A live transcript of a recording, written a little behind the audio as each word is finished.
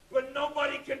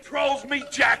controls me,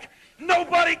 Jack.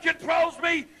 Nobody controls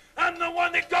me. I'm the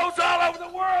one that goes all over the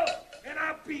world, and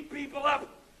I beat people up.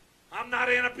 I'm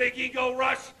not in a big ego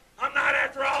rush. I'm not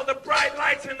after all the bright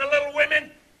lights and the little women.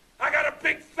 I got a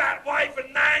big fat wife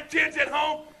and 9 kids at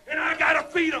home, and I gotta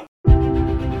feed them.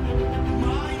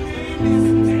 My name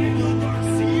is Daniel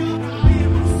Garcia. I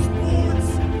am a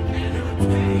sports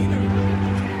entertainer.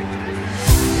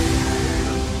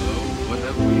 What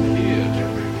have we here?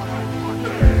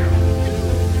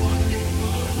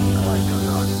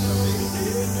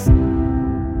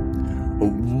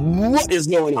 What is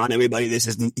going on, everybody? This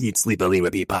is the Eat, Sleep, and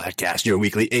Repeat podcast, your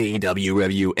weekly AEW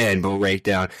review and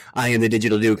breakdown. I am the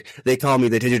Digital Duke. They call me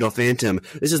the Digital Phantom.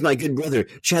 This is my good brother,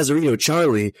 Chazarino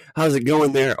Charlie. How's it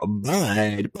going there,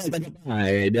 bud?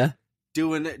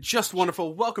 Doing just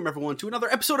wonderful. Welcome, everyone, to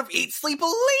another episode of Eat, Sleep,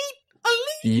 Elite.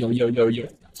 Yo.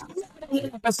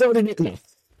 Episode of Nick.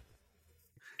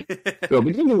 Bro,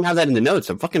 we didn't even have that in the notes.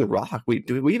 A fucking Rock.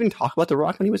 Did we even talk about The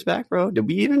Rock when he was back, bro? Did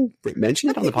we even mention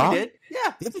it on the pod? We did.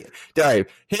 Yeah. All right,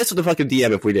 hit us with the fucking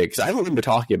DM if we did, because I don't remember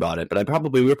talking about it, but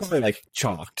we were probably like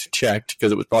checked,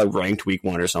 because it was probably ranked week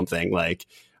 1 or something. Like,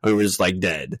 we were just like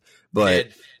dead. But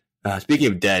speaking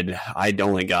of dead, I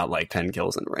only got like 10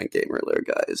 kills in the ranked game earlier,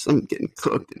 guys. I'm getting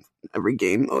cooked in every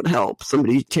game mode. Help.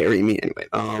 Somebody carry me. Anyway,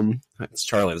 it's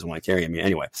Charlie doesn't want to carry me.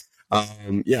 Anyway,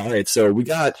 yeah, all right, so we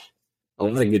got a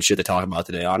lot of good shit to talk about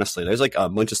today, honestly. There's like a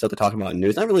bunch of stuff to talk about in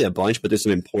news. Not really a bunch, but there's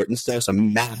some important stuff.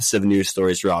 Some massive news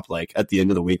stories dropped like at the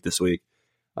end of the week this week.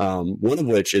 One of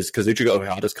which is Kazuchika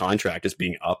Okada's contract is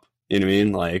being up. You know what I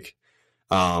mean? Like,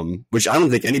 which I don't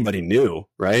think anybody knew,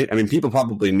 right? I mean, people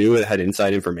probably knew it had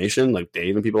inside information, like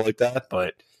Dave and people like that,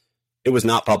 but it was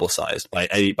not publicized by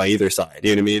either side.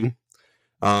 You know what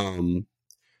I mean?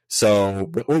 So,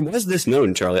 when was this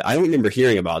known, Charlie? I don't remember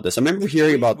hearing about this. I remember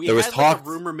hearing about there was talk. Like a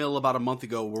rumor mill about a month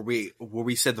ago where we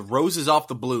said the rose is off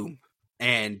the bloom,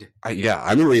 and I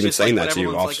remember even saying like that to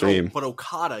you off stream. But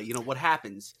Okada, what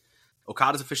happens?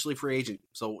 Okada's officially free agent,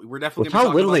 so we're definitely going to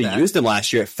how little they that. used him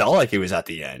last year. It felt like he was at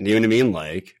the end. You know what I mean?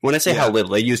 Like when I say how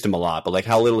little, they used him a lot, but like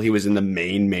how little he was in the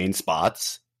main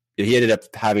spots. He ended up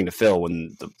having to fill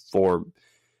when the 4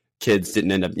 kids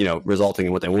didn't end up, resulting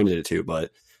in what they wanted it to,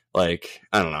 but. Like,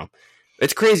 I don't know.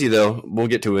 It's crazy, though. We'll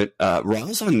get to it.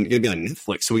 Raw's going to be on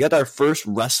Netflix. So we got our first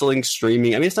wrestling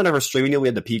streaming. I mean, it's not our first streaming deal. We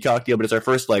had the Peacock deal, but it's our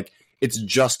first, it's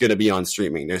just going to be on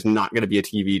streaming. There's not going to be a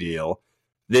TV deal.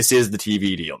 This is the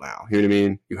TV deal now. You know what I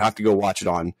mean? You have to go watch it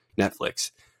on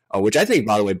Netflix. Which I think,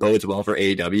 by the way, bodes well for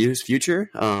AEW's future.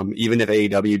 Even if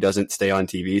AEW doesn't stay on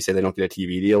TV, say they don't get a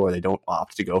TV deal or they don't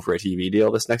opt to go for a TV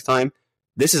deal this next time,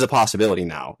 this is a possibility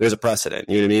now. There's a precedent.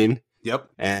 You know what I mean?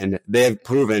 Yep. And they have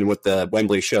proven with the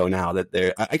Wembley show now that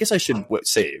they're, I guess I should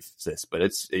save this, but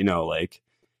it's,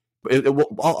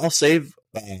 I'll save,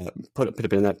 put a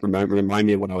pin in that. Remind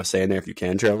me of what I was saying there if you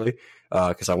can, Charlie,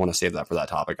 because I want to save that for that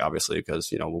topic, obviously,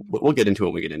 because, we'll get into it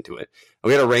when we get into it.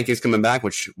 We got our rankings coming back,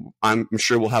 which I'm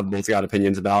sure we'll have both got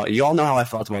opinions about. You all know how I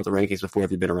felt about the rankings before if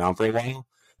you've been around for a while.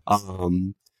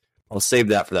 I'll save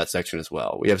that for that section as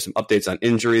well. We have some updates on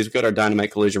injuries. We've got our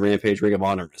Dynamite Collision Rampage, Ring of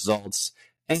Honor results.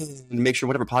 And make sure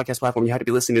whatever podcast platform you have to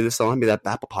be listening to this on, be that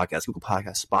Apple Podcast, Google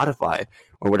Podcast, Spotify,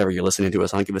 or whatever you're listening to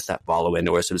us on, give us that follow and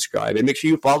or subscribe. And make sure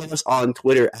you follow us on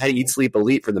Twitter at Eat Sleep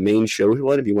Elite for the main show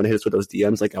one. If you want to hit us with those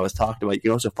DMs like I was talking about, you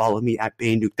can also follow me at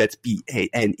Baneduke. That's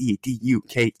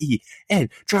BANEDUKE. And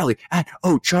Charlie at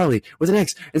Charlie with an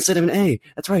X instead of an A.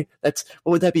 That's right. That's,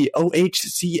 what would that be?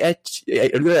 OHCH,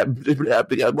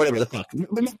 whatever the fuck.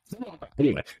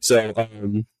 Anyway, so,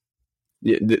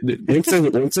 yeah, once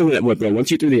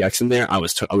you threw the X in there, I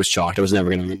was shocked. I was never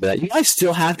going to remember that. I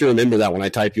still have to remember that when I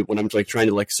type you, when I'm trying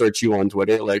to search you on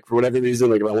Twitter, for whatever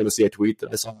reason, if I want to see a tweet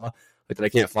that I saw, that I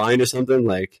can't find or something,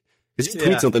 because you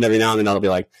tweet something every now and then, I'll be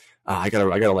like, I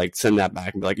gotta send that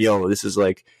back and be like, yo, this is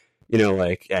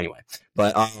anyway.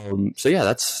 But so yeah,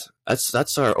 that's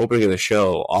our opening of the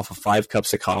show off of 5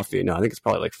 cups of coffee. No, I think it's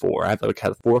probably 4. I've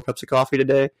had 4 cups of coffee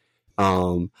today.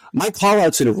 My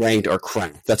call-outs in ranked are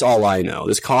crap. That's all I know.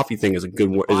 This coffee thing is a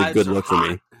good look for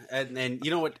me. And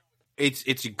you know what?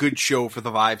 It's a good show for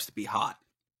the vibes to be hot.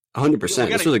 100%.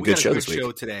 This was a good show this week.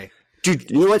 Show today.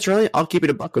 Dude, you know what, Charlie? I'll keep it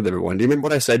a buck with everyone. Do you remember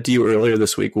what I said to you earlier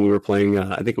this week when we were playing?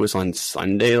 I think it was on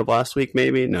Sunday of last week,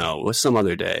 maybe? No, it was some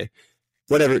other day.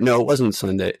 Whatever. No, it wasn't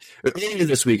Sunday. Earlier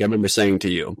this week, I remember saying to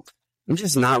you, I'm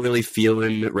just not really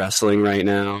feeling wrestling right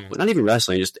now. Not even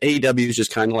wrestling, just AEW is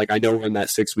just kind of I know we're in that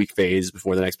 6-week phase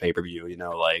before the next pay-per-view,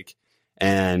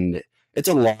 and it's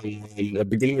a long one. The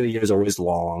beginning of the year is always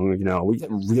long, we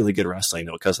get really good wrestling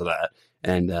though because of that.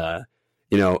 And, and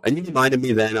you reminded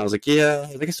me then, I was like, yeah,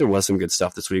 I guess there was some good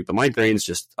stuff this week, but my brain's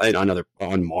just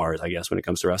on Mars, I guess, when it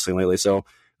comes to wrestling lately. So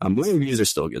My reviews are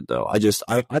still good though. I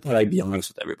thought I'd be honest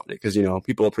with everybody because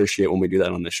people appreciate when we do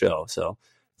that on the show. So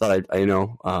thought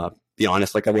I'd be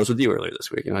honest like I was with you earlier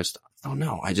this week. And I don't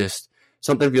know.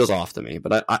 Something feels off to me.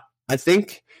 But I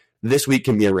think this week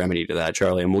can be a remedy to that,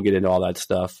 Charlie, and we'll get into all that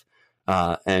stuff.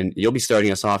 And you'll be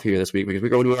starting us off here this week because we're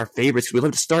going to our favorites. We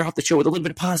love to start off the show with a little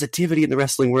bit of positivity in the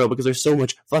wrestling world because there's so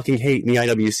much fucking hate in the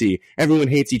IWC. Everyone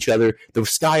hates each other. The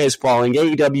sky is falling.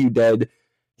 AEW dead.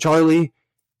 Charlie,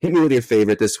 hit me with your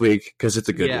favorite this week because it's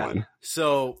a good one.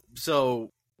 So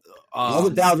all the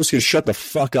doubt, I'm just going to shut the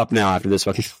fuck up now after this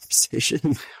fucking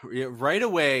conversation. Right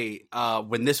away,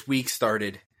 when this week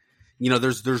started,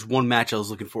 there's one match I was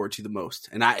looking forward to the most.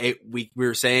 And we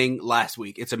were saying last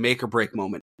week, it's a make or break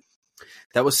moment.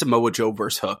 That was Samoa Joe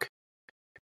versus Hook.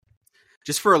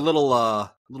 Just for a little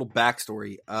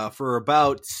backstory, for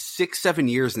about 6-7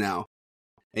 years now,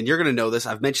 and you're going to know this,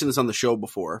 I've mentioned this on the show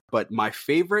before, but my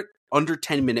favorite under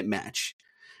 10-minute match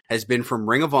has been from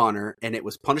Ring of Honor, and it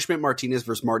was Punishment Martinez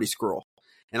versus Marty Scurll.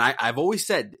 And I've always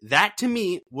said that to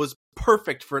me was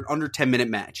perfect for an under 10-minute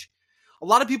match. A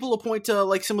lot of people will point to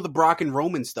like some of the Brock and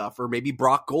Roman stuff, or maybe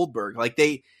Brock Goldberg.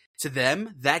 To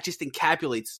them, that just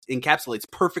encapsulates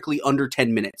perfectly under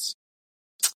 10 minutes.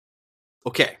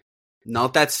 Okay, now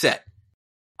that that's set,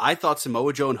 I thought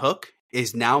Samoa Joe and Hook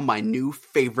is now my new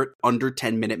favorite under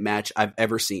 10-minute match I've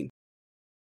ever seen.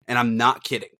 And I'm not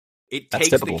kidding. It That's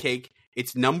takes typical. the cake.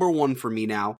 It's number one for me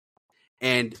now.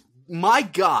 And my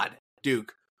God,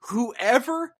 Duke,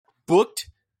 whoever booked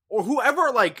or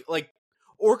whoever like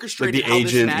orchestrated Like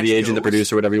the agent, the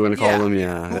producer, whatever you want to call them,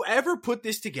 yeah. Whoever put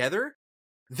this together,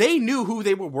 they knew who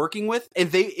they were working with, and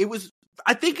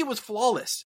I think it was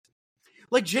flawless.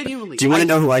 Like, genuinely. Do you want to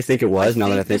know who I think it was now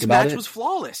that I think about it? This match was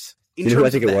flawless. You know who I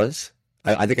think it was?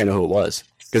 I think I know who it was.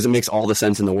 Because it makes all the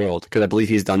sense in the world. Because I believe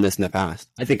he's done this in the past.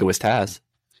 I think it was Taz.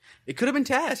 It could have been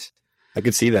Taz. I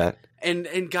could see that.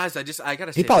 And guys, I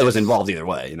gotta say, he probably was involved either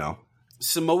way,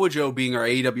 Samoa Joe being our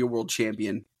AEW World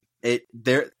Champion,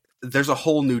 there's a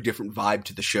whole new different vibe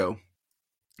to the show.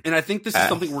 And I think this is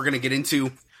something we're going to get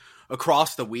into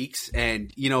across the weeks.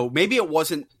 And, maybe it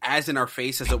wasn't as in our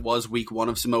face as it was week 1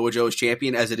 of Samoa Joe as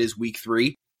champion as it is week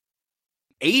 3.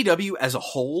 AEW as a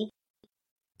whole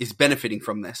is benefiting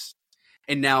from this.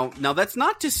 And now that's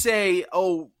not to say,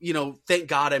 thank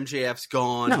God MJF's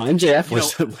gone. No, MJF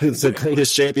was the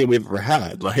greatest champion we've ever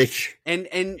had.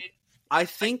 And I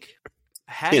think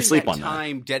having that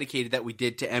time dedicated that we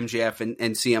did to MJF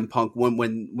and CM Punk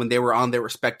when they were on their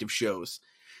respective shows,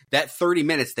 that 30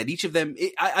 minutes that each of them,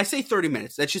 I say 30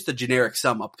 minutes, that's just a generic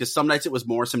sum up because some nights it was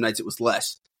more, some nights it was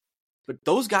less. But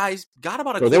those guys got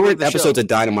about a quarter there were of the episodes show. of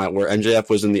Dynamite where MJF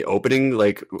was in the opening,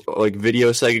 video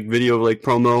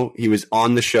promo. He was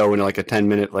on the show in a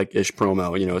 10-minute ish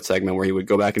promo, segment where he would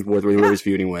go back and forth with who he was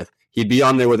feuding with. He'd be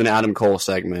on there with an Adam Cole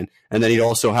segment, and then he'd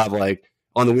also have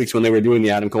on the weeks when they were doing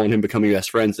the Adam Cole and him becoming best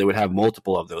friends, they would have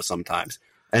multiple of those sometimes.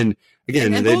 And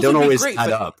again, and they don't always great,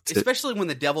 add up. Especially when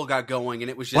the devil got going and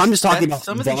it was just... Well, I'm just talking about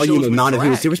some volume, amount of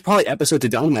views. There was probably episodes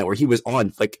of Dynamite where he was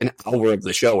on an hour of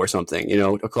the show or something,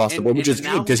 across the board, which is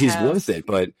good because he's worth it.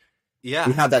 But we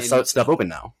have that stuff open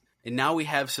now. And now we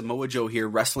have Samoa Joe here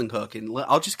wrestling Hook. And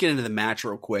I'll just get into the match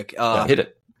real quick. Hit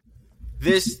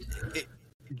it.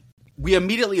 We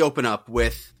immediately open up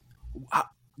with...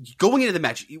 going into the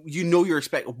match, you're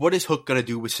expecting... What is Hook going to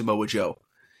do with Samoa Joe?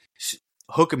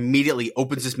 Hook immediately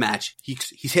opens this match.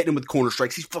 He's hitting him with corner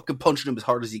strikes. He's fucking punching him as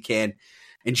hard as he can.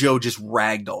 And Joe just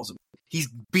ragdolls him. He's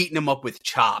beating him up with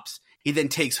chops. He then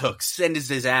takes Hook, sends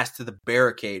his ass to the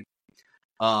barricade.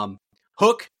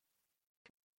 Hook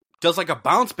does a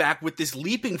bounce back with this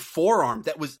leaping forearm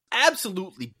that was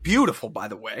absolutely beautiful, by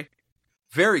the way.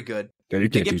 Very good. Yeah, they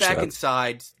get back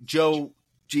inside. Joe,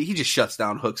 he just shuts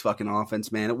down Hook's fucking offense,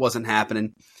 man. It wasn't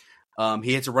happening.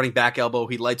 He hits a running back elbow.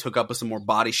 He lights Hook up with some more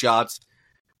body shots.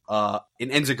 In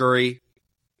Enziguri,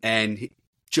 and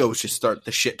Joe's just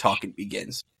the shit talking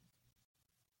begins.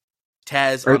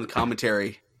 Taz on the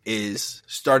commentary is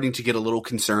starting to get a little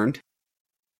concerned.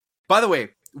 By the way,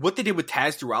 what they did with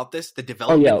Taz throughout this, the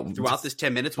development throughout this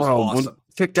 10 minutes was awesome.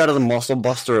 Kicked out of the Muscle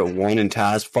Buster at 1 and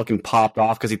Taz fucking popped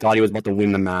off because he thought he was about to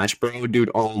win the match, bro.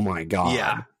 Dude, oh my God.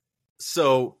 Yeah.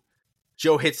 So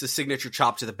Joe hits the signature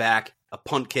chop to the back, a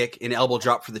punt kick, an elbow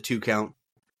drop for the 2 count.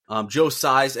 Joe's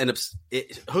size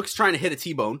Hook's trying to hit a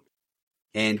T-bone,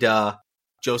 and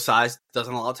Joe's size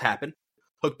doesn't allow it to happen.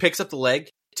 Hook picks up the leg,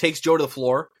 takes Joe to the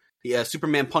floor. The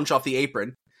Superman punch off the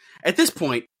apron. At this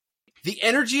point, the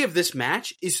energy of this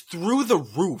match is through the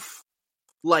roof.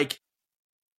 Like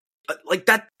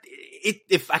that.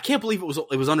 if I can't believe it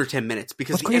was under 10 minutes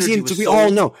because What's the crazy energy was we so,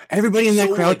 all know. Everybody in that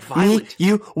so, crowd, like, violent.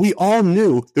 we all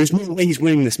knew there's no way he's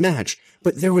winning this match.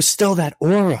 But there was still that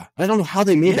aura. I don't know how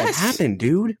they made that happen,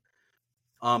 dude.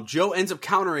 Joe ends up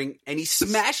countering, and he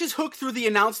smashes Hook through the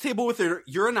announce table with a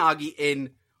Uranagi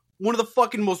in one of the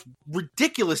fucking most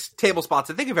ridiculous table spots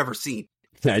I think I've ever seen.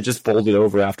 Yeah, it just folded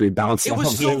over after he bounced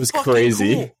off. It was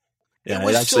crazy. Cool. Yeah,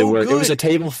 it actually worked. It was a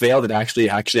table fail that actually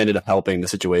ended up helping the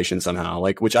situation somehow.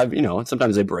 Like, which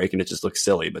sometimes they break and it just looks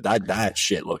silly, but that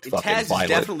shit looked fucking Taz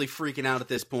violent. is definitely freaking out at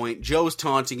this point. Joe's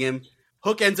taunting him.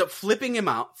 Hook ends up flipping him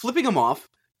off.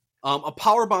 A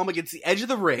powerbomb against the edge of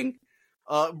the ring.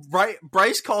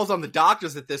 Bryce calls on the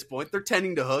doctors at this point. They're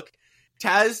tending to Hook.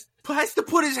 Taz has to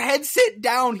put his headset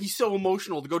down. He's so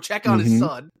emotional to go check on his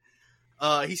son.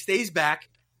 He stays back.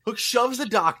 Hook shoves the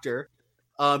doctor.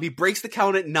 He breaks the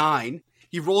count at 9.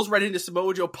 He rolls right into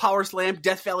Samoa Joe, power slam,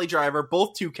 Death Valley driver,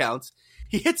 both 2 counts.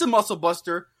 He hits a muscle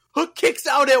buster. Hook kicks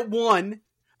out at 1.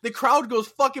 The crowd goes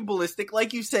fucking ballistic.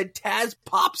 Like you said, Taz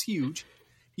pops huge.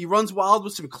 He runs wild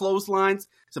with some clotheslines,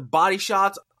 some body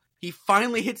shots. He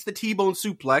finally hits the T-bone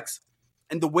suplex.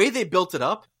 And the way they built it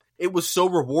up, it was so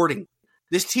rewarding.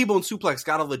 This T-bone suplex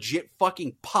got a legit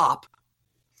fucking pop.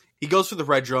 He goes for the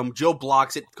red drum. Joe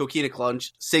blocks it. Coquina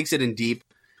clutch. Sinks it in deep.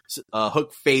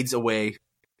 Hook fades away.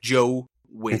 Joe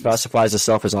wins. Classifies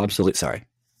himself as obsolete. Sorry.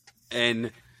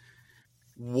 And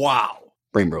wow.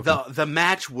 Brain broken. The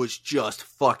match was just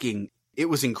fucking, it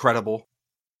was incredible.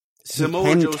 Samoa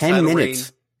 10 Joe's title reign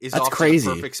minutes. is That's off crazy.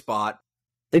 to the perfect spot.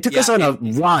 They took us on a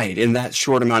ride in that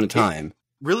short amount of time.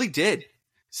 Really did.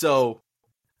 So,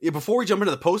 before we jump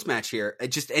into the post-match here,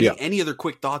 just any other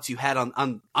quick thoughts you had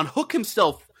on Hook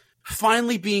himself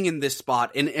finally being in this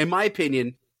spot? And in my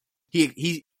opinion,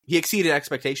 he exceeded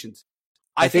expectations.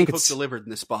 I think Hook delivered in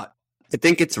this spot. I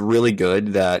think it's really good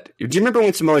that... Do you remember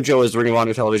when Samoa Joe was Ring of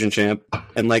Honor television champ?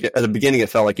 And like at the beginning, it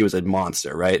felt like he was a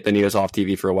monster, right? Then he was off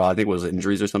TV for a while. I think it was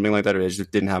injuries or something like that, or they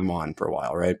just didn't have him on for a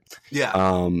while, right? Yeah.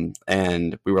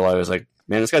 And we were always like,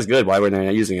 man, this guy's good. Why were they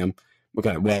not using him?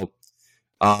 Okay, well,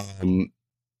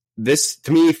 this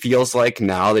to me feels like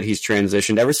now that he's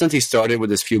transitioned, ever since he started with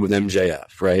his feud with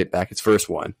MJF, right? Back his first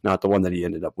one, not the one that he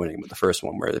ended up winning, but the first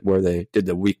one where they did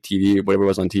the week TV, whatever it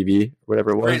was on TV,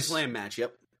 whatever it was. Grand Slam match,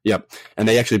 yep. Yep, and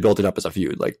they actually built it up as a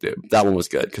feud. Like that one was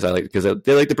good because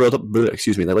they like to build up.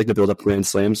 Excuse me, they like to build up Grand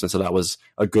Slams, and so that was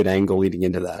a good angle leading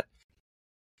into that.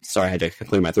 Sorry, I had to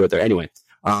clear my throat there. Anyway,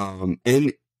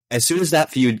 and as soon as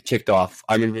that feud kicked off,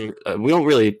 I remember we don't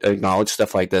really acknowledge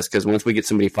stuff like this because once we get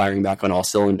somebody firing back on all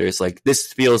cylinders, like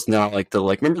this feels now like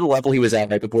remember the level he was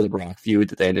at right before the Brock feud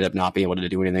that they ended up not being able to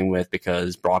do anything with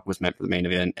because Brock was meant for the main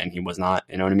event and he was not.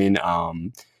 You know what I mean?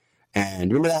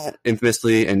 And remember that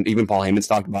infamously, and even Paul Heyman's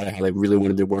talked about it, how they really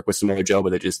wanted to work with Samoa Joe, but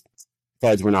they just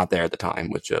cards were not there at the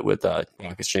time with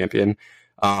Brock as champion.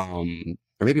 Or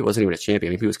maybe it wasn't even a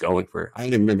champion. Maybe he was going for. I don't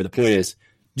even remember. The point is,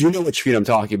 do you know which feud I'm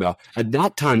talking about? At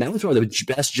that time, that was one of the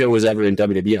best Joe was ever in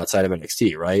WWE outside of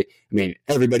NXT, right? I mean,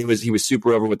 he was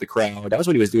super over with the crowd. That was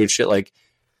when he was doing shit like,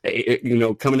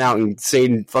 coming out and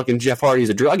saying fucking Jeff Hardy's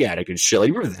a drug addict and shit.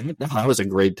 Like, remember that? That was a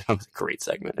great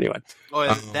segment. Anyway. Oh,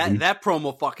 yeah, that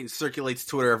promo fucking circulates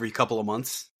Twitter every couple of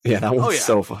months. Yeah, that was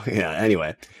so fun. Yeah,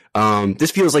 anyway.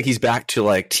 This feels like he's back to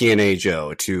like TNA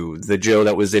Joe, to the Joe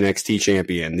that was NXT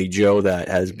champion, the Joe that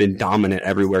has been dominant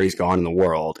everywhere he's gone in the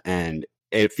world. And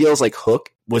it feels like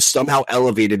Hook was somehow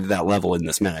elevated to that level in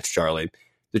this match, Charlie.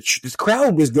 The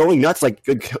crowd was going nuts. Like,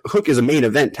 Hook is a main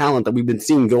event talent that we've been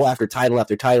seeing go after title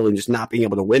and just not being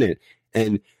able to win it.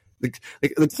 And the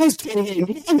guy's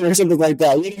 28 or something like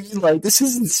that. Like, this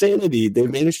is insanity. They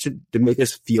managed to make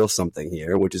us feel something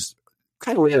here, which is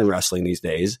kind of rare in wrestling these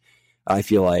days, I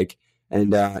feel like.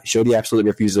 And Shody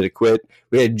absolutely refused to quit.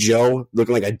 We had Joe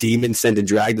looking like a demon sent to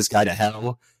drag this guy to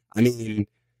hell. I mean...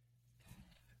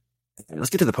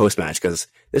 Let's get to the post match because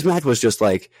this match was just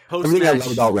like everything I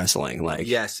love about wrestling. Like,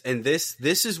 yes, and this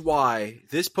is why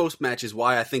this post match is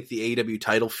why I think the AEW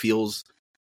title feels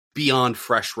beyond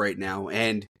fresh right now.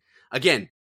 And again,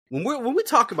 when we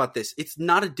talk about this, it's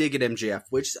not a dig at MJF,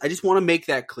 which I just want to make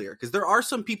that clear because there are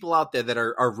some people out there that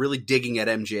are really digging at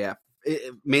MJF,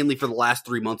 mainly for the last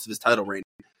 3 months of his title reign.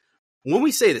 When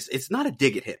we say this, it's not a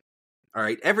dig at him. All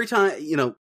right, every time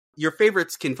your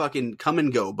favorites can fucking come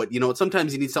and go, but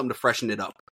sometimes you need something to freshen it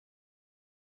up.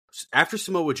 After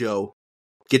Samoa Joe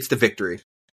gets the victory,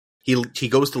 he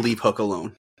goes to leave Hook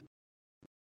alone.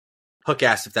 Hook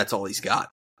asks if that's all he's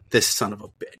got. This son of a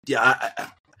bitch. Yeah,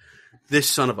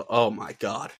 oh my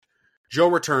god. Joe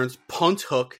returns, punts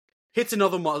Hook, hits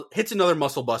another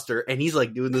muscle buster, and he's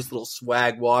like doing this little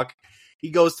swag walk. He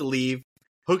goes to leave.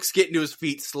 Hook's getting to his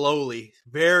feet slowly,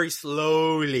 very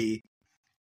slowly.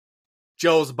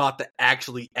 Joe's about to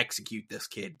actually execute this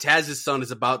kid. Taz's son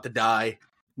is about to die.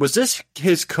 Was this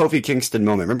his Kofi Kingston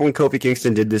moment? Remember when Kofi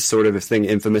Kingston did this sort of a thing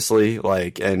infamously,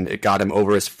 like, and it got him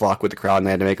over his fuck with the crowd and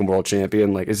they had to make him world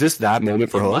champion? Like, is this that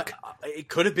moment for Hook? It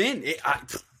could have been.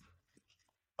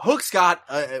 Hook's got,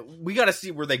 we got to see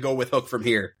where they go with Hook from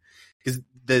here. Because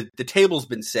the table's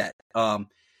been set. Hangman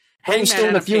still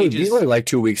in a feud with Wheeler like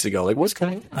 2 weeks ago. Like, what's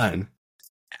going on?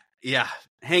 Yeah.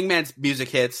 Hangman's music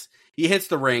hits. He hits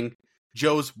the ring.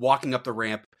 Joe's walking up the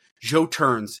ramp. Joe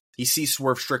turns. He sees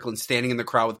Swerve Strickland standing in the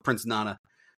crowd with Prince Nana.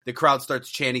 The crowd starts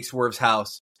chanting Swerve's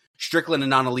house. Strickland and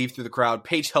Nana leave through the crowd.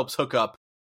 Paige helps Hook up.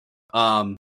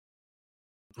 Who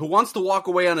wants to walk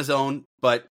away on his own,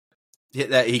 but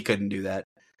he couldn't do that.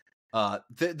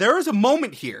 There is a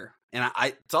moment here, and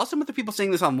I saw some of the people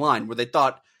saying this online, where they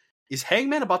thought, is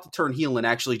Hangman about to turn heel and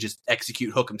actually just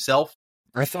execute Hook himself?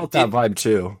 I felt that vibe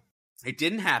too. It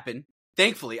didn't happen.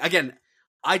 Thankfully. Again,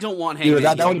 I don't want Hangman.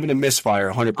 That would have been a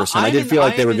misfire, 100%. I did feel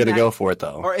like they were going to go for it,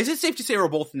 though. Or is it safe to say we're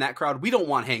both in that crowd? We don't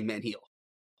want Hangman heel.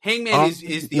 Hangman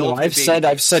is the ultimate.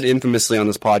 I've said infamously on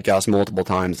this podcast multiple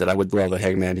times that I would love a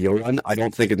Hangman heel run. I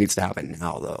don't think it needs to happen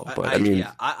now, though. But I don't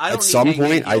at some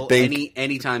point, I think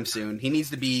anytime soon, he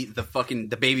needs to be the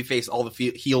babyface all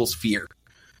the heels fear.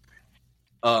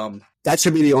 That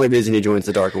should be the only reason he joins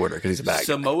the Dark Order, because he's a bad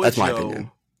guy. That's my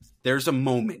opinion. There's a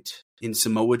moment in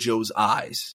Samoa Joe's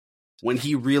eyes when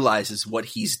he realizes what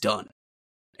he's done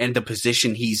and the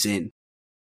position he's in,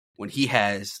 when he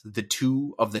has the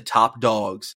two of the top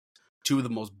dogs, two of the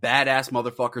most badass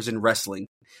motherfuckers in wrestling.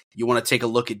 You want to take a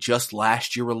look at just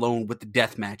last year alone with the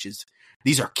death matches.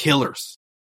 These are killers,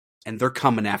 and they're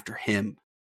coming after him.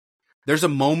 There's a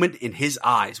moment in his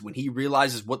eyes when he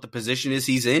realizes what the position is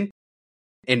he's in,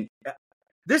 and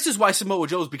this is why Samoa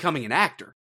Joe is becoming an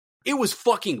actor. It was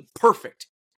fucking perfect.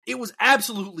 It was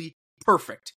absolutely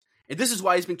perfect. And this is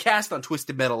why he's been cast on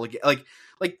Twisted Metal again.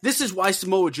 Like this is why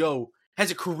Samoa Joe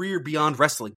has a career beyond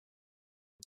wrestling.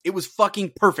 It was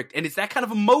fucking perfect. And it's that kind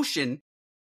of emotion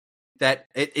that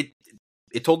it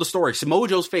told the story. Samoa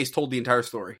Joe's face told the entire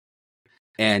story.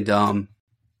 And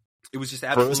it was just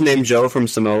absolutely... Bros named Joe from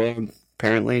Samoa,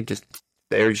 apparently.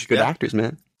 They're just good actors,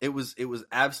 man. It was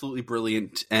absolutely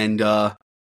brilliant. And,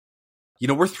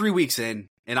 we're 3 weeks in.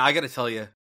 And I got to tell you,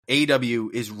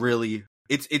 AEW is really...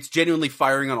 It's genuinely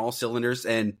firing on all cylinders,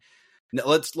 and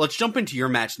let's jump into your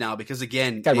match now, because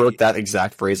again, I wrote that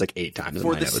exact phrase like 8 times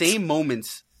for the same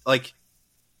moments.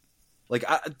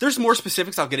 There's more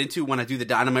specifics I'll get into when I do the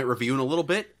Dynamite review in a little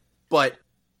bit, but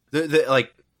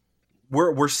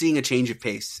we're seeing a change of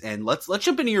pace, and let's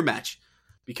jump into your match,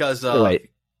 because very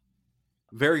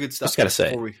good stuff. Just gotta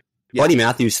say, Buddy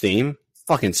Matthews theme.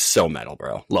 Fucking so metal,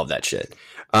 bro. Love that shit.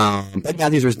 Buddy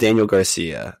Matthews versus Daniel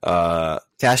Garcia.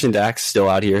 Cash and Dax still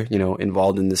out here,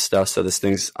 involved in this stuff. So this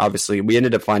thing's obviously, we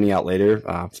ended up finding out later,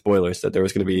 spoilers, that there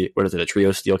was going to be, a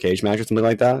trio steel cage match or something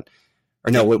like that?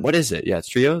 Or no, what is it? Yeah, it's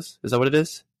trios? Is that what it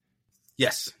is?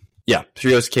 Yes. Yeah,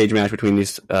 trios cage match between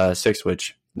these 6,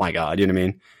 which, my God, you know what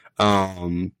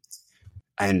I mean?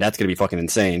 And that's going to be fucking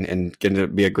insane and going to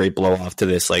be a great blow off to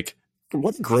this,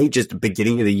 what a great just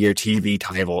beginning of the year TV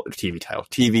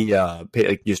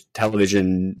just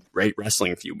television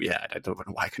wrestling feud we had. I don't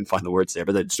know why I couldn't find the words there,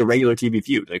 but it's a regular TV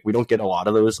feud. We don't get a lot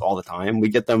of those all the time. We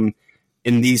get them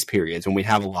in these periods when we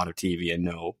have a lot of TV and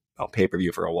no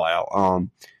pay-per-view for a while.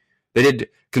 They did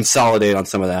consolidate on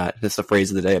some of that. That's the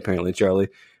phrase of the day, apparently, Charlie.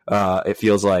 It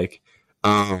feels like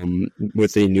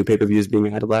with the new pay-per-views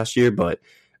being added last year, but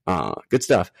good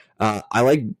stuff. I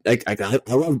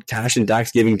love Cash and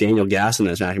Dax giving Daniel gas in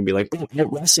this match and be like, bro,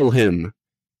 don't wrestle him.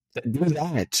 Do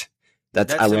that.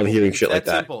 I love hearing shit like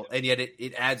that. Simple, and yet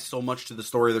it adds so much to the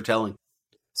story they're telling.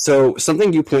 So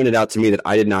something you pointed out to me that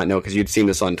I did not know, because you'd seen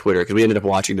this on Twitter, because we ended up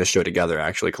watching this show together,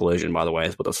 actually. Collision, by the way,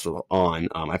 is what this was on.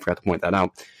 I forgot to point that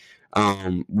out.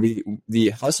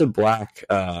 The House of Black,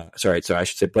 I should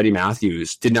say Buddy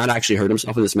Matthews did not actually hurt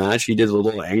himself in this match. He did a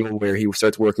little angle where he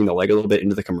starts working the leg a little bit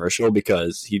into the commercial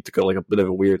because he took a bit of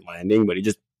a weird landing, but he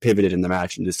just pivoted in the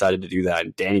match and decided to do that.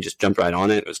 And Danny just jumped right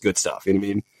on it. It was good stuff. You know what I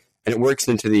mean? And it works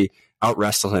into the out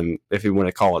wrestle him, if you want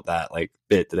to call it that,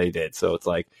 bit that they did. So it's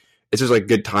just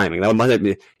good timing. That might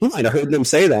be, he might have heard them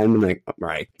say that and been like, all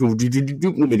right, let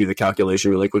me do the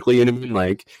calculation really quickly. You know what I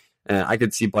mean? I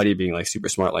could see Buddy being super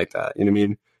smart like that. You know what I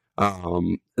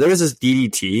mean? There was this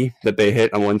DDT that they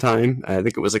hit on one time. I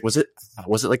think it was was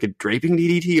it like a draping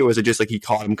DDT, or was it just he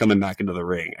caught him coming back into the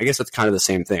ring? I guess that's kind of the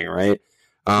same thing, right?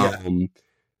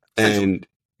 And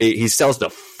he sells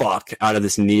the fuck out of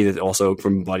this knee that's also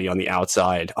from Buddy on the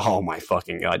outside. Oh my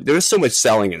fucking God. There was so much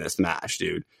selling in this match,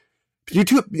 dude. you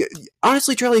two,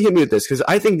 honestly, Charlie, hit me with this because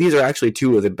I think these are actually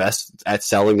two of the best at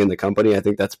selling in the company. I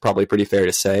think that's probably pretty fair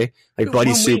to say. Like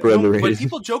Buddy's super underrated. When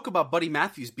people joke about Buddy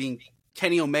Matthews being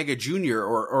Kenny Omega Jr.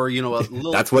 or a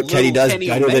little, that's what Kenny does Kenny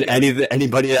better Omega. than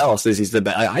anybody else. Is he's the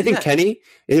best? I think Kenny.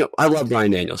 I love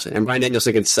Bryan Danielson, and Bryan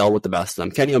Danielson can sell with the best of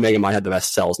them. Kenny Omega might have the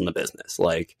best sells in the business.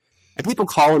 Like, and people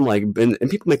call him like, and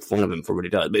people make fun of him for what he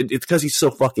does. But it's because he's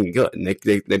so fucking good, and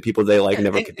people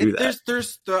never could do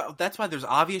that. That's why there's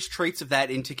obvious traits of that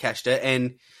in Takeshita,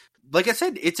 and like I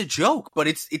said, it's a joke, but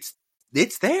it's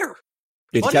there.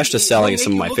 Dude, Takeshita's selling is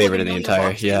some of my favorite in the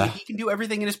entire. Yeah, he can do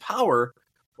everything in his power.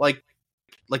 Like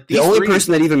the only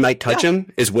person that even might touch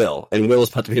him is Will, and Will is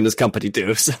about to be in this company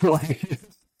too. So like,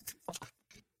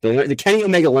 the Kenny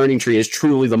Omega learning tree is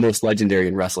truly the most legendary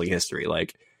in wrestling history.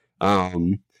 Like,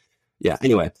 yeah.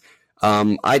 Anyway,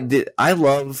 I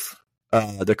love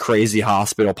the crazy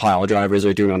hospital pile drivers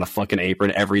they're doing on the fucking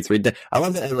apron every 3 days. I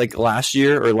love that. Like last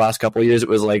year or last couple of years, it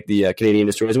was like the Canadian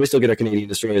Destroyers, and we still get our Canadian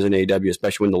Destroyers in AEW,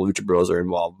 especially when the Lucha Bros are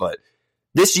involved. But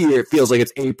this year, it feels like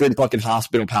it's apron fucking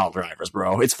hospital pile drivers,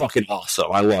 bro. It's fucking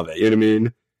awesome. I love it. You know what I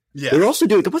mean? Yeah. They were also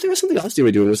doing. But there was something else they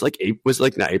were doing. It was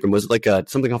like not apron. Was like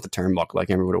something off the turnbuckle. I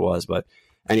can't remember what it was, but.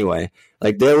 Anyway,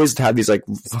 like they always have these like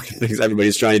fucking things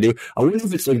everybody's trying to do. I wonder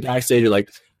if it's like backstage. You're like,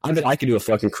 I bet I could do a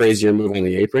fucking crazier move on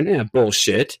the apron. Yeah,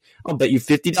 bullshit. I'll bet you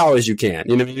 $50 you can.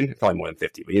 You know what I mean? Probably more than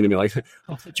 50, but you know what I mean? Like,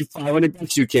 I'll bet you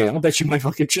 $500 you can. I'll bet you my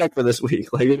fucking check for this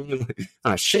week. Like, you know what I mean?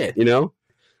 Like, shit. You know,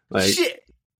 like shit.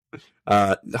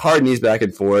 Hard knees back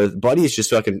and forth. Buddy's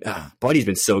just fucking. Buddy's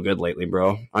been so good lately,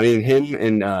 bro. I mean, him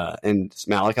and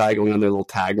Malachi going on their little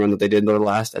tag run that they did in their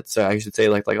last. I should say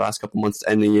like last couple months to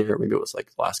end the year. Maybe it was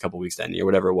like the last couple weeks to end the year,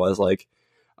 whatever it was. Like,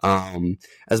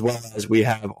 as well as we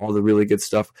have all the really good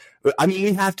stuff. I mean,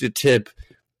 we have to tip,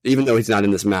 even though he's not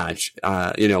in this match.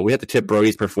 We have to tip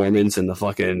Brody's performance in the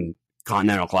fucking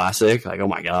Continental Classic. Like, oh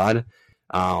my god,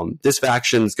 this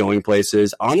faction's going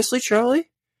places. Honestly, Charlie.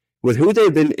 With who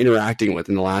they've been interacting with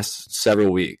in the last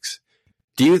several weeks,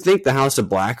 do you think the House of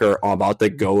Black are about to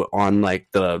go on like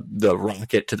the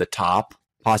rocket to the top,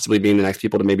 possibly being the next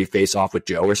people to maybe face off with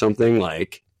Joe or something?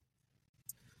 Like,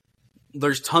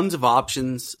 there's tons of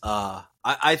options.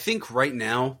 I think right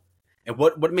now, and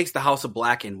what makes the House of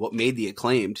Black and what made the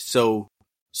Acclaimed so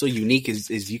unique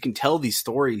is you can tell these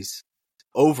stories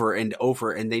over and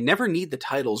over, and they never need the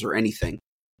titles or anything.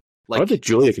 Like, I think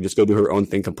Julia can just go do her own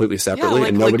thing completely separately,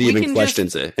 and nobody even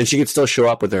questions it, and she can still show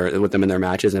up with them in their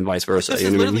matches, and vice versa. This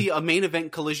is literally a main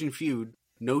event collision feud.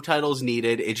 No titles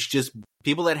needed. It's just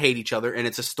people that hate each other, and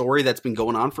it's a story that's been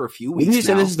going on for a few weeks. Wouldn't you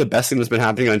say this is the best thing that's been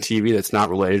happening on TV that's not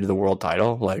related to the world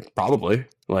title? Like, probably.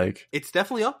 Like, it's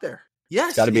definitely up there.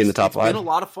 Yes, got to be in the top 5. It's been a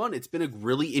lot of fun. It's been a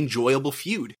really enjoyable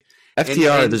feud.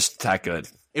 FTR is that good.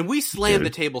 And we slammed the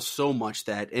table so much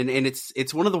that, and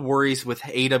it's one of the worries with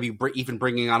AEW even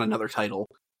bringing on another title,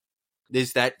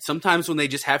 is that sometimes when they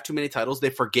just have too many titles, they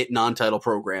forget non-title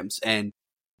programs. And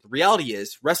the reality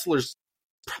is, wrestlers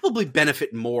probably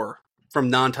benefit more from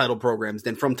non-title programs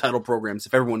than from title programs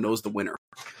if everyone knows the winner.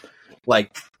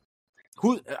 Like,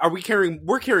 who are we caring?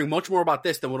 We're caring much more about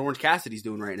this than what Orange Cassidy's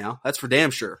doing right now. That's for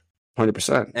damn sure.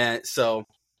 100%. And so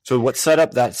what set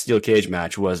up that steel cage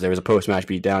match was there was a post-match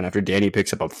beatdown after Danny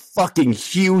picks up a fucking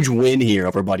huge win here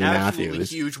over Buddy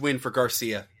Matthews. Huge win for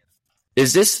Garcia.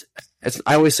 Is this?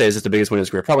 I always say, is this the biggest win in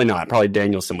his career? Probably not. Probably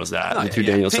Danielson was that.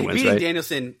 Danielson wins, right?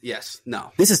 Danielson, yes.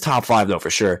 No. This is top 5 though for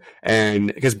sure.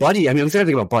 And because Buddy, I mean, I'm trying to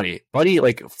think about Buddy. Buddy,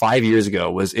 like 5 years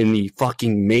ago, was in the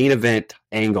fucking main event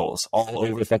angles all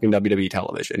over fucking WWE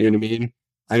television. You know what I mean?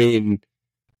 I mean.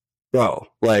 Bro,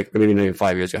 like, maybe not even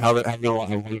 5 years ago. How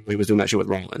long he was doing that shit with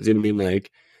Rollins? You know what I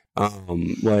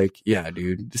mean? Like, yeah,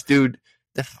 dude. This dude,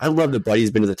 I love that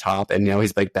Buddy's been to the top, and now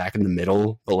he's, like, back in the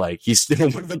middle, but, like, he's still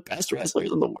one of the best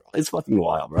wrestlers in the world. It's fucking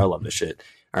wild, bro. I love this shit.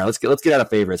 All right, let's get out of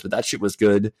favorites, but that shit was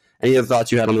good. Any other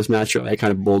thoughts you had on this match? I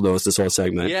kind of bulldozed this whole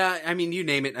segment. Yeah, I mean, you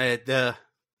name it. The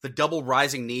double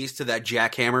rising knees to that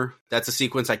jackhammer, that's a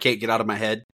sequence I can't get out of my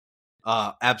head.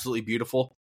 Absolutely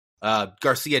beautiful.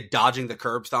 Garcia dodging the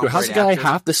curb stomp. Dude, how's the guy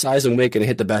half the size and weight going to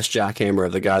hit the best jackhammer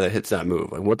of the guy that hits that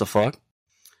move? Like, what the fuck?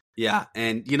 Yeah,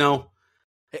 and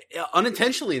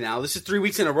unintentionally now, this is 3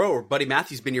 weeks in a row where Buddy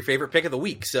Matthews been your favorite pick of the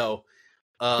week. So,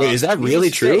 wait, is that really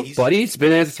true? Buddy's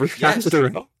been at 3 times in a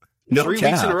row. No, 3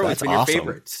 weeks in a row, he's been awesome. Your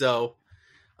favorite. So,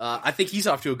 I think he's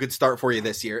off to a good start for you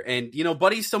this year. And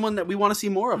Buddy's someone that we want to see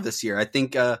more of this year. I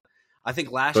think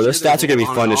last year. Their stats are going to be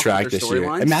fun to track this year.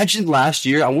 Imagine last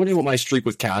year. I wonder what my streak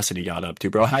with Cassidy got up to,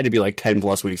 bro. It had to be like 10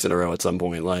 plus weeks in a row at some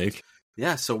point. Like,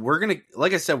 yeah. So we're going to,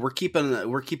 like I said, we're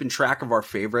keeping track of our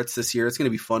favorites this year. It's going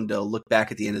to be fun to look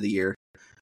back at the end of the year.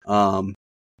 And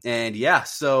yeah,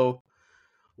 so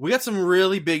We got some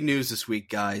really big news this week,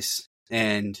 guys.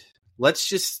 And let's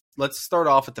start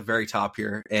off at the very top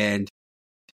here. And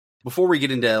before we get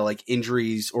into like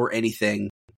injuries or anything,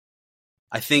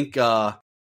 I think our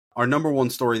number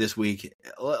one story this week,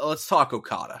 let's talk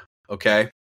Okada, okay?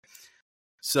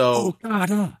 So,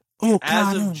 Okada.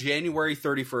 As of January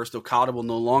 31st, Okada will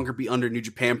no longer be under New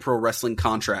Japan Pro Wrestling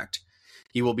contract.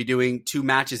 He will be doing 2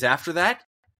 matches after that,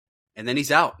 and then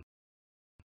he's out.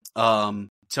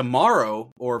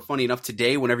 Tomorrow, or funny enough,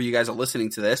 today, whenever you guys are listening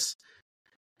to this,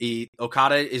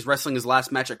 Okada is wrestling his last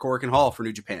match at Korakuen Hall for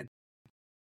New Japan.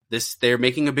 They're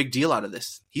making a big deal out of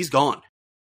this. He's gone.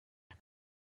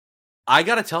 I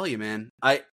gotta tell you, man,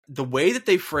 the way that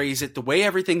they phrase it, the way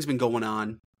everything's been going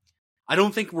on, I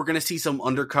don't think we're gonna see some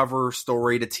undercover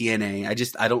story to TNA.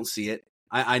 I don't see it.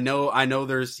 I know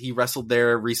he wrestled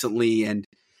there recently and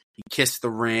he kissed the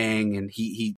ring and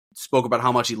he spoke about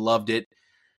how much he loved it.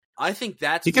 I think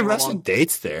that's he can wrestle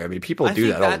dates there. I mean, people do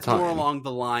that all the time. That's more along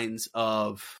the lines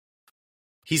of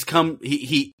he's come.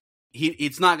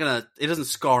 It's not gonna. It doesn't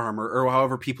scar him, or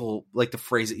however people like to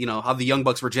phrase it. You know how the Young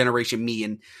Bucks were Generation Me,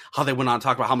 and how they went on to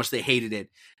talk about how much they hated it,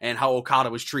 and how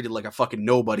Okada was treated like a fucking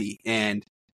nobody. And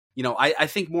you know, I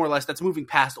think more or less that's moving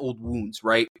past old wounds,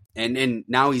 right? And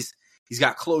now he's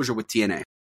got closure with TNA.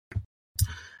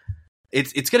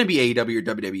 It's going to be AEW or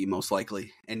WWE most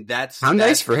likely, and that's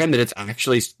nice for him that it's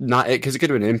actually not, because it could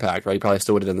have been Impact, right? He probably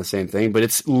still would have done the same thing, but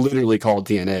it's literally called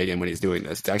TNA again when he's doing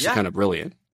this. It's actually kind of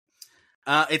brilliant.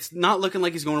 It's not looking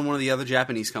like he's going to one of the other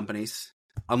Japanese companies,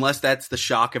 unless that's the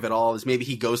shock of it all. Is maybe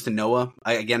he goes to Noah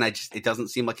it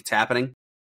doesn't seem like it's happening,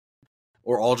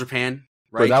 or All Japan,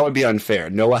 right? But that would be unfair.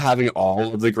 Noah having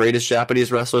all of the greatest Japanese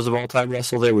wrestlers of all time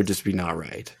wrestle there would just be not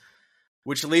right.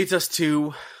 Which leads us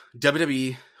to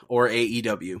WWE or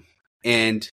AEW.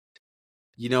 And,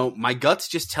 you know, my gut's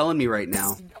just telling me right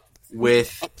now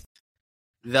with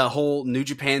the whole New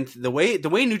Japan, the way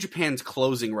New Japan's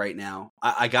closing right now,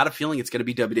 I got a feeling it's going to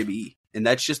be WWE. And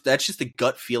that's just a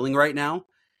gut feeling right now.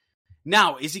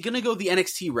 Now, is he going to go the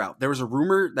NXT route? There was a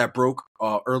rumor that broke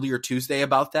earlier Tuesday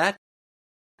about that.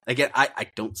 Again, I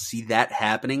don't see that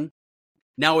happening.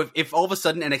 Now, if all of a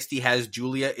sudden NXT has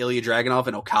Julia, Ilya Dragunov,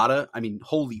 and Okada, I mean,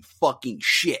 holy fucking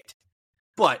shit.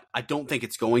 But I don't think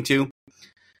it's going to.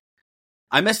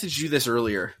 I messaged you this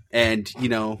earlier, and, you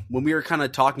know, when we were kind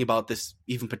of talking about this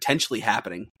even potentially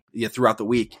happening throughout the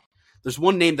week, there's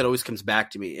one name that always comes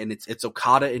back to me, and it's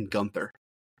Okada and Gunther.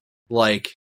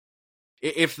 Like,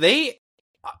 if they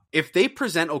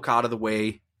present Okada the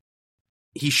way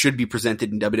he should be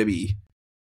presented in WWE,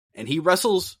 and he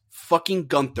wrestles fucking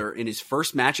Gunther in his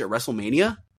first match at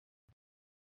WrestleMania,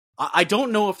 I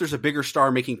don't know if there's a bigger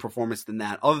star-making performance than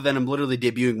that, other than him literally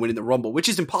debuting, winning the Rumble, which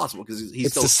is impossible because he's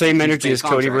it's still... It's the same energy as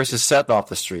Cody versus Seth off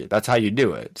the street. That's how you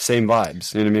do it. Same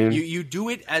vibes. You know what I mean? You do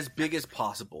it as big as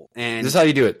possible. And this is how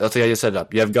you do it. That's how you set it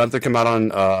up. You have Gunther come out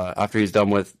on after he's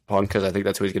done with Punk, because I think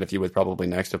that's who he's going to feud with probably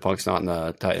next if Punk's not in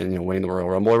the winning the Royal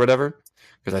Rumble or whatever.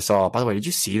 Because I saw, by the way, did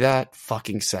you see that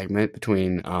fucking segment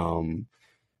between who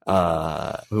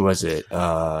was it?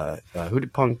 Who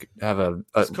did Punk have him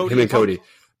and Cody?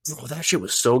 Bro, that shit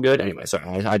was so good. Anyway,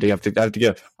 sorry, I have to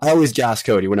give. I always gas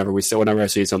Cody whenever I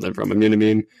see something from him. You know what I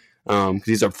mean? Because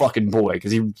he's a fucking boy.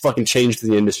 Because he fucking changed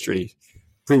the industry.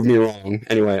 Proved me wrong.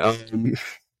 Anyway,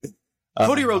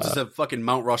 Cody Rhodes is a fucking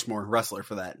Mount Rushmore wrestler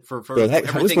for that. Bro,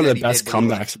 that was one of the best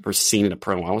comebacks I've ever seen in a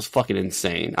promo. I was fucking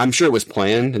insane. I'm sure it was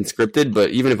planned and scripted,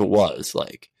 but even if it was,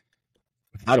 like,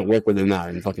 how to work within that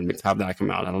and fucking have that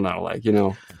come out, I don't know. Like, you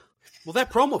know. Well,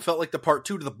 that promo felt like the part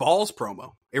 2 to the Balls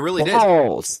promo. It really did. It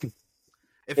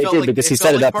felt did, because he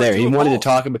set it up there. He wanted to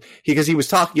talk about because he was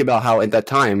talking about how at that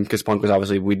time, because Punk was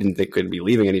obviously we didn't think could be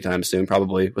leaving anytime soon.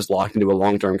 Probably was locked into a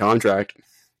long-term contract,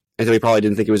 and so he probably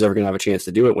didn't think he was ever going to have a chance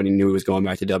to do it when he knew he was going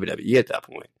back to WWE at that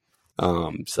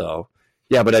point. So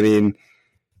yeah, but I mean,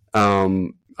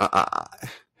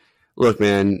 look,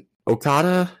 man,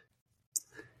 Okada.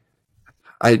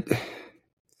 I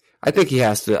think he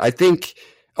has to. I think.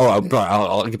 Oh,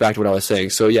 I'll get back to what I was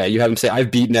saying. So yeah, you have him say,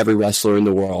 "I've beaten every wrestler in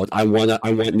the world. I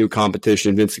want new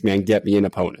competition. Vince McMahon, get me an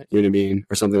opponent." You know what I mean,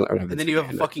 or something. Or and then you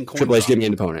have a fucking coin Triple drop. H, get me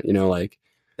an opponent. You know, like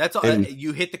that's all.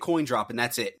 You hit the coin drop, and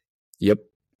that's it. Yep,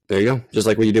 there you go. Just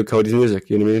like when you do Cody's music.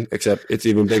 You know what I mean? Except it's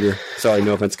even bigger. Sorry,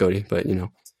 no offense, Cody, but you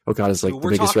know, Okada's like the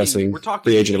biggest wrestling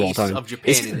free agent of all time.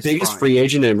 It's the biggest free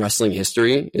agent in wrestling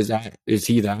history. Is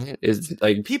he that? Is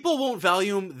like people won't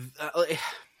value him.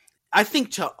 I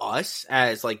think to us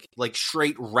as like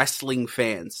straight wrestling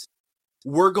fans,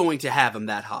 we're going to have him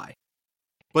that high.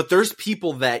 But there's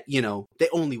people that, you know, they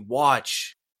only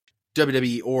watch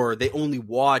WWE or they only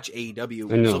watch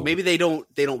AEW. So maybe they don't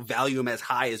value him as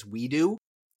high as we do.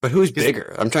 But who's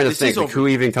bigger? I'm trying to think. Like, who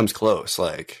even comes close?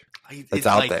 Like, that's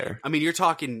out there. I mean, you're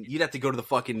talking. You'd have to go to the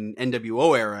fucking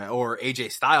NWO era or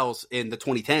AJ Styles in the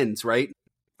 2010s, right?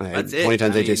 That's it.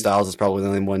 2010s AJ Styles is probably the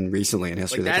only one recently in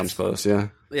history that comes close. Yeah.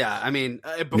 Yeah, I mean,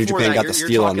 before New Japan that, got the you're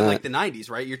steal on talking that. like the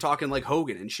 90s, right? You're talking like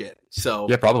Hogan and shit. So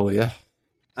yeah, probably. Yeah.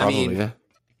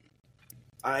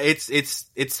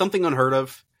 It's something unheard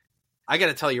of. I got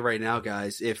to tell you right now,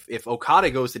 guys, if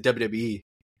Okada goes to WWE,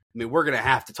 I mean, we're going to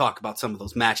have to talk about some of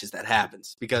those matches that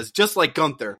happens, because just like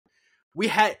Gunther, we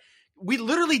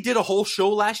literally did a whole show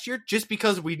last year just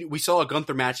because we saw a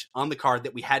Gunther match on the card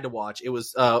that we had to watch. It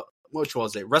was, which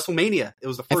was it? WrestleMania. It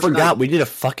was the first I forgot night. we did a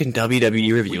fucking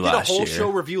WWE review last year. We did a whole show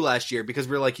review last year because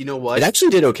we were like, you know what? It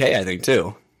actually did okay, I think,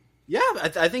 too. Yeah,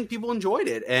 I think people enjoyed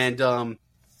it. And, I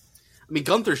mean,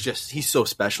 Gunther's he's so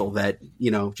special that,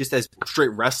 you know, just as straight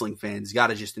wrestling fans, you got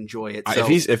to just enjoy it. So,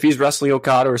 if he's wrestling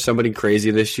Okada or somebody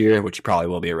crazy this year, which he probably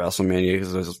will be at WrestleMania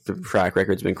because the track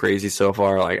record's been crazy so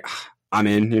far, like, I'm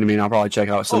in. You know what I mean? I'll probably check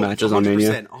out some matches on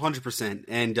Mania. 100%.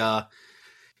 And,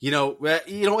 you know,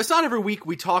 it's not every week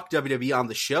we talk WWE on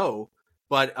the show,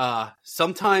 but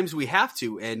sometimes we have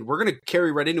to, and we're going to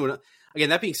carry right into it. Again,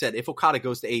 that being said, if Okada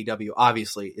goes to AEW,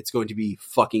 obviously it's going to be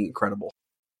fucking incredible.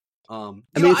 I mean,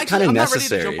 it's kind of necessary. I'm not ready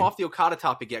to jump off the Okada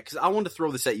topic yet because I wanted to throw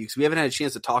this at you because we haven't had a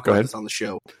chance to talk about this on the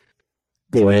show.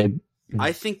 Go ahead.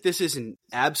 I think this is an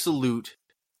absolute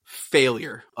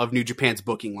failure of New Japan's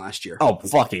booking last year. Oh,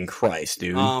 fucking Christ,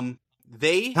 dude.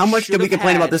 How much did we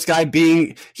complain about this guy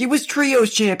he was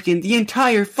trios champion the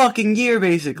entire fucking year,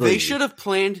 basically. They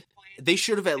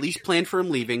should have at least planned for him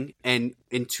leaving. And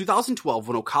in 2012,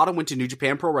 when Okada went to New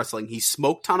Japan Pro Wrestling, he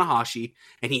smoked Tanahashi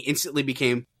and he instantly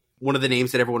became one of the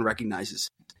names that everyone recognizes.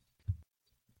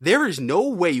 There is no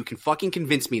way you can fucking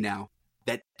convince me now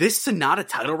that this Sonata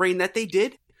title reign that they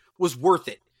did was worth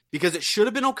it. Because it should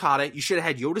have been Okada. You should have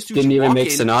had Yota Tsuji didn't even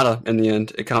make Sonata in the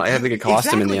end. I think it cost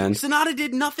him in the end. Sonata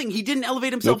did nothing. He didn't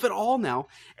elevate himself at all now.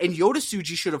 And Yota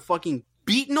Tsuji should have fucking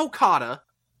beaten Okada.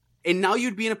 And now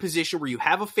you'd be in a position where you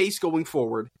have a face going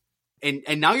forward.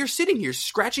 And now you're sitting here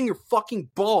scratching your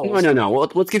fucking balls. No.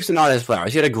 Well, let's give Sonata his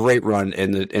flowers. He had a great run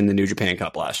in the New Japan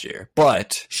Cup last year.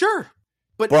 But sure.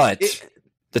 But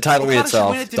the title reign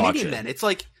itself, win at Dominion, then. It's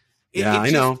like I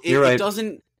know. You're right.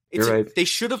 You're right. They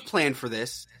should have planned for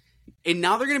this. And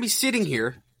now they're going to be sitting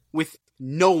here with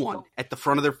no one at the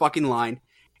front of their fucking line.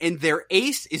 And their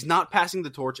ace is not passing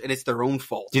the torch, and it's their own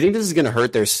fault. Do you think this is going to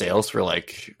hurt their sales for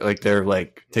their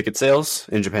ticket sales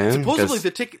in Japan? Supposedly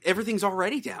the ticket, everything's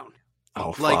already down.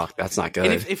 Oh fuck, that's not good.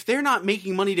 And if they're not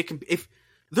making money if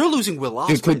they're losing Will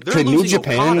Ospreay,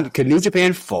 could New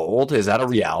Japan fold? Is that a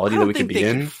reality that we could be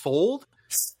in? Fold,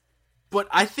 but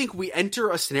I think we enter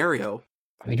a scenario.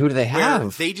 I mean, who do they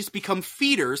have? They just become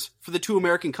feeders for the two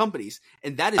American companies,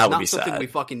 and that is not something we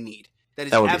fucking need. That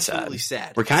is absolutely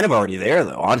sad. We're kind of already there,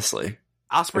 though, honestly.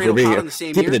 Ospreay and Okada in the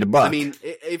same year. I mean,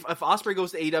 if Ospreay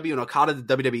goes to AEW and Okada to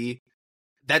WWE,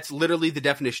 that's literally the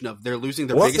definition of they're losing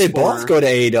their biggest if they both go to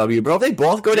AEW, bro. If they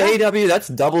both go to AEW, that's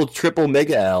double, triple,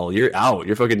 mega L. You're out.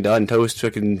 You're fucking done. Toast.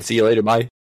 Fucking see you later. Bye.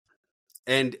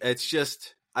 And it's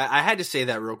just, I had to say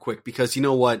that real quick because you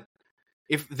know what?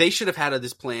 If they should have had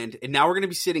this planned, and now we're going to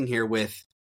be sitting here with,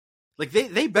 like,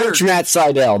 they better. Matt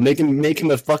Sydal, make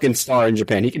him a fucking star in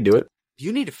Japan. He can do it.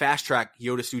 You need to fast track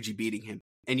Yota Tsuji beating him,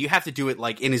 and you have to do it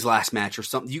like in his last match or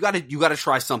something. You got to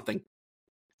try something.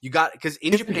 Because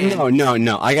in Japan,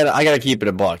 no. I gotta keep it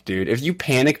a buck, dude. If you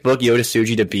panic book Yota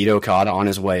Tsuji to beat Okada on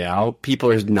his way out,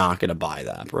 people are not gonna buy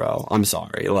that, bro. I'm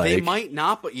sorry. They might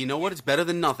not, but you know what? It's better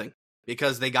than nothing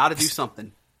because they got to do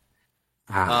something.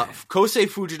 Kosei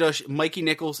Fujita, Mikey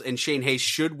Nichols, and Shane Hayes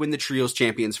should win the trios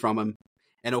champions from him,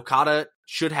 and Okada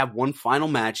should have one final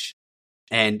match.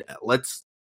 And let's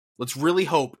really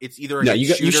hope it's either or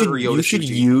Yota Tsuji. You should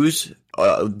use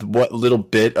what little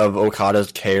bit of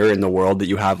Okada's care in the world that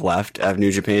you have left at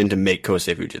New Japan to make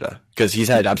Kosei Fujita, because he's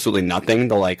had absolutely nothing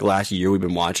the last year we've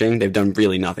been watching. They've done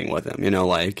really nothing with him,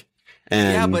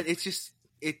 yeah, but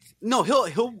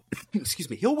he'll excuse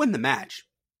me, he'll win the match.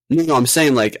 No, I'm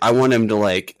saying I want him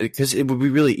to because it would be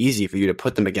really easy for you to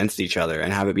put them against each other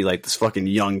and have it be this fucking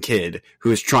young kid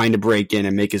who is trying to break in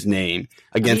and make his name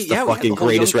against the fucking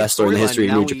greatest wrestler in the history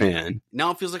of New Japan.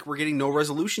 Now it feels like we're getting no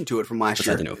resolution to it from last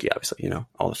year. Inoki, obviously,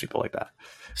 all those people like that.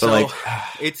 So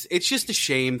it's just a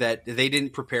shame that they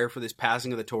didn't prepare for this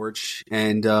passing of the torch.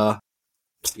 And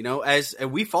as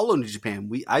we follow New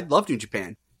Japan, I love New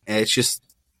Japan. And it's just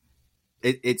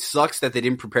it sucks that they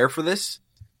didn't prepare for this.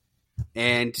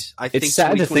 And I think it's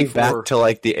sad to think back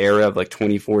to the era of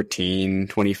 2014,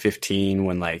 2015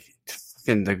 when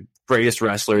the greatest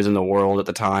wrestlers in the world at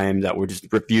the time that were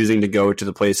just refusing to go to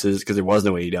the places because there was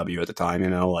no AEW at the time, you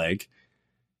know, like,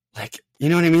 you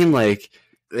know what I mean? Like,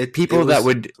 people that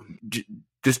would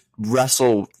just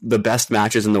wrestle the best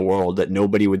matches in the world that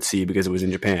nobody would see because it was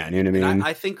in Japan, you know what I mean?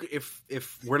 I think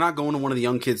if we're not going to one of the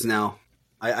young kids now,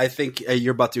 I think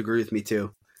you're about to agree with me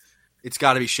too. It's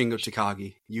got to be Shingo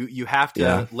Takagi. You have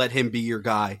to let him be your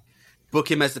guy. Book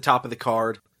him as the top of the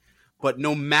card. But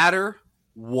no matter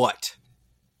what,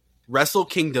 Wrestle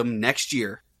Kingdom next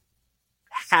year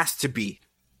has to be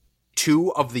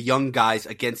two of the young guys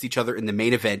against each other in the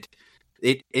main event.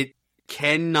 It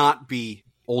cannot be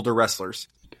older wrestlers.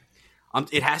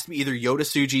 It has to be either Yota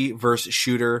Tsuji versus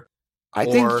Shooter. I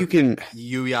think you can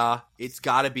Yuya. It's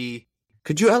got to be.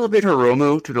 Could you elevate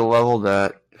Hiromu to the level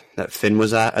that Finn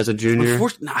was at as a junior?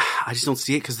 I just don't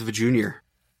see it because of a junior.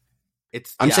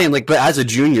 I'm saying, like, but as a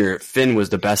junior, Finn was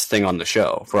the best thing on the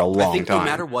show for a long time. No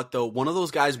matter what, though, one of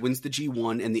those guys wins the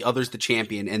G1 and the other's the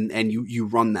champion, and you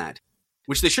run that,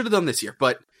 which they should have done this year.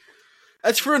 But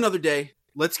that's for another day.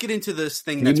 Let's get into this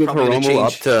thing that's probably going to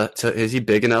change. Up to is he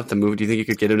big enough to move? Do you think you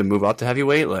could get him to move up to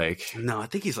heavyweight? Like, no, I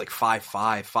think he's like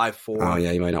 5'5", 5'4". Oh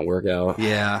yeah, he might not work out.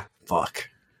 Yeah, fuck.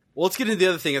 Well, let's get into the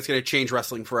other thing that's going to change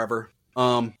wrestling forever.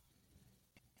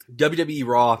 WWE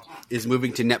Raw is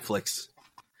moving to Netflix.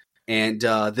 And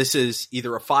this is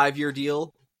either a 5-year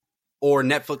deal or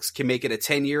Netflix can make it a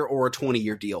 10-year or a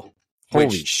 20-year deal. Holy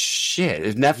shit.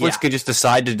 If Netflix could just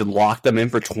decide to lock them in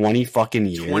for 20 fucking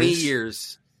years. 20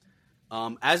 years.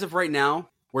 As of right now,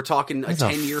 we're talking a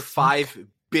 10-year, $5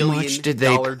 billion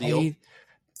deal.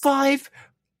 $5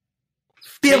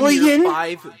 billion?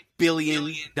 $5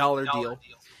 billion deal.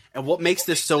 And what makes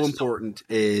this so important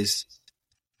is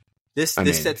this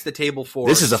sets the table for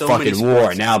this is a fucking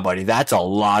war now, buddy. That's a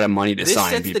lot of money to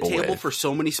sign people with. This sets the table for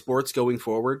so many sports going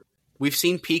forward. We've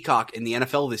seen Peacock in the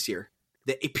NFL this year.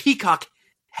 Peacock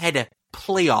had a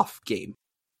playoff game.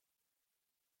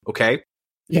 Okay?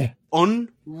 Yeah.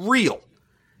 Unreal.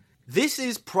 This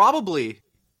is probably,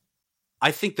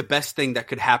 I think, the best thing that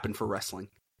could happen for wrestling.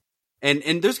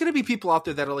 And there's going to be people out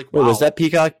there that are like, wow. Wait, was that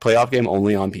Peacock playoff game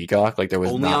only on Peacock? Like, there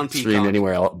was only not streamed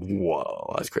anywhere else?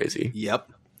 Whoa, that's crazy.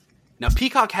 Yep. Now,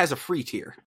 Peacock has a free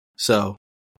tier. So,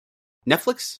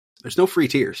 Netflix, there's no free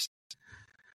tiers.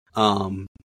 So,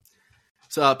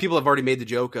 people have already made the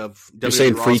joke of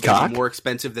WWE Raw is going to be more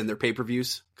expensive than their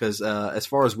pay-per-views. Because as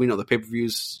far as we know, the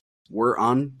pay-per-views were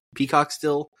on Peacock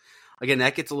still. Again,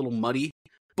 that gets a little muddy.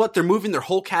 But they're moving their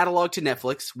whole catalog to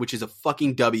Netflix, which is a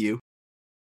fucking W.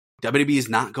 WWE is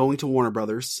not going to Warner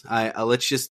Brothers.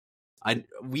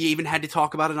 We even had to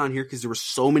talk about it on here because there were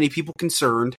so many people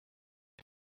concerned.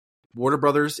 Warner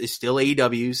Brothers is still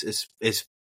AEW's.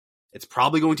 It's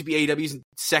probably going to be AEW's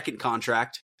second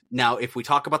contract. Now, if we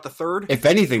talk about the third, if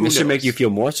anything, this should make you feel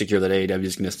more secure that AEW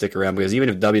is going to stick around, because even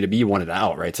if WWE wanted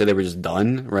out, right, say they were just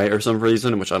done, right, or some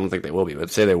reason, which I don't think they will be, but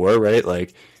say they were, right,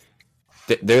 like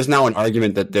there's now an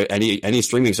argument that any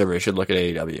streaming service should look at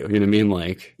AEW. You know what I mean?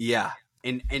 Like, yeah,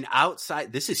 and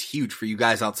outside, this is huge for you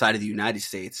guys outside of the United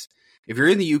States. If you're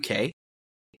in the UK,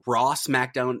 Raw,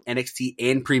 SmackDown, NXT,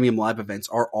 and Premium Live events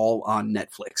are all on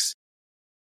Netflix.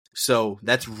 So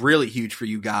that's really huge for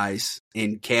you guys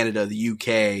in Canada, the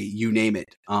UK, you name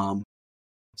it.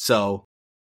 So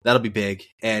that'll be big.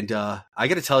 And I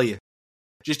got to tell you,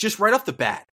 just right off the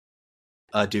bat,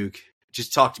 Duke,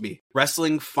 just talk to me.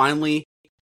 Wrestling finally,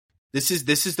 this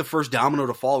is the first domino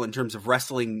to fall in terms of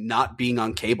wrestling not being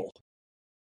on cable.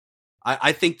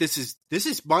 I think this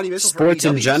is monumental. Sports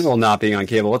in general not being on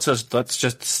cable. Let's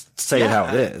just say it how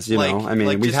it is. You know, I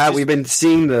mean, we've been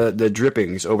seeing the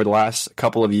drippings over the last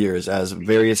couple of years as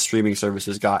various streaming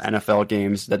services got NFL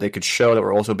games that they could show that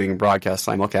were also being broadcast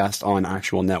simulcast on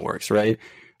actual networks. Right?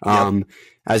 Yep.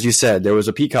 As you said, there was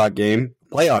a Peacock game,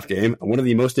 playoff game, one of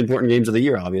the most important games of the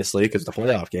year, obviously, because the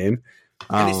playoff game.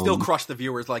 And they still crushed the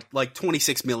viewers like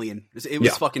 26 million. It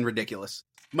was fucking ridiculous.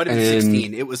 Might have been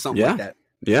 16. It was something like that.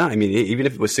 Yeah, I mean, even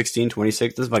if it was 16,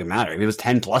 26, it doesn't fucking matter. If it was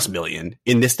 10 plus million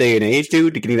in this day and age,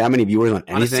 dude, getting that many viewers on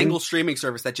anything. On a single streaming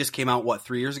service that just came out,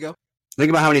 3 years ago? Think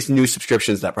about how many new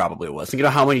subscriptions that probably was. Think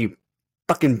about how many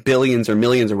fucking billions or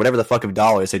millions or whatever the fuck of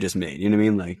dollars they just made. You know what I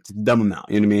mean? Like, it's a dumb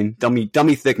amount. You know what I mean?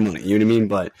 Dummy thick money. You know what I mean?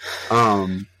 But,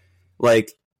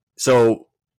 so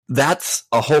that's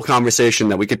a whole conversation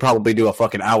that we could probably do a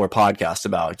fucking hour podcast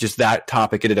about. Just that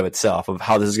topic in and of itself, of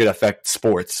how this is going to affect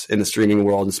sports in the streaming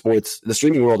world and the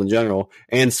streaming world in general,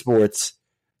 and sports.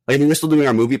 Like, I mean, we're still doing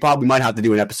our movie pod. We might have to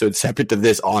do an episode separate to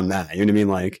this on that. You know what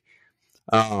I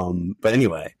mean? But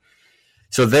anyway,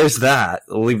 so there's that.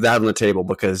 I'll leave that on the table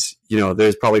because, you know,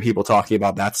 there's probably people talking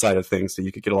about that side of things that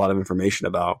you could get a lot of information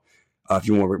about if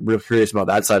you were real curious about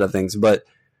that side of things. But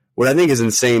what I think is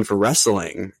insane for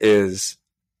wrestling is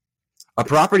a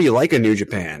property like a New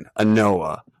Japan, a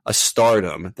Noah, a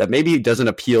Stardom that maybe doesn't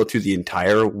appeal to the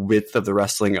entire width of the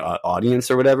wrestling audience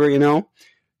or whatever, you know,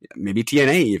 maybe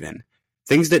TNA even.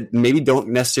 Things that maybe don't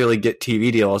necessarily get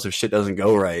TV deals if shit doesn't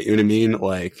go right. You know what I mean?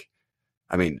 Like,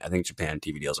 I mean, I think Japan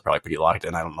TV deals are probably pretty locked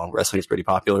in. I don't know. Wrestling's pretty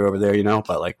popular over there, you know,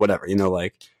 but like, whatever, you know,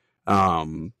 like,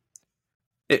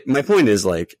 my point is,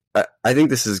 like, I think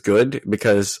this is good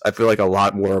because I feel like a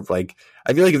lot more of, like,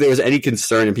 I feel like if there was any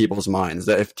concern in people's minds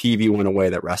that if TV went away,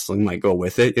 that wrestling might go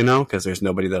with it, you know, because there's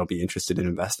nobody that'll be interested in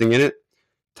investing in it,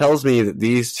 tells me that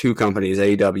these two companies,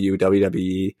 AEW,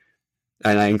 WWE,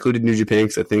 and I included New Japan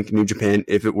because I think New Japan,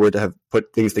 if it were to have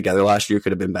put things together last year,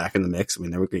 could have been back in the mix. I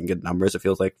mean, they were getting good numbers, it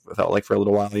felt like for a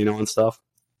little while, you know, and stuff.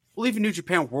 Well, even New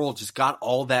Japan World just got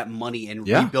all that money and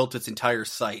rebuilt its entire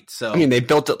site. So I mean, they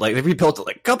rebuilt it like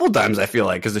a couple times. I feel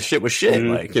like because the shit was shit,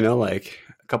 like, you know, like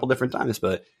a couple different times.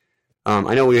 But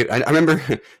I know I remember.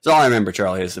 That's all I remember,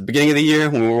 Charlie, is the beginning of the year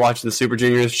when we were watching the Super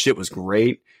Juniors. Shit was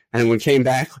great, and when we came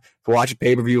back to watch a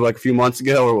pay-per-view like a few months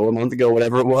ago or a month ago,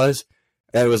 whatever it was,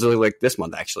 and it was really like this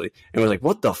month actually, and it was like,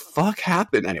 what the fuck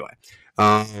happened anyway?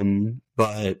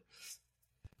 But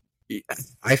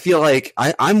I feel like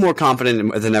I'm more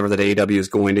confident than ever that AEW is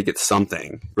going to get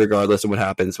something, regardless of what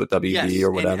happens with WB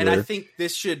or whatever. And I think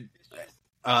this should.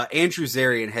 Andrew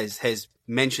Zarian has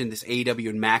mentioned this AEW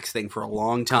and Max thing for a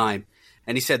long time,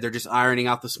 and he said they're just ironing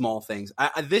out the small things.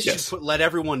 This should let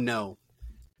everyone know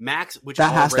Max, which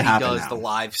that already does the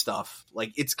live stuff,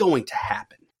 like it's going to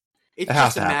happen. It's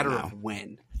just a matter of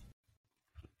when.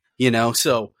 You know,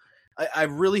 so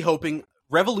I'm really hoping.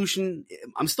 Revolution,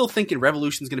 I'm still thinking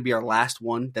Revolution's going to be our last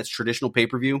one that's traditional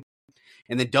pay-per-view.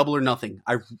 And then Double or Nothing.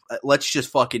 Let's just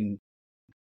fucking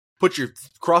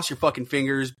cross your fucking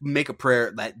fingers, make a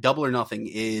prayer that Double or Nothing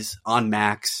is on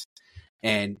Max.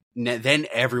 And then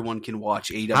everyone can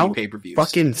watch AEW pay-per-views.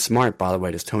 Fucking smart, by the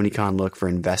way, does Tony Khan look for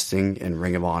investing in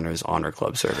Ring of Honor's Honor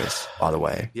Club service, by the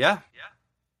way? Yeah.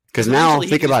 Because now,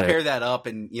 think about it. Pair that up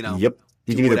and, you know. Yep.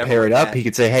 He can either pair it up, he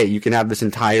could say, hey, you can have this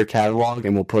entire catalog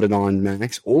and we'll put it on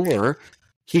Max, or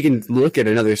he can look at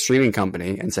another streaming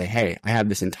company and say, hey, I have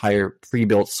this entire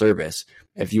pre-built service.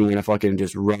 If you want to fucking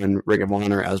just run Ring of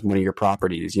Honor as one of your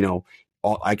properties, you know,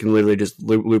 I can literally just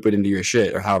loop it into your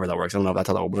shit, or however that works. I don't know if that's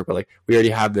how that would work, but like, we already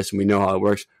have this and we know how it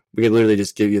works. We can literally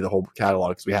just give you the whole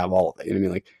catalog because we have all of it. You know what I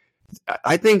mean? Like,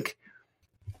 I think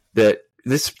that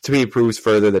this to me proves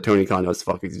further that Tony Khan knows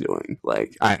what the fuck he's doing.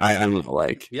 Like, I don't know.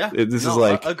 Like, this is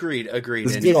like agreed.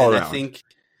 This is all around. I think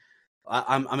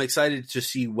I'm excited to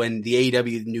see when the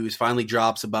AEW news finally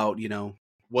drops about, you know,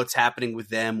 what's happening with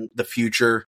them, the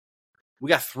future. We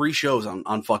got 3 shows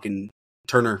on fucking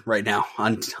Turner right now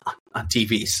on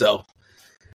TV, so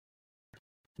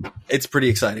it's pretty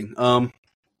exciting.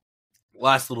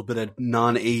 Last little bit of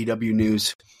non-AEW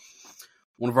news.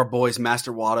 One of our boys,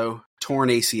 Master Wato, torn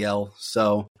ACL,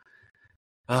 so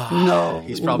no,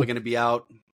 he's probably going to be out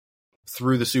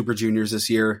through the Super Juniors this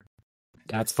year.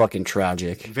 That's fucking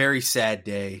tragic. Very sad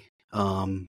day.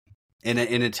 In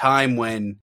a time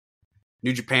when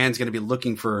New Japan's going to be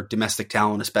looking for domestic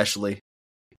talent, especially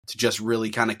to just really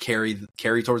kind of carry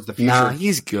towards the future. Nah,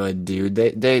 he's good, dude.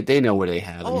 They know what they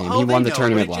have. He won the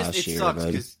tournament last year. Sucks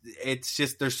because it's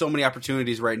just there's so many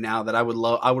opportunities right now that I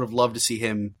would have loved to see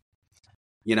him,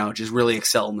 you know, just really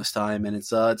excel in this time, and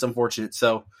it's unfortunate.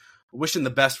 So, wishing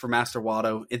the best for Master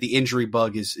Wato. The injury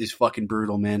bug is fucking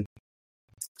brutal, man.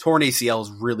 Torn ACL is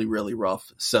really, really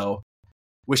rough. So,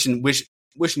 wishing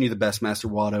you the best, Master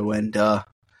Wato, and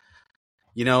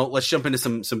you know, let's jump into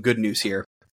some good news here.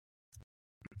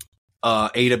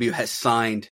 AEW has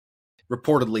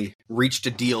reportedly reached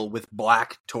a deal with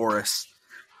Black Taurus.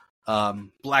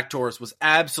 Black Taurus was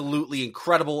absolutely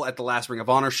incredible at the last Ring of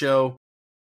Honor show.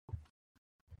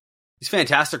 He's a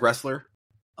fantastic wrestler.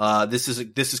 This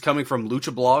is coming from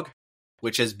Lucha Blog,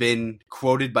 which has been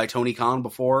quoted by Tony Khan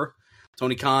before.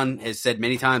 Tony Khan has said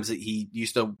many times that he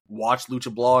used to watch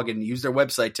Lucha Blog and use their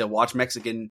website to watch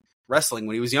Mexican wrestling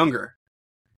when he was younger.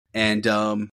 And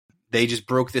they just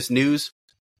broke this news.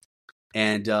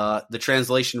 And the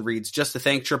translation reads, just to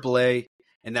thank AAA,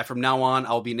 and that from now on,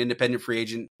 I'll be an independent free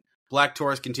agent. Black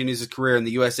Taurus continues his career in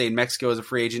the USA and Mexico as a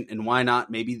free agent, and why not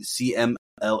maybe the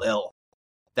CMLL.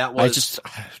 That was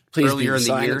earlier in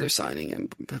the year. They're signing him.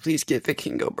 Please get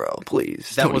Vikingo, bro.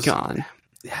 Please. That was gone.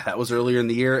 Yeah, that was earlier in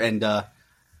the year. And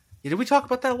did we talk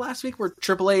about that last week where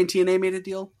AAA and TNA made a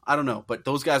deal? I don't know, but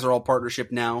those guys are all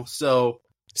partnership now. So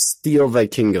steal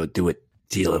Vikingo, do it.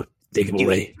 Deal it. Take him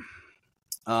away.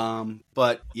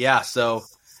 But yeah, so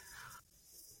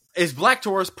is Black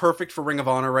Taurus perfect for Ring of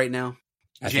Honor right now?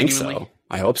 I think so.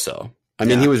 I hope so. I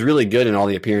mean, he was really good in all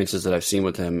the appearances that I've seen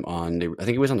with him on I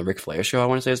think he was on the Ric Flair show, I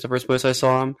want to say is the first place I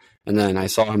saw him. And then I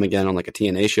saw him again on like a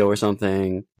TNA show or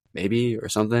something, maybe, or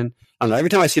something. I don't know. Every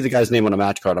time I see the guy's name on a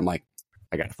match card, I'm like,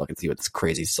 I gotta fucking see what this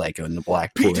crazy psycho in the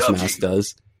black tourist mask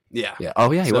does. Yeah. Yeah.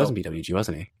 Oh yeah, he was in BWG,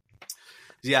 wasn't he?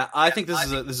 Yeah, I think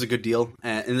this is a good deal.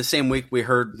 In the same week, we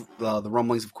heard the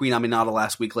rumblings of Queen Aminata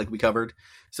last week, like we covered.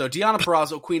 So Deonna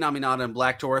Purrazzo, Queen Aminata, and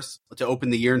Black Taurus to open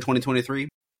the year in 2023.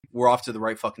 We're off to the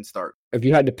right fucking start. If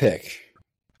you had to pick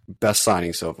best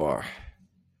signing so far,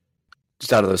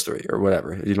 just out of those three or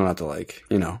whatever, you don't have to like,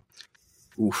 you know.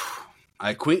 Oof.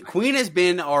 Queen has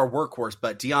been our workhorse,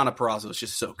 but Deonna Purrazzo is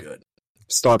just so good.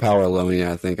 Star power alone,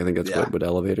 yeah, I think that's what would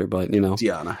elevate her, but you know,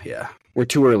 Deonna, yeah, we're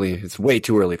too early. It's way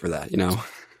too early for that, you know.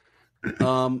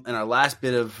 And our last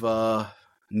bit of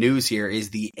news here is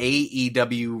the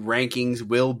AEW rankings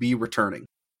will be returning.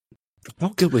 How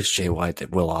good was Jay White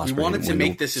that Will Ospreay? We wanted to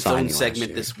make this its own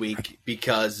segment this week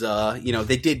because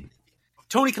they did.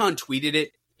 Tony Khan tweeted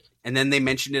it, and then they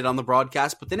mentioned it on the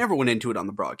broadcast, but they never went into it on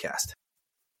the broadcast.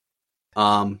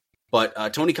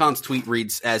 But Tony Khan's tweet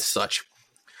reads as such.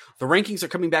 The rankings are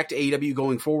coming back to AEW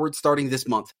going forward starting this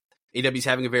month. AEW is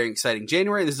having a very exciting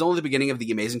January, and this is only the beginning of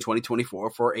the amazing 2024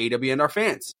 for AEW and our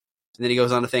fans. And then he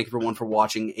goes on to thank everyone for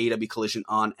watching AEW Collision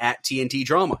on @TNT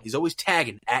Drama. He's always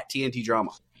tagging @TNT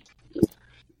Drama.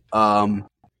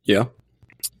 Yeah.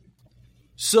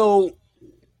 So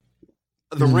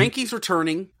the rankings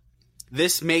returning.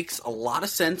 This makes a lot of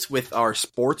sense with our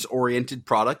sports-oriented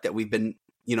product that we've been,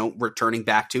 returning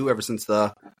back to ever since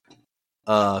the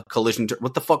Collision.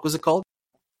 What the fuck was it called?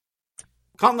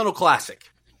 Continental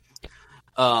Classic.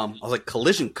 I was like,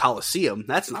 Collision Coliseum.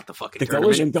 That's not the fucking tournament.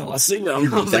 Collision Coliseum.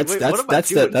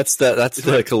 That's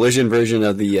the Collision version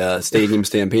of the Stadium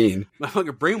Stampede. My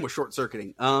fucking brain was short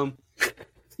circuiting.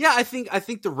 Yeah, I think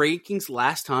the rankings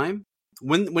last time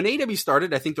when AEW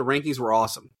started, I think the rankings were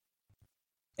awesome,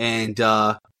 and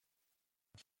I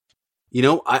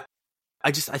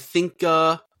think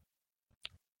they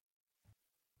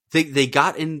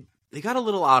got a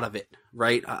little out of it,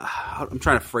 right? I'm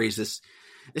trying to phrase this.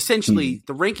 Essentially,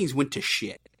 the rankings went to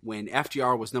shit when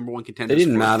FTR was number one contender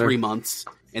for 3 months,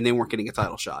 and they weren't getting a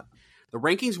title shot. The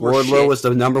rankings were Wardlow shit. was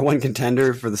the number one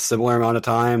contender for the similar amount of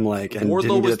time, and Wardlow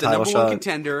didn't was get a title the number shot. one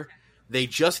contender. They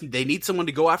need someone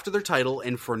to go after their title,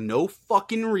 and for no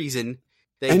fucking reason,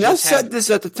 I said this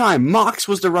at the time. Mox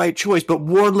was the right choice, but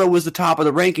Wardlow was the top of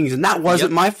the rankings, and that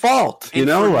wasn't my fault. And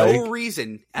for no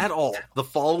reason at all, the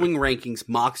following rankings,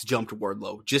 Mox jumped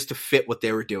Wardlow just to fit what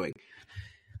they were doing.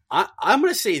 I'm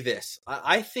going to say this.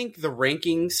 I think the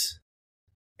rankings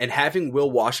and having Will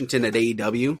Washington at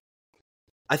AEW,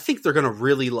 I think they're going to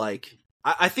really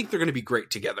I think they're going to be great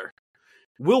together.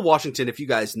 Will Washington, if you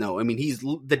guys know, I mean, he's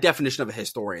the definition of a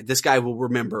historian. This guy will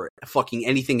remember fucking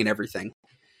anything and everything.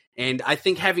 And I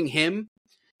think having him,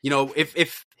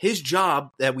 if his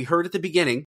job that we heard at the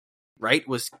beginning, right,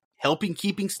 was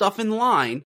keeping stuff in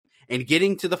line and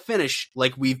getting to the finish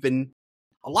like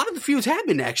a lot of the feuds have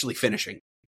been actually finishing.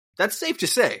 That's safe to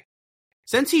say.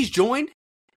 Since he's joined,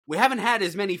 we haven't had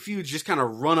as many feuds just kind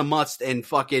of run amok and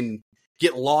fucking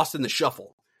get lost in the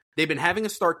shuffle. They've been having a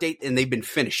start date and they've been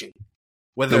finishing.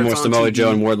 Whether it's Samoa TV,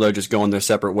 Joe and Wardlow just going their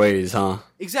separate ways, huh?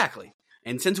 Exactly.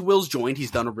 And since Will's joined,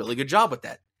 he's done a really good job with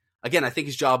that. Again, I think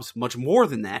his job's much more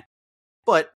than that.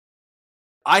 But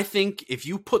I think if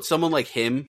you put someone like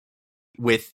him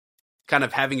with kind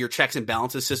of having your checks and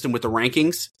balances system with the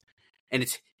rankings, and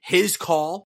it's his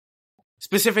call,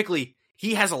 specifically,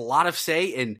 he has a lot of say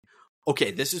in,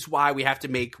 okay, this is why we have to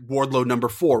make Wardlow number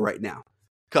 4 right now,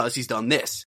 because he's done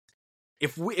this.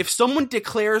 If someone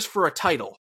declares for a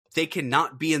title, they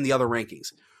cannot be in the other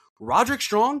rankings. Roderick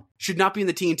Strong should not be in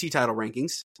the TNT title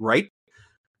rankings, right?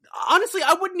 Honestly,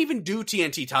 I wouldn't even do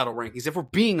TNT title rankings if we're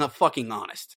being fucking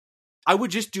honest. I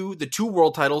would just do the 2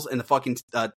 world titles and the fucking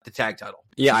the tag title.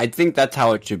 Yeah, I think that's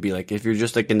how it should be. Like, if you're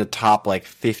just in the top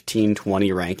 15, 20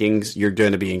 rankings, you're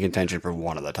going to be in contention for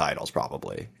one of the titles,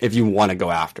 probably. If you want to go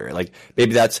after it.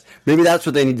 Maybe that's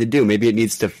what they need to do. Maybe it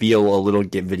needs to feel a little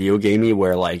video gamey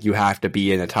where you have to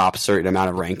be in a top certain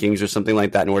amount of rankings or something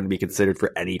like that in order to be considered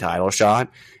for any title shot.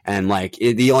 And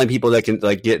the only people that can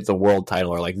get the world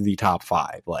title are the top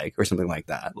 5, or something like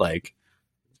that.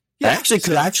 That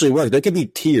could actually work. There could be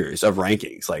tiers of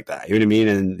rankings like that. You know what I mean?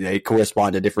 And they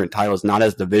correspond to different titles, not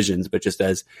as divisions, but just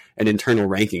as an internal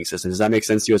ranking system. Does that make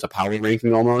sense to you as a power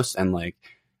ranking almost? And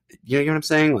you know what I'm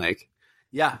saying?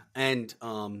 Yeah. And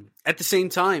at the same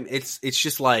time, it's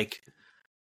just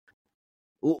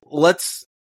let's.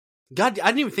 God, I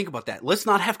didn't even think about that. Let's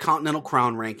not have Continental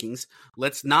Crown rankings.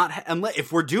 Let's not.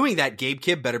 If we're doing that, Gabe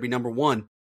Kidd better be number 1.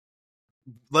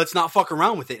 let's not fuck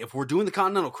around with it. If we're doing the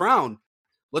Continental Crown,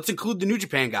 let's include the New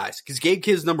Japan guys, because Gabe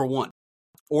Kidd's number 1.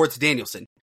 Or it's Danielson.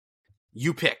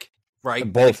 You pick,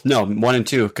 right? Both. No, 1 and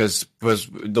 2, because was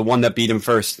the one that beat him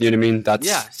first. You know what I mean?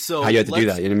 That's so how you have to do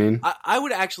that. You know what I mean? I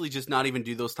would actually just not even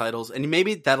do those titles, and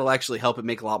maybe that'll actually help it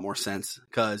make a lot more sense.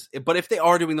 But if they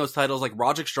are doing those titles, like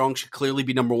Roderick Strong should clearly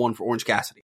be number 1 for Orange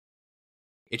Cassidy.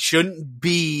 It shouldn't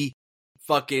be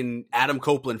fucking Adam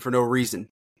Copeland for no reason.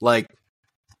 Like,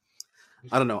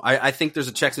 I don't know. I think there's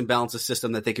a checks and balances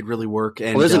system that they could really work.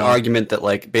 And, well, there's an argument that,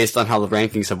 like, based on how the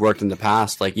rankings have worked in the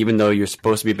past, like, even though you're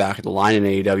supposed to be back at the line in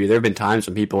AEW, there have been times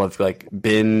when people have, like,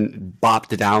 been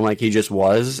bopped down like he just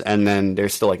was, and then they're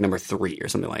still, like, number 3 or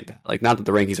something like that. Like, not that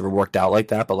the rankings ever worked out like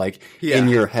that, but, like, in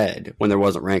your head, when there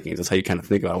wasn't rankings, that's how you kind of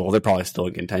think about it. Well, they're probably still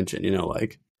in contention, you know,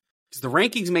 like. Because the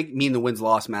rankings mean the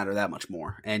wins-loss matter that much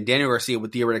more. And Daniel Garcia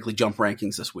would theoretically jump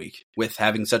rankings this week with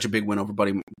having such a big win over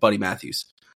Buddy Matthews.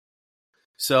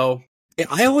 So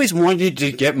I always wanted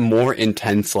to get more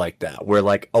intense like that, where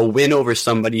like a win over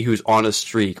somebody who's on a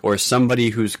streak or somebody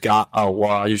who's got a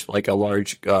large, like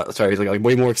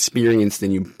way more experience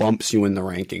than you bumps you in the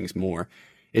rankings more.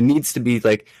 It needs to be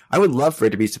like, I would love for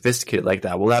it to be sophisticated like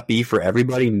that. Will that be for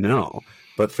everybody? No.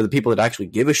 But for the people that actually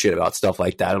give a shit about stuff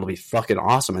like that, it'll be fucking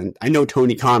awesome. And I know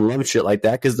Tony Khan loves shit like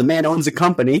that because the man owns a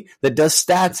company that does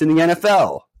stats in the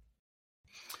NFL.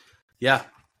 Yeah.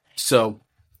 So,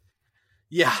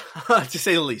 yeah, to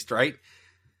say the least, right?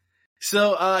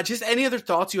 So, just any other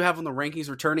thoughts you have on the rankings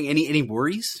returning? Any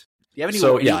worries? Do you have any?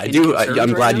 So, yeah, I do.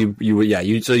 I'm glad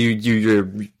you're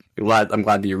glad. I'm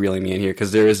glad that you're reeling me in here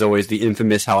because there is always the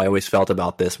infamous how I always felt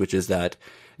about this, which is that,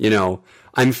 you know,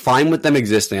 I'm fine with them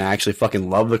existing. I actually fucking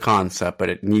love the concept, but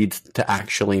it needs to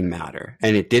actually matter.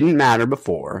 And it didn't matter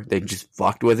before. They just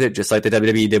fucked with it, just like the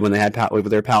WWE did when they had with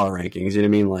their power rankings. You know what I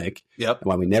mean? Like, yep.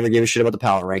 Why we never gave a shit about the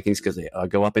power rankings because they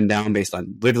go up and down based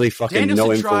on literally fucking Danielson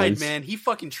no influence. tried, man. He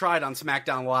fucking tried on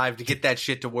SmackDown Live to get that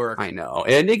shit to work. I know,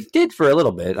 and it did for a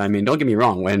little bit. I mean, don't get me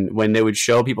wrong. When they would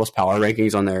show people's power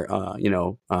rankings on their,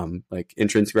 like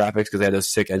entrance graphics, because they had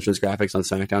those sick entrance graphics on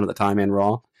SmackDown at the time and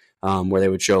Raw. Where they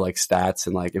would show like stats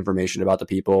and like information about the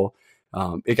people.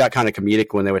 It got kind of comedic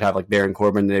when they would have like Baron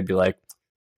Corbin. They'd be like,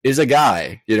 "Is a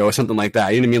guy," you know, or something like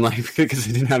that. You know what I mean? Like because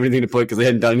they didn't have anything to put because they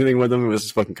hadn't done anything with them. It was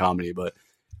just fucking comedy. But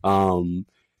I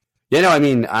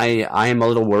mean, I am a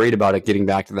little worried about it getting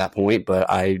back to that point.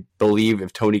 But I believe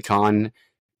if Tony Khan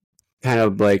kind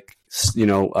of like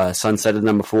sunsetted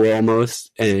them before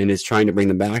almost and is trying to bring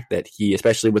them back, that he,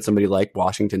 especially with somebody like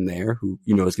Washington there, who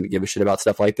is going to give a shit about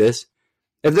stuff like this.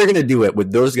 If they're going to do it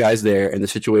with those guys there in the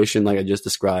situation like I just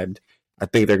described, I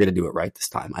think they're going to do it right this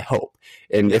time. I hope.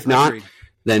 And if not,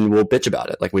 then we'll bitch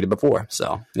about it like we did before.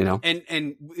 So, you know. And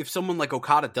if someone like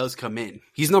Okada does come in,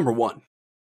 he's number 1.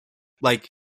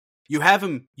 Like, you have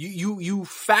him, you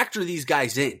factor these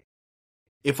guys in.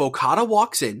 If Okada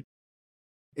walks in,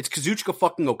 it's Kazuchika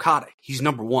fucking Okada. He's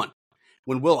number 1.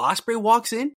 When Will Ospreay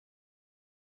walks in,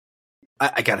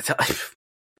 I gotta tell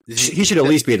he should at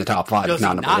least be in the top 5, does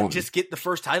not he number 1. Just get the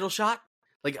first title shot?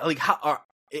 Like how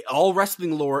all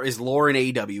wrestling lore is lore in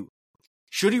AEW.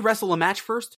 Should he wrestle a match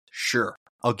first? Sure,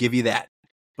 I'll give you that.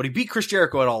 But he beat Chris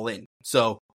Jericho at All In,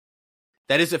 so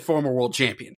that is a former world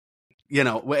champion. You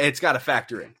know, it's got to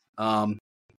factor in.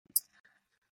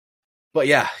 But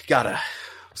yeah,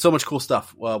 so much cool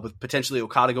stuff with potentially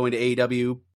Okada going to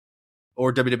AEW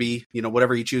or WWE,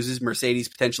 whatever he chooses. Mercedes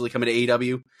potentially coming to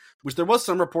AEW, which there was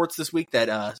some reports this week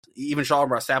that even Shaw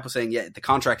Sapp was saying, yeah, the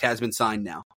contract has been signed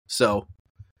now. So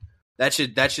that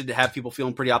should have people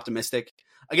feeling pretty optimistic.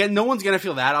 Again, no one's going to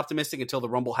feel that optimistic until the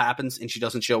Rumble happens and she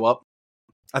doesn't show up.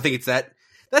 I think it's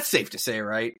that's safe to say,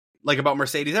 right? Like about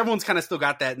Mercedes, everyone's kind of still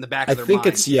got that in the back of their mind.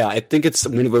 I think it's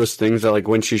one of those things that like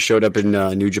when she showed up in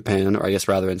New Japan, or I guess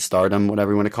rather in Stardom,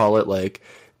 whatever you want to call it, like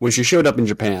when she showed up in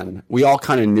Japan, we all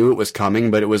kind of knew it was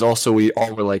coming, but it was also, we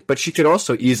all were like, but she could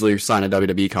also easily sign a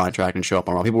WWE contract and show up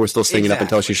on Raw. People were still singing up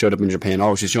until she showed up in Japan.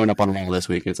 Oh, she's showing up on Raw this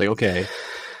week. And it's like, okay,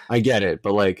 I get it.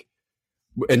 But like,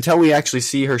 until we actually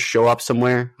see her show up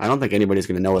somewhere, I don't think anybody's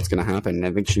going to know what's going to happen. And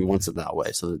I think she wants it that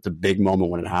way. So it's a big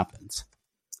moment when it happens.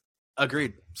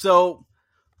 Agreed. So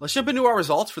let's jump into our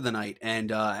results for the night.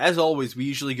 And as always, we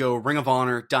usually go Ring of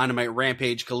Honor, Dynamite,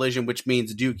 Rampage, Collision, which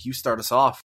means, Duke, you start us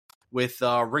off with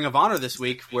Ring of Honor this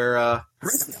week, where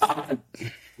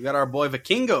we got our boy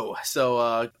Vikingo.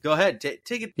 So go ahead,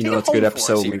 take it. It's a good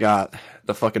episode. We got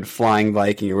the fucking Flying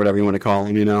Viking, or whatever you want to call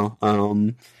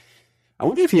him. I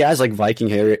wonder if he has like Viking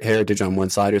heritage on one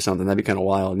side or something. That'd be kind of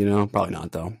wild. Probably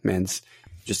not though. Man's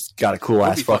just got a cool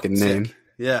ass fucking name. Sick.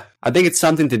 Yeah. I think it's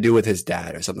something to do with his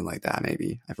dad or something like that,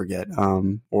 maybe. I forget.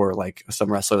 Or like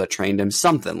some wrestler that trained him,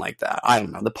 something like that. I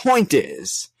don't know. The point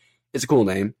is, it's a cool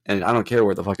name, and I don't care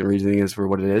what the fucking reasoning is for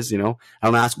what it is, you know? I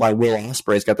don't ask why Will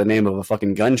Ospreay's got the name of a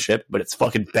fucking gunship, but it's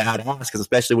fucking badass, because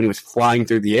especially when he was flying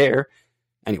through the air.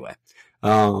 Anyway.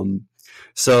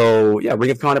 So, yeah,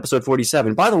 Ring of Con episode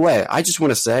 47. By the way, I just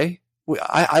want to say,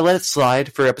 I let it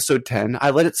slide for episode 10.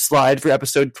 I let it slide for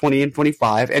episode 20 and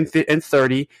 25 and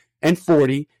 30 and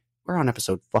 40. We're on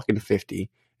episode fucking 50.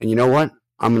 And you know what?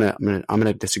 I'm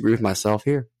gonna disagree with myself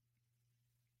here.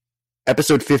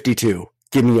 Episode 52.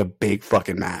 Give me a big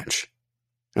fucking match.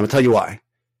 I'm going to tell you why.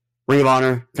 Ring of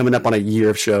Honor, coming up on a year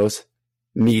of shows,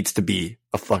 needs to be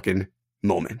a fucking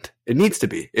moment. It needs to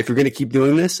be. If you're going to keep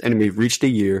doing this, and we've reached a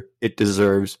year, it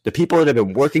deserves, the people that have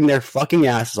been working their fucking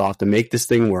asses off to make this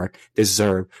thing work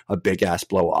deserve a big ass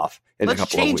blow off in a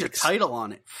couple of weeks. Let's change a title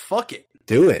on it. Fuck it.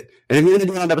 Do it. And if you're going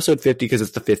to do it on episode 50 because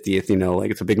it's the 50th, you know,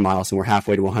 like it's a big milestone, we're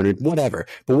halfway to 100, whatever.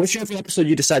 But whichever episode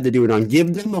you decide to do it on,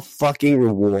 give them a fucking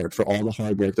reward for all the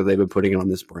hard work that they've been putting on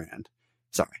this brand.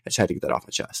 Sorry, I just had to get that off my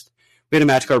chest. We had a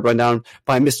match card rundown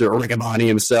by Mr. Riccaboni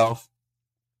himself.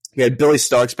 We had Billy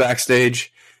Starks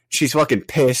backstage. She's fucking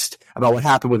pissed about what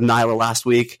happened with Nyla last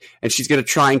week, and she's going to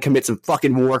try and commit some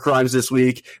fucking war crimes this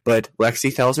week. But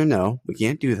Lexi tells her, no, we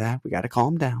can't do that. We got to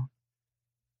calm down.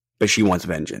 But she wants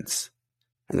vengeance.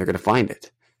 And they're going to find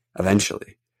it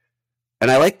eventually.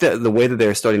 And I like the way that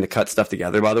they're starting to cut stuff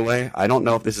together, by the way. I don't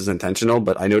know if this is intentional,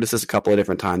 but I noticed this a couple of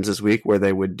different times this week where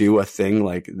they would do a thing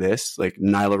like this. Like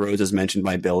Nyla Rose is mentioned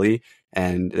by Billy,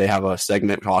 and they have a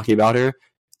segment talking about her.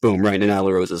 Boom, right into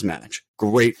Nyla Rose's match.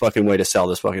 Great fucking way to sell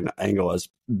this fucking angle as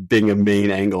being a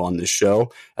main angle on this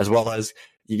show, as well as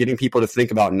you getting people to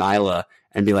think about Nyla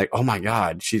and be like, oh my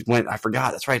God, I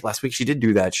forgot. That's right. Last week she did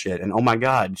do that shit. And oh my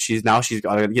God, she's got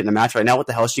to get in a match right now. What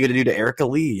the hell is she going to do to Erica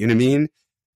Lee? You know what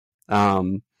I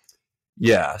mean?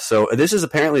 Yeah. So this is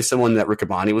apparently someone that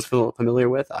Riccaboni was familiar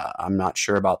with. I'm not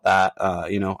sure about that.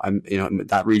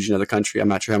 That region of the country, I'm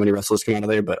not sure how many wrestlers come out of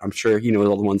there, but I'm sure he knows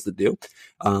all the ones that do.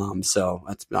 So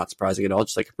that's not surprising at all.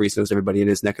 Just like Caprice knows everybody in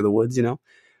his neck of the woods, you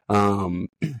know?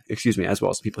 Excuse me, as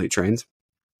well as the people he trains.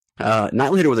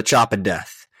 Night Leader with a chop of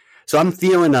death. So I'm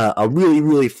feeling a really,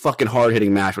 really fucking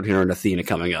hard-hitting match with her and Athena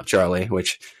coming up, Charlie,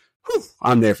 which,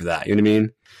 I'm there for that. You know what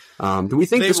I mean? Do we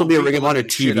think this will be a Ring of Honor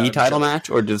TV title match,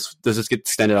 or does this get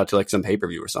extended out to like some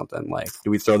pay-per-view or something? Like,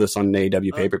 do we throw this on an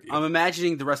AEW pay-per-view? I'm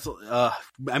imagining the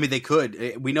they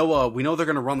could. We know they're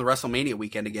going to run the WrestleMania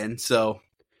weekend again, so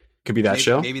could be that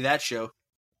show. Maybe that show.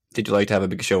 Did you like to have a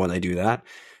big show when they do that?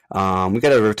 We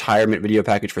got a retirement video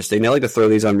package for Sting. They like to throw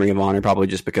these on Ring of Honor probably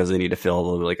just because they need to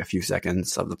fill like a few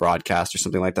seconds of the broadcast or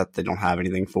something like that. They don't have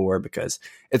anything for, because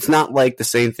it's not like the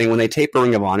same thing when they tape a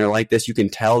Ring of Honor like this. You can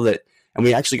tell that, and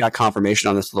we actually got confirmation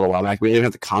on this a little while back. We didn't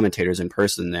have the commentators in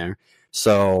person there,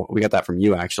 so we got that from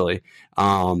you actually.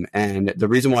 And the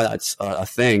reason why that's a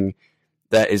thing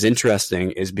that is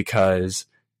interesting is because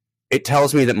it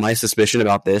tells me that my suspicion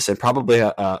about this, and probably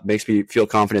makes me feel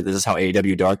confident this is how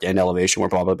AEW Dark and Elevation were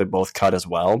probably both cut as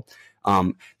well.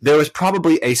 There was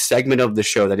probably a segment of the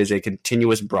show that is a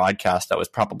continuous broadcast that was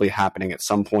probably happening at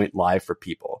some point live for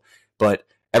people. But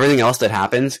everything else that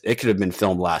happens, it could have been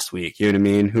filmed last week. You know what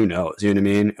I mean? Who knows? You know what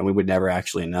I mean? And we would never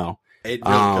actually know. It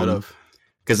really could have.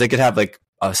 Because they could have like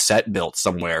a set built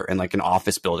somewhere in like an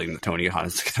office building. Tony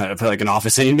Khan's kind of like an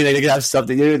office. And they could have stuff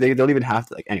that they don't even have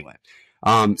to, like, anyway.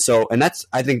 And that's,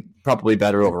 I think, probably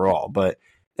better overall, but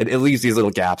it leaves these little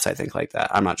gaps, I think, like that.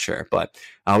 I'm not sure, but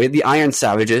we had the Iron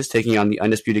Savages taking on the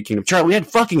Undisputed Kingdom. Charlie, we had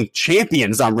fucking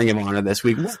champions on Ring of Honor this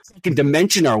week. What fucking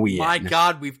dimension are we in? My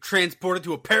God, we've transported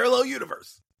to a parallel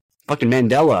universe. Fucking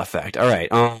Mandela effect. All right.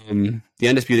 The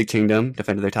Undisputed Kingdom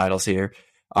defended their titles here.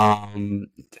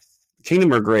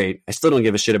 Kingdom are great. I still don't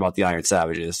give a shit about the Iron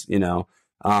Savages, you know.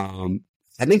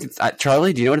 I think it's,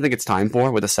 Charlie, do you know what I think it's time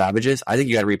for with the Savages? I think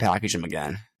you got to repackage them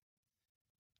again.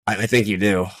 I think you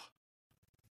do.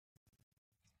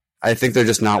 I think they're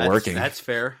just not working. That's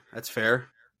fair.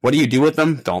 What do you do with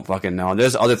them? Don't fucking know.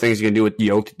 There's other things you can do with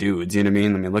yoked dudes, you know what I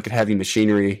mean? I mean, look at Heavy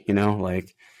Machinery, you know,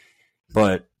 like,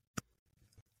 but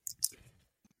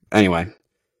anyway.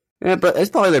 Yeah, but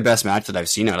it's probably their best match that I've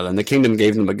seen out of them. The Kingdom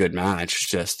gave them a good match,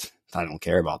 just, I don't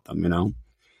care about them, you know?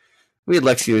 We had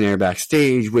Lexi and Air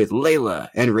backstage with Layla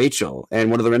and Rachel and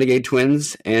one of the Renegade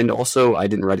twins. And also, I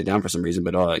didn't write it down for some reason,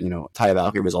 but, Taya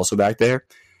Valkyrie was also back there.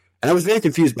 And I was very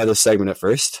confused by this segment at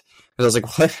first. Because I was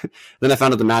like, what? Then I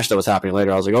found out the match that was happening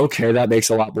later. I was like, okay, that makes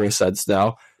a lot more sense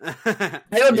now. I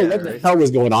don't know what the hell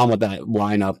was going on with that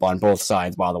lineup on both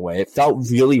sides, by the way. It felt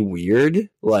really weird.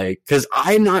 Like, because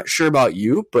I'm not sure about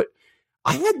you, but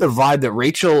I had the vibe that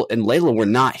Rachel and Layla were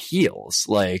not heels.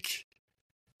 Like,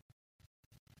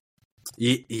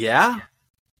 yeah.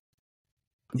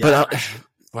 But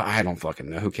well, I don't fucking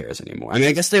know. Who cares anymore? I mean,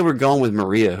 I guess they were going with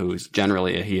Maria, who's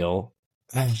generally a heel.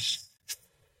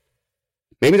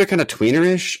 Maybe they're kind of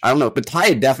tweenerish. I don't know. But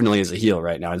Ty definitely is a heel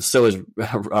right now, and so is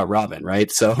Robin,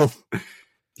 right? So,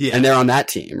 Yeah. and they're on that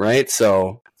team, right?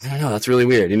 So I don't know. That's really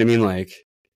weird. You know what I mean? Like,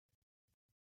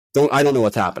 I don't know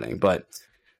what's happening, but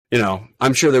you know,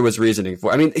 I'm sure there was reasoning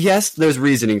for it. I mean, yes, there's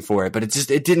reasoning for it, but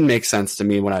it didn't make sense to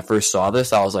me when I first saw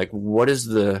this. I was like, what is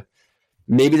the?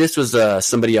 Maybe this was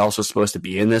somebody else was supposed to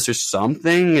be in this or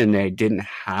something, and they didn't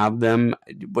have them.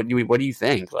 What do you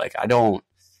think? Like, I don't,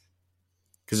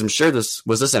 because I'm sure this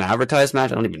was an advertised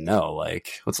match. I don't even know.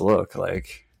 Like, let's look.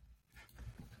 Like,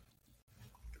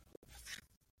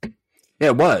 yeah,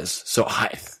 it was. So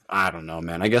I don't know,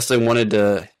 man. I guess they wanted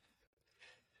Billy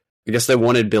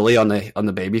on the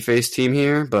babyface team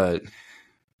here, but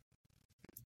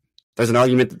there's an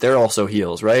argument that they're also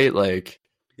heels, right? Like,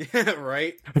 Yeah,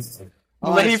 right.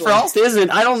 Lady Frost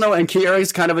isn't. I don't know. And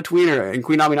Kiera's kind of a tweener. And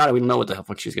Queen Aminata, we don't know what the hell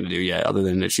fuck she's going to do yet, other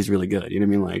than that she's really good. You know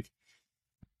what I mean? Like,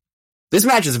 this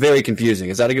match is very confusing.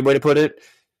 Is that a good way to put it?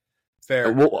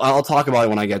 Fair. I'll talk about it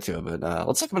when I get to it, but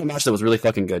let's talk about a match that was really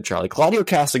fucking good, Charlie. Claudio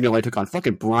Castagnoli took on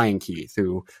fucking Brian Keith,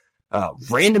 who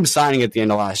random signing at the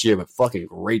end of last year, but fucking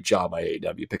great job by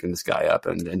AEW picking this guy up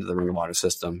and into the Ring of Honor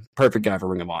system. Perfect guy for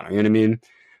Ring of Honor. You know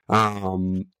what I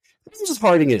mean? This was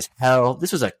partying as hell.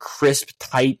 This was a crisp,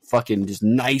 tight, fucking, just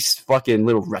nice fucking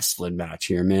little wrestling match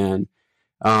here, man.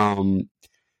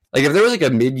 Like, if there was like a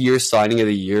mid-year signing of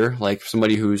the year, like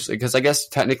somebody who's, because I guess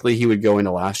technically he would go into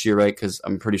last year, right? Because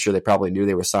I'm pretty sure they probably knew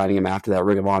they were signing him after that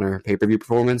Ring of Honor pay-per-view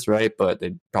performance, right? But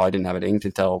they probably didn't have it inked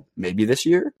until maybe this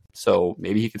year. So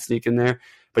maybe he could sneak in there.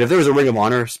 But if there was a Ring of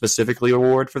Honor specifically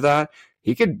award for that,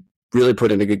 he could really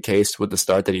put in a good case with the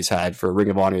start that he's had for Ring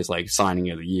of Honor's like signing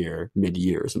of the year,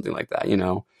 mid-year or something like that, you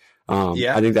know?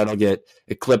 Yeah. I think that'll get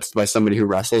eclipsed by somebody who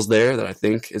wrestles there that I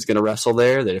think is going to wrestle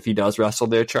there, that if he does wrestle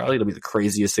there, Charlie, it'll be the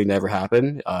craziest thing to ever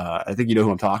happen. I think you know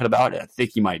who I'm talking about, and I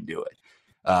think he might do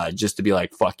it. Just to be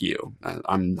like, fuck you.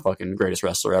 I'm the fucking greatest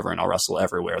wrestler ever, and I'll wrestle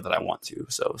everywhere that I want to,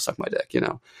 so suck my dick, you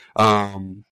know?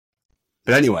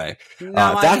 But anyway, if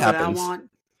that happens...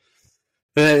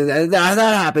 that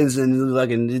happens and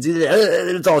fucking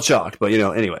it's all chalked, but you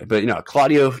know, anyway, but you know,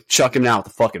 Claudio chuck him out the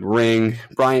fucking ring.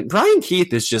 Brian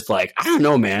Keith is just like, I don't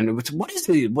know, man. What is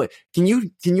it? What can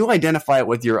you identify it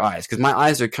with your eyes? Because my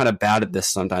eyes are kind of bad at this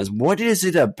sometimes. What is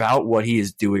it about what he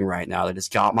is doing right now that has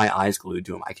got my eyes glued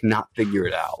to him? I cannot figure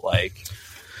it out. Like,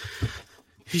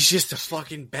 he's just a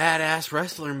fucking badass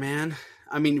wrestler, man.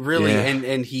 I mean, really, Yeah.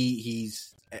 and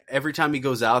he's every time he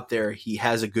goes out there, he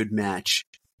has a good match.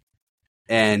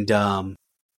 And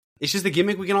it's just a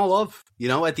gimmick we can all love. You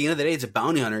know, at the end of the day, it's a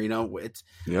bounty hunter. You know, it's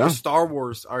our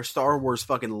Star Wars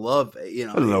fucking love. You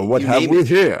know, I don't know what have we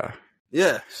here.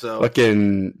 Yeah, so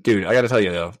fucking dude, I got to tell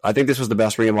you though, I think this was the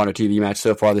best Ring of Honor TV match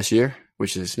so far this year,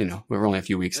 which is, you know, we're only a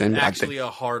few weeks in. Actually, a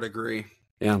hard agree.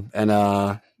 Yeah,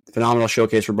 and phenomenal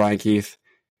showcase for Brian Keith.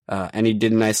 And he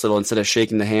did a nice little, instead of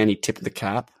shaking the hand, he tipped the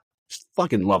cap. Just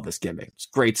fucking love this gimmick. It's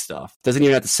great stuff. Doesn't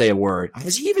even have to say a word.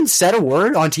 Has he even said a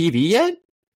word on TV yet?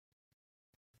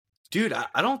 Dude,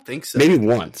 I don't think so. Maybe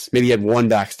once. Maybe he had one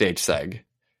backstage segment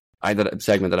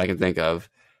that I can think of.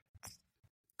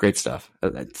 Great stuff.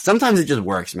 Sometimes it just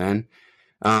works, man.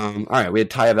 All right, we had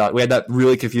that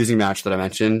really confusing match that I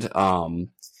mentioned. Only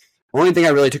thing I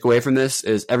really took away from this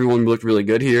is everyone looked really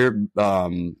good here,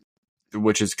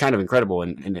 which is kind of incredible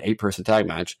in an 8-person tag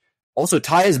match. Also,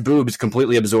 Taya's boobs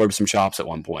completely absorbed some chops at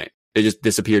one point. They just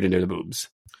disappeared into the boobs.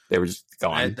 They were just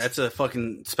gone. That's a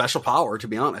fucking special power, to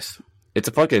be honest. It's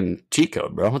a fucking cheat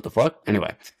code, bro. What the fuck?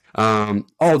 Anyway.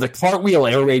 The cartwheel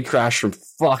air raid crash from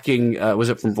fucking, was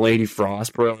it from Lady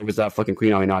Frost, bro? Or was that fucking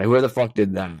Queen Aminati? Whoever the fuck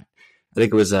did that? I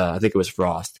think it was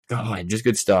Frost. God, just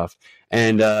good stuff.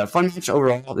 And fun match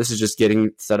overall. This is just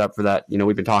getting set up for that. You know,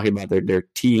 we've been talking about they're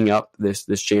teeing up this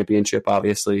championship,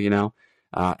 obviously, you know.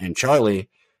 And Charlie,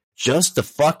 just to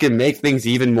fucking make things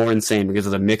even more insane because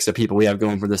of the mix of people we have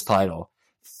going for this title,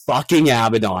 fucking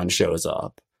Abaddon shows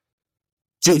up.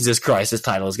 Jesus Christ, this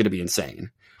title is going to be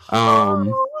insane.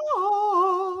 And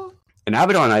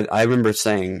Abaddon, I remember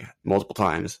saying multiple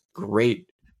times, great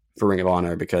for Ring of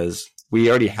Honor because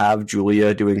we already have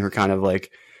Julia doing her kind of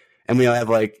like, and we have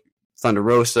like Thunder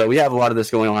Rosa. We have a lot of this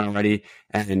going on already,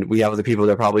 and we have other people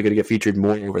that are probably going to get featured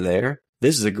more over there.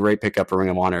 This is a great pickup for Ring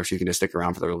of Honor if she can just stick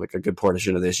around for like a good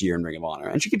portion of this year in Ring of Honor.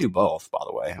 And she could do both, by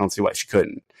the way. I don't see why she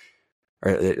couldn't.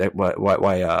 Or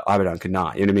why Abaddon could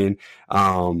not. You know what I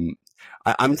mean?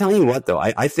 I'm telling you what, though.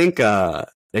 I think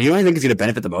You know what I think is going to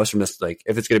benefit the most from this? Like,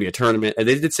 if it's going to be a tournament, they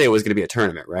did say it was going to be a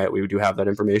tournament, right? We do have that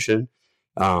information.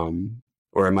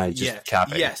 Or am I just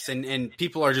capping? Yes, and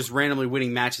people are just randomly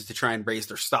winning matches to try and raise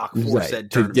their stock for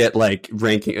said tournament. To get, like,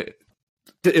 ranking.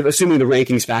 Assuming the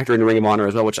rankings factor into Ring of Honor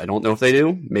as well, which I don't know if they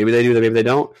do. Maybe they do, maybe they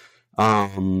don't.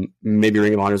 Maybe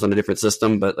Ring of Honor is on a different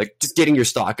system, but like just getting your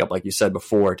stock up, like you said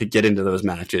before, to get into those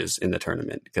matches in the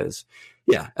tournament. Because,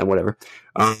 and whatever.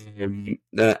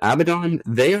 Abaddon,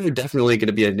 they are definitely going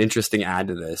to be an interesting add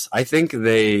to this. I think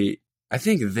they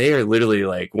are literally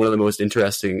like one of the most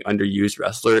interesting underused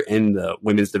wrestler in the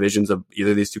women's divisions of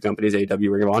either of these two companies,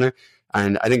 AEW, Ring of Honor,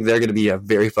 and I think they're going to be a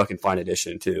very fucking fun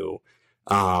addition to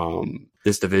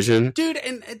this division. Dude,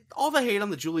 and all the hate on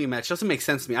the Julia match doesn't make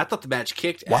sense to me. I thought the match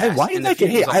kicked ass. Why did that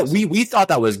get hate? Awesome. We thought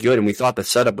that was good, and we thought the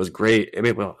setup was great. I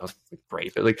mean, well, it was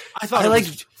great, but like I thought it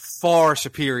was far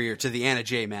superior to the Anna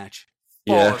Jay match.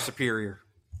 Far superior.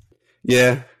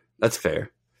 Yeah, that's fair.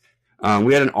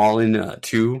 We had an All-In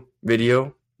 2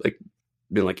 video, like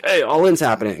being like, "Hey, All-In's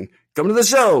happening. Come to the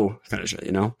show," kind of shit,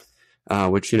 you know.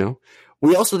 Which, you know.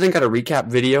 We also then got a recap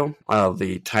video of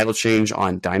the title change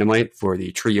on Dynamite for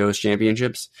the Trios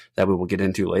Championships that we will get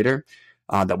into later.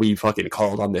 That we fucking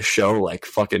called on this show like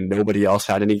fucking nobody else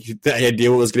had any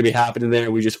idea what was going to be happening there.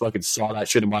 We just fucking saw that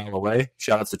shit a mile away.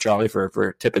 Shout outs to Charlie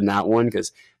for tipping that one,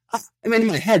 because I mean, in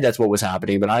my head that's what was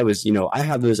happening, but I was, you know, I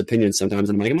have those opinions sometimes,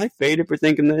 and I'm like, am I faded for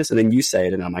thinking this? And then you say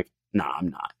it, and I'm like, nah, I'm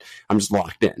not. I'm just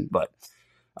locked in, but...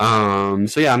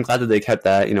 so yeah, I'm glad that they kept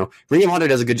that. You know, Ring of Honor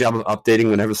does a good job of updating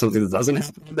whenever something that doesn't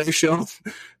happen on their show,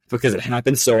 because it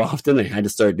happens so often. They had to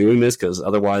start doing this because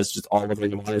otherwise, just all of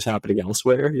Ring of Honor is happening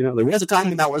elsewhere. You know, there was a time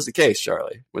when that was the case,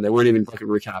 Charlie, when they weren't even fucking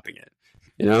recapping it.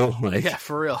 You know, like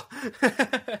for real.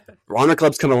 Honor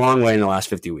Club's come a long way in the last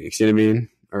 50 weeks. You know what I mean,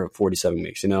 or 47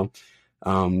 weeks. You know,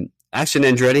 Action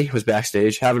Andretti was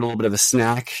backstage having a little bit of a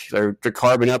snack. They're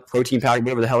carbing up, protein powder,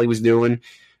 whatever the hell he was doing.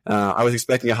 I was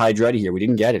expecting a Hydretti here. We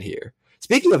didn't get it here.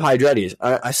 Speaking of Hydrettis,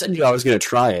 I said to you I was going to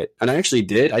try it, and I actually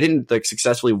did. I didn't like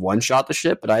successfully one-shot the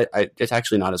shit, but it's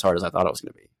actually not as hard as I thought it was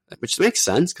going to be, which makes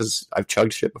sense because I've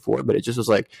chugged shit before, but it just was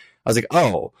like, I was like,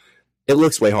 oh, it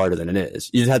looks way harder than it is.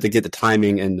 You just have to get the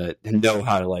timing and know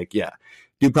how to, like,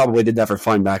 dude probably did that for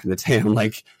fun back in the day on,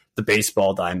 like, the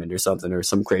baseball diamond or something, or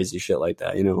some crazy shit like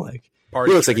that, you know, like.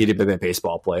 He looks like he'd have been a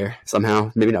baseball player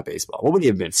somehow. Maybe not baseball. What would he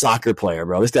have been? Soccer player,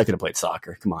 bro. This guy could have played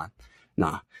soccer. Come on.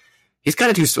 Nah. He's kind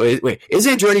of too small. Wait, is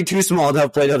Andretti too small to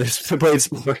have played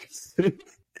sports?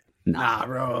 Nah,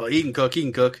 bro. He can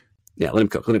cook. Yeah, let him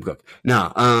cook.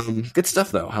 Nah, good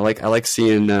stuff, though. I like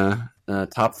seeing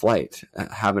Top Flight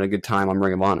having a good time on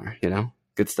Ring of Honor, you know?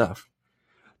 Good stuff.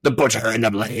 The Butcher and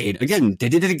the Blade. Again, they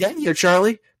did it again here,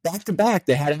 Charlie. Back to back.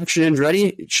 They had Action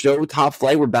Andretti show Top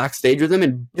Flight. We're backstage with them,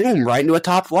 and boom, right into a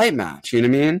Top Flight match. You know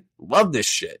what I mean? Love this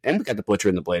shit. And we got the Butcher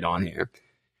and the Blade on here.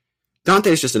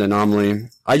 Dante's just an anomaly.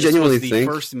 I genuinely think the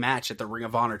first match at the Ring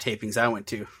of Honor tapings I went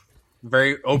to.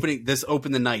 This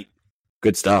opened the night.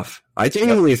 Good stuff. I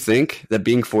genuinely think that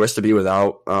being forced to be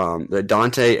without, that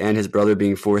Dante and his brother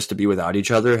being forced to be without each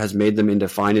other has made them into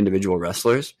fine individual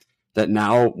wrestlers. That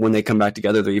now, when they come back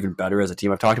together, they're even better as a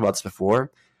team. I've talked about this before.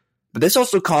 But this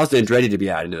also caused Andretti to be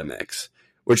added to the mix,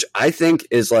 which I think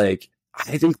is like,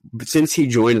 I think since he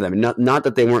joined them, not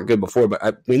that they weren't good before,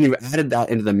 but when you added that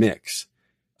into the mix,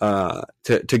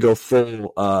 to go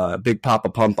full Big Papa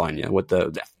Pump on you with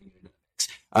that,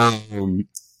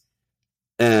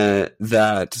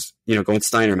 you know, going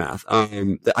Steiner math.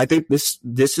 I think this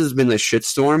has been the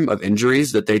shitstorm of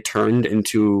injuries that they turned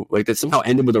into, like, that somehow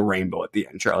ended with a rainbow at the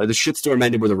end, Charlie. The shitstorm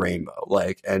ended with a rainbow,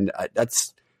 like, and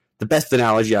that's the best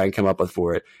analogy I can come up with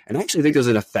for it. And I actually think there's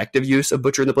an effective use of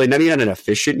Butcher and the Blade. Maybe not an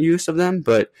efficient use of them,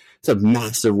 but it's a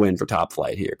massive win for Top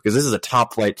Flight here, because this is a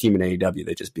Top Flight team in AEW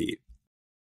they just beat.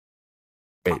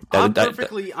 I'm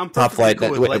perfectly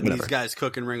cool with letting these guys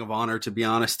cook in Ring of Honor, to be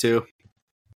honest, too.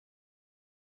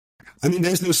 I mean,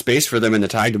 there's no space for them in the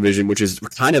tag division, which is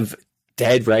kind of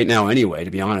dead right now anyway,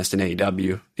 to be honest, in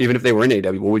AEW. Even if they were in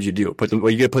AEW, what would you do? Are you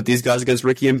going to put these guys against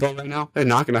Ricky and Bill right now? They're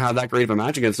not going to have that great of a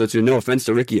match against them, so no offense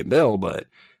to Ricky and Bill, but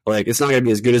like, it's not going to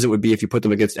be as good as it would be if you put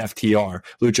them against FTR,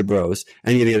 Lucha Bros,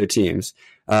 any of the other teams.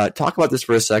 Talk about this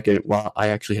for a second while I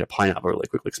actually hit a pineapple really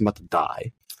quickly because I'm about to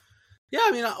die. Yeah,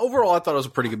 I mean, overall, I thought it was a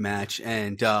pretty good match,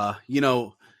 and, you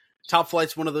know, Top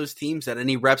Flight's one of those teams that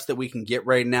any reps that we can get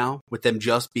right now, with them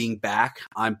just being back,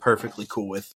 I'm perfectly cool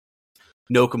with.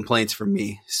 No complaints from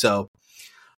me. So,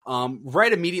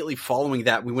 right immediately following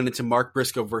that, we went into Mark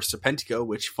Briscoe versus Serpentico,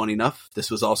 which, funny enough, this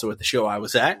was also at the show I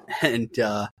was at, and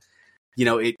you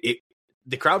know,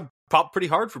 the crowd popped pretty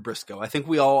hard for Briscoe. I think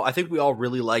we all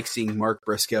really like seeing Mark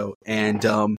Briscoe, and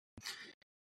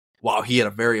wow, he had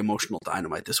a very emotional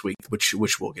Dynamite this week, which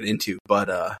we'll get into.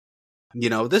 But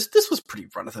this was pretty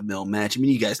run of the mill match. I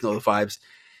mean, you guys know the vibes.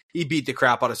 He beat the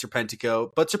crap out of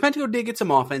Serpentico, but Serpentico did get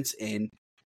some offense in.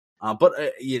 But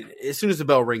as soon as the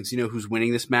bell rings, you know who's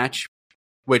winning this match,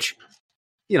 which,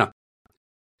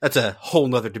 that's a whole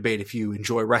nother debate if you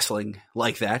enjoy wrestling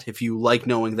like that. If you like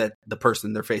knowing that the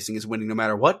person they're facing is winning no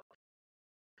matter what.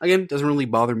 Again, doesn't really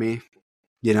bother me.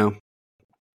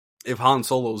 If Han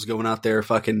Solo's going out there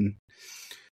fucking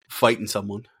fighting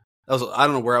someone. I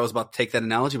don't know where I was about to take that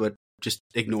analogy, but just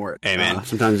ignore it. Hey, man,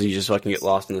 sometimes you just fucking get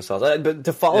lost in the sauce. But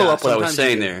to follow up what I was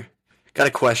saying there, got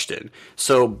a question.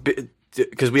 So,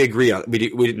 because we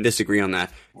didn't disagree on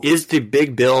that. Is the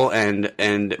Big Bill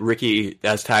and Ricky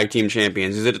as tag team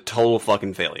champions, is it a total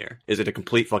fucking failure? Is it a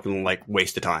complete fucking,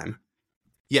 waste of time?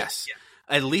 Yes. Yeah.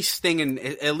 At least Sting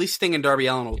and Darby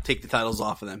Allin will take the titles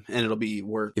off of them, and it'll be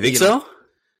worth. You think so?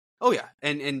 Oh, yeah.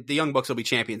 And the Young Bucks will be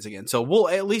champions again. So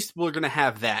we're going to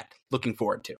have that looking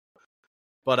forward to.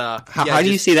 But how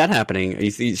do you see that happening?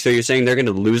 So you're saying they're going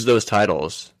to lose those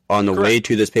titles on the way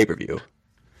to this pay-per-view?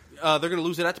 They're going to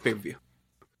lose it at the pay-per-view.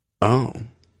 Oh.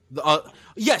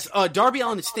 Yes, Darby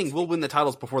Allin and Sting will win the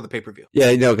titles before the pay-per-view.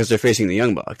 Yeah, no, because they're facing the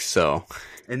Young Bucks, so.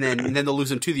 And then they'll lose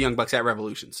them to the Young Bucks at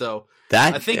Revolution. So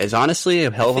that is honestly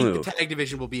a hell of a move. The tag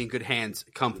division will be in good hands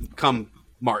come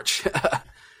March.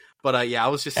 But I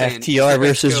was just saying. FTR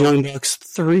versus Young Bucks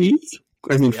 3?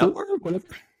 I mean, 4? Whatever.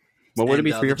 What would it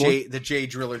be, 3 or 4? The Jay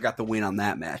Driller got the win on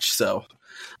that match, so,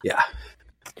 yeah.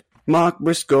 Mark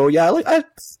Briscoe, yeah.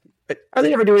 Are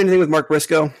they ever doing anything with Mark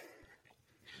Briscoe?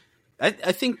 I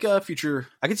think Future.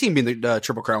 I could see him being the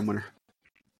Triple Crown winner.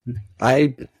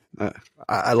 I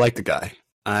like the guy.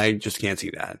 I just can't see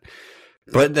that.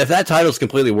 But if that title's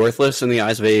completely worthless in the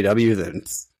eyes of AEW, then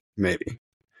maybe.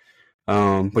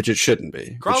 Which it shouldn't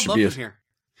be. Crowd loved him here.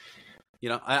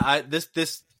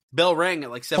 This bell rang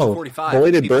at 7:45.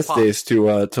 Belated birthdays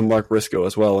to Mark Briscoe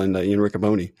as well, and Ian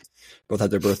Riccaboni. Both had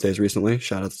their birthdays recently.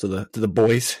 Shout outs to the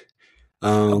boys.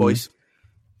 Boys.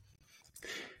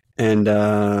 And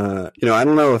I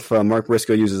don't know if Mark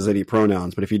Briscoe uses any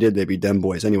pronouns, but if he did, they'd be dem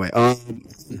boys. Anyway,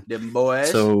 dem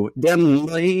boys. So dem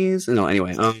boys. No,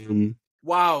 anyway.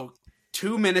 Wow,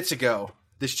 2 minutes ago,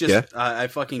 this just I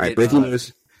fucking get breaking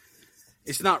news.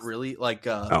 It's not really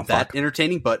that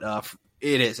entertaining, but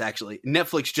it is actually.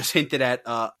 Netflix just hinted at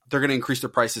they're going to increase their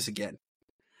prices again.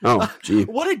 Oh, gee.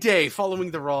 What a day following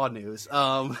the Raw news.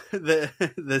 The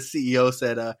CEO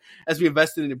said, as we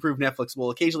invested in improved Netflix,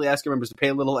 we'll occasionally ask our members to pay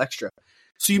a little extra.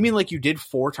 So you mean you did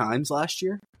 4 times last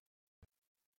year?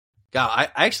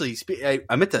 God,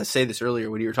 I meant to say this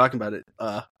earlier when you were talking about it.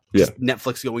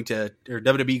 Netflix going to, or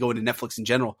WWE going to Netflix in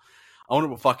general. I wonder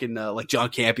what fucking John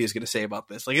Campea is going to say about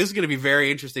this. This is going to be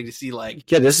very interesting to see.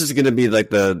 This is going to be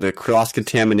the cross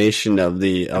contamination of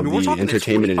the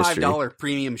entertainment industry. $25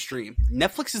 premium stream.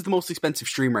 Netflix is the most expensive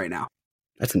stream right now.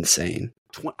 That's insane.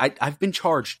 I've been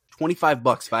charged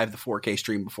 $25 if I have the 4K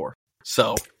stream before.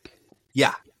 So,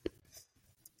 yeah.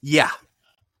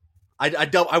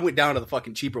 I went down to the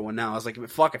fucking cheaper one now. I was like,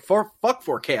 fuck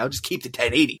 4K. I'll just keep the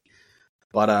 1080.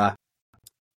 But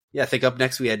I think up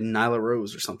next we had Nyla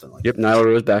Rose or something like that. Yep, Nyla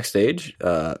Rose backstage,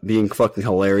 being fucking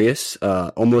hilarious,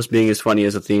 almost being as funny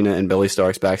as Athena and Billy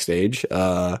Starks backstage.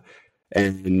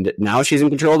 And now she's in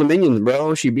control of the Minions,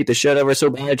 bro. She beat the shit out of her so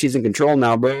bad she's in control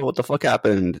now, bro. What the fuck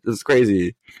happened? This is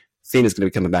crazy. Athena's going to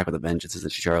be coming back with a vengeance,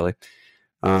 isn't she, Charlie?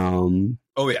 Oh,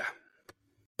 yeah.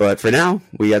 But for now,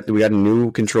 we got a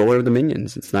new controller of the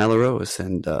Minions. It's Nyla Rose,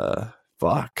 and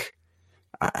fuck.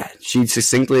 She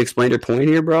succinctly explained her point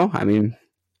here, bro. I mean,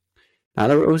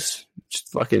 Nyla Rose, just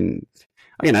fucking...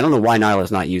 Again, I don't know why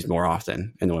Nyla's not used more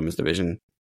often in the women's division.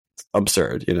 It's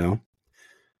absurd,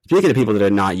 Speaking of people that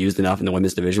are not used enough in the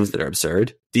women's divisions that are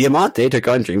absurd, Diamante took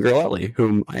on Dream Girl Ellie,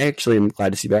 whom I actually am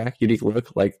glad to see back. Unique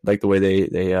look, like the way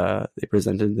they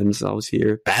presented themselves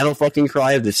here. Battle fucking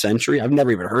cry of the century. I've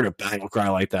never even heard a battle cry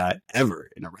like that ever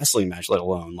in a wrestling match, let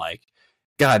alone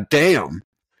god damn.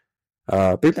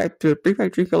 Bring back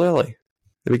Dream Girl Ellie.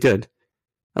 That'd be good.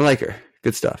 I like her.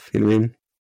 Good stuff. You know what I mean?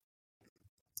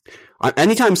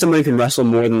 Anytime somebody can wrestle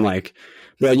more than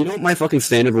bro, you know what my fucking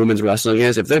standard women's wrestling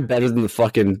is? If they're better than the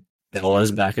fucking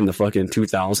Bellas back in the fucking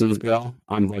 2000s, bro,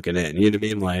 I'm fucking in. You know what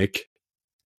I mean?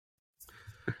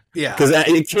 Yeah. Because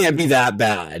it can't be that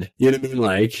bad. You know what I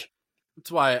mean?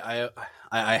 That's why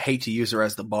I hate to use her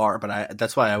as the bar, but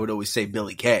that's why I would always say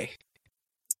Billie Kay.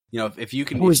 If you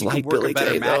can, always work Billie a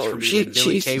better Kay, match though. for me than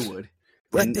Billie Kay would.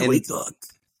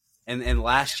 And And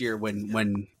last year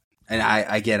when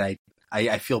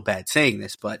I feel bad saying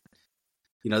this, but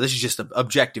this is just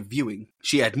objective viewing.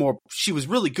 She was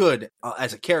really good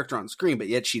as a character on screen, but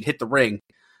yet she'd hit the ring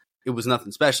it was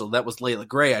nothing special. That was Layla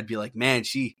Gray. I'd be like, man,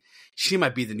 she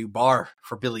might be the new bar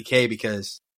for Billie Kay,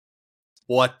 because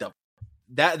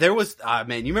there was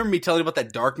man, you remember me telling you about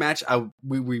that dark match?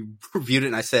 We reviewed it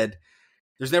and I said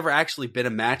there's never actually been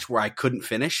a match where I couldn't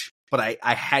finish, but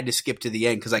I had to skip to the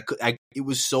end because it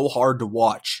was so hard to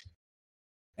watch.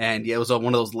 And yeah, it was one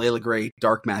of those Layla Gray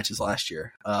dark matches last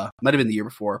year. Might have been the year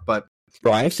before, but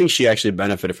bro, I think she actually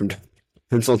benefited from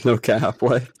Pencil No Cap.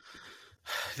 Like,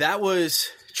 that was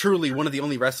truly one of the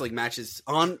only wrestling matches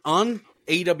on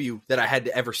AEW that I had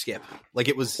to ever skip. Like,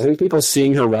 it was. I think people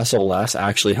seeing her wrestle less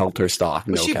actually helped her stock.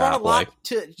 No she cap. Brought a lot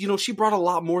to, she brought a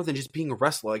lot more than just being a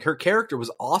wrestler. Like, her character was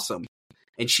awesome,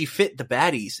 and she fit the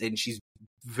baddies, and she's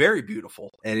very beautiful.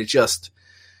 And it just,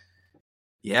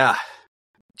 yeah.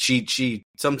 She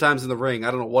sometimes in the ring, I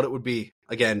don't know what it would be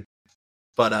again,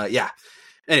 but yeah.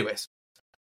 Anyways,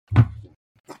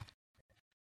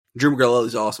 Drew McGraw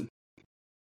is awesome.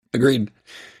 Agreed.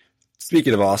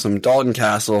 Speaking of awesome, Dalton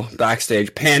Castle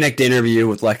backstage panicked interview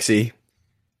with Lexi.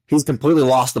 He's completely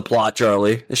lost the plot,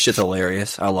 Charlie. This shit's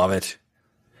hilarious. I love it.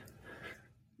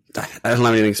 I don't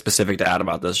have anything specific to add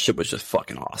about this. Shit was just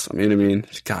fucking awesome. You know what I mean?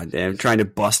 God damn, trying to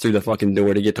bust through the fucking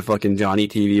door to get to fucking Johnny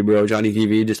TV, bro. Johnny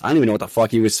TV I don't even know what the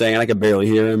fuck he was saying. I could barely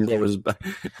hear him. It was what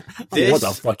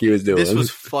the fuck he was doing. This was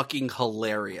fucking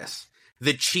hilarious.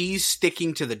 The cheese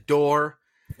sticking to the door.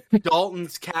 Dalton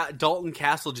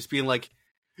Castle just being like,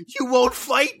 "You won't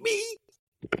fight me?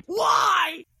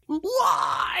 Why?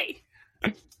 Why?"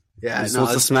 Yeah, just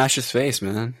wants to smash his face,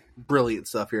 man. Brilliant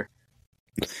stuff here.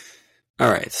 All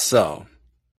right, so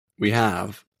we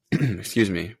have,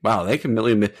 excuse me. Wow, they can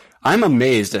really. I'm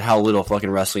amazed at how little fucking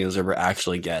Wrestling Observer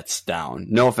actually gets down.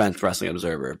 No offense, Wrestling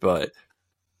Observer, but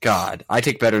God, I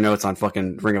take better notes on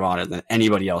fucking Ring of Honor than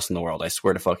anybody else in the world. I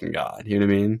swear to fucking God. You know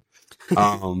what I mean?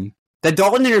 That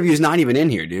Dalton interview is not even in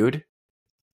here, dude.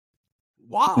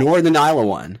 Wow. Nor the Nyla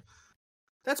one.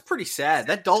 That's pretty sad.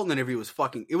 That Dalton interview was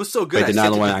it was so good. Wait, the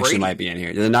Nyla one actually might be in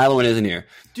here. The Nyla one isn't here.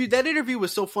 Dude, that interview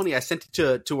was so funny. I sent it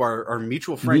to our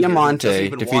mutual friend. Diamante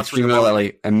defeats Drew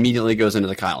Lelly, immediately goes into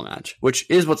the Kyle match, which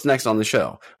is what's next on the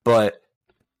show. But,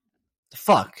 the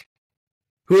fuck?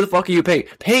 Who the fuck are you paying?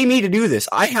 Pay me to do this.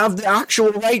 I have the actual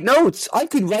right notes. I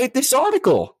could write this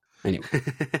article. Anyway.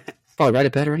 Probably write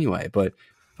it better anyway, but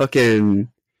fucking...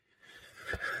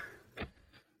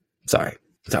 Sorry.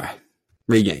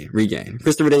 Regain.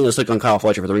 Christopher Daniels took on Kyle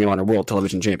Fletcher for the Ring of Honor World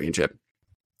Television Championship.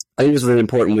 I think this was an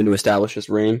important win to establish this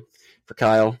reign for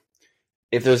Kyle.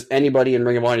 If there's anybody in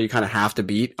Ring of Honor you kind of have to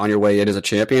beat on your way in as a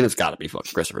champion, it's got to be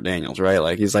fucking Christopher Daniels, right?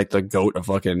 Like, he's like the GOAT of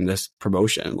fucking this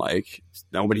promotion. Like,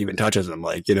 nobody even touches him.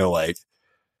 Like, you know, like,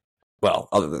 well,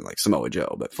 other than like Samoa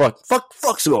Joe, but fuck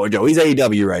Samoa Joe. He's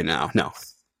AEW right now. No.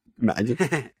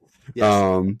 Imagine.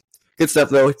 Yes. Good stuff,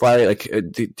 though.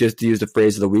 Just to use the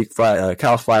phrase of the week,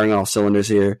 Kyle's firing on all cylinders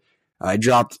here. I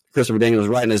dropped Christopher Daniels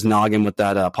right in his noggin with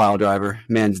that pile driver.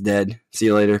 Man's dead. See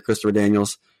you later, Christopher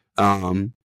Daniels.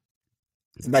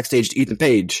 Backstage to Ethan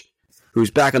Page,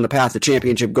 who's back on the path to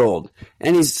championship gold.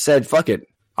 And he said, fuck it.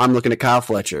 I'm looking at Kyle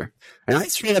Fletcher. And I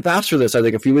straight up asked for this, I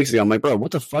think, a few weeks ago. I'm like, bro, what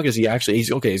the fuck is he actually?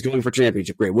 He's going for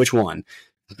championship. Great. Which one?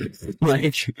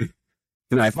 Like,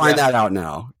 can I find that out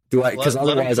now? Because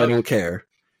otherwise I don't care.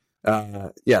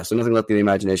 So nothing left in the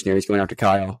imagination here. He's going after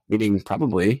Kyle, meaning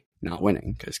probably not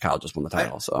winning because Kyle just won the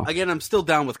title. So again, I'm still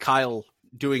down with Kyle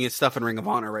doing his stuff in Ring of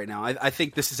Honor right now. I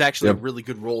think this is actually a really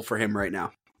good role for him right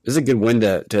now. This is a good win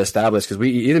to establish because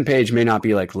Ethan Page may not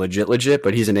be like legit,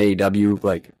 but he's an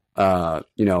AEW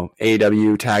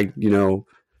AEW tag.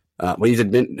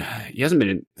 He hasn't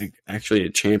been actually a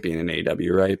champion in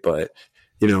AEW, right? But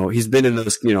he's been in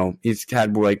those. He's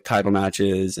had like title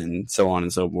matches and so on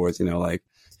and so forth.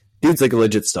 Dude's like a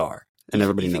legit star, and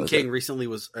everybody knows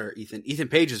it. Ethan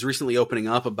Page is recently opening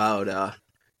up about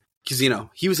because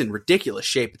he was in ridiculous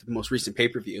shape at the most recent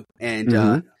pay-per-view,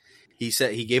 and he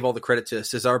said he gave all the credit to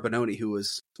Scizzor Bononi, who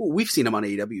was we've seen him on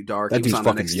AEW Dark. That he was dude's on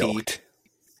fucking NXT, yoked.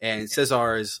 and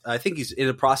Scizzor I think he's in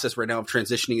a process right now of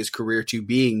transitioning his career to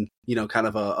being kind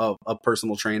of a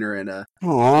personal trainer and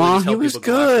he was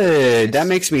good. That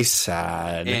makes me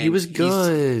sad. And he was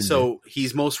good.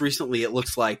 He's most recently, it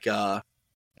looks like.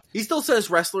 He still says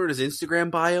wrestler in his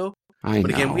Instagram bio.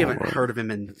 But again, we haven't heard of him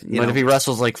But if he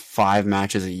wrestles like 5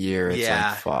 matches a year, it's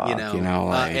like fuck,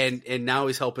 and now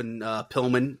he's helping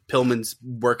Pillman. Pillman's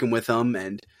working with him,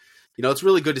 and it's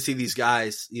really good to see these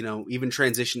guys, even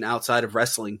transition outside of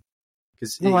wrestling.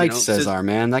 Because I liked Scizzor,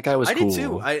 man. That guy was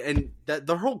cool. I did too. And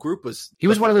the whole group was. He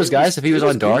was one of those guys. If he was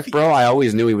on Dark, bro, I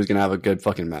always knew he was gonna have a good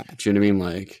fucking match. You know what I mean?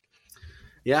 Like,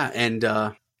 yeah,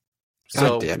 and.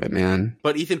 God damn it, man!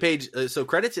 But Ethan Page, so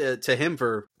credit to him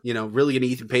for really getting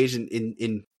Ethan Page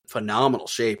in phenomenal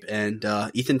shape. And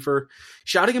Ethan for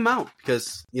shouting him out,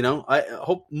 because I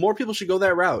hope more people should go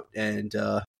that route. And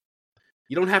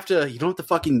you don't have to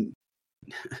fucking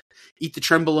eat the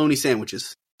trembolone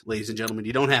sandwiches, ladies and gentlemen.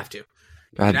 You don't have to. You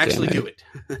God can actually do it.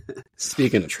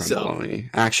 Speaking of Tremboloni,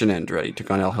 Action Andretti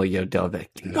took on El Hijo del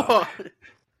Vikingo.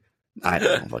 I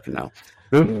don't fucking know.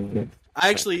 I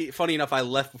actually, funny enough, I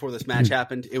left before this match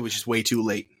happened. It was just way too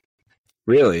late.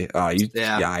 Really?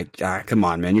 Yeah. Come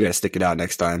on, man. You got to stick it out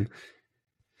next time.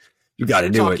 You got to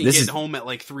do it. This is home at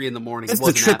like 3 a.m. This is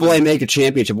the AAA Mega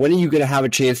Championship. When are you going to have a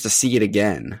chance to see it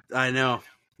again? I know.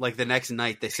 Like the next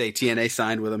night, they say TNA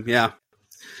signed with him. Yeah.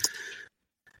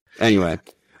 Anyway.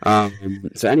 Yeah.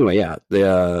 We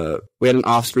had an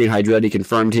off-screen Hydretti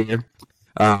confirmed here.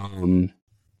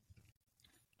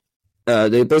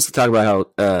 They basically talk about how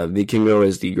Vikingo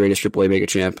is the greatest AAA Mega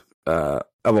Champ of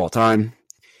all time.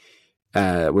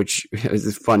 Which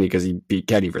is funny because he beat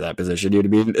Kenny for that position. You know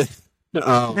what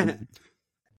I mean?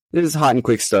 This is hot and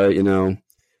quick start,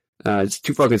 it's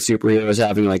two fucking superheroes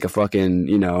having like a fucking,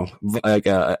 like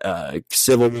a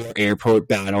Civil War airport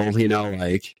battle, really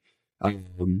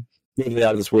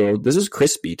out of this world. This is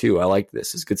crispy too. I like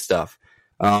this. It's good stuff.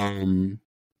 Even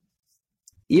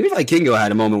like Kingo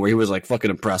had a moment where he was like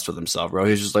fucking impressed with himself, bro.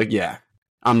 He was just like, yeah,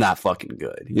 I'm that fucking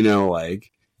good.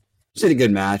 Just had a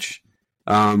good match.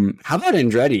 How about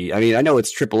Andretti? I mean, I know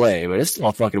it's AAA, but it's still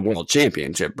a fucking world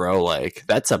championship, bro. Like,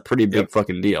 that's a pretty big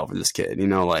fucking deal for this kid,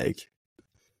 Yeah,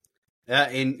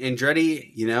 and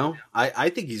Andretti, I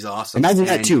think he's awesome. Imagine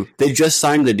that too. They just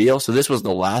signed the deal, so this was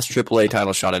the last AAA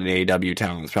title shot an AEW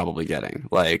talent's probably getting.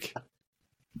 Like,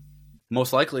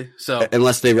 most likely. So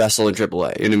unless they wrestle in AAA, you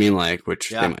know what I mean? Like, which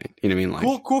they might. You know what I mean?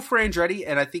 Like, cool for Andretti,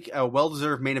 and I think a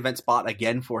well-deserved main event spot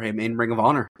again for him in Ring of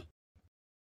Honor.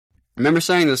 I remember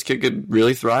saying this kid could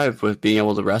really thrive with being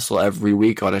able to wrestle every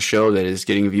week on a show that is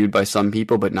getting viewed by some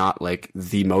people, but not like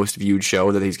the most viewed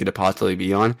show that he's going to possibly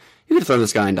be on. You could throw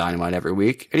this guy in Dynamite every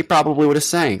week, and he probably would have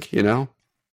sank, I'm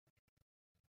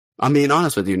being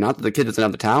honest with you. Not that the kid doesn't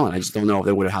have the talent. I just don't know if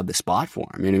they would have had the spot for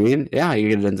him. You know what I mean? Yeah, he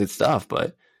could have done good stuff,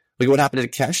 but look at what happened to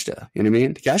Takeshita. You know what I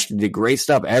mean? Takeshita did great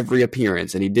stuff every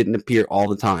appearance, and he didn't appear all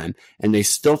the time, and they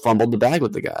still fumbled the bag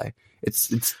with the guy.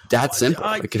 It's that simple.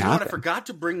 It can happen. I forgot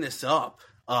to bring this up.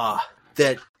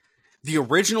 That the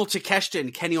original Takeshita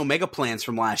and Kenny Omega plans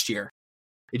from last year.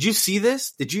 Did you see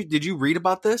this? Did you read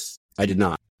about this? I did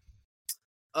not.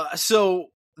 So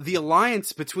the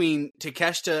alliance between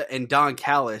Takeshita and Don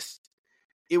Callis,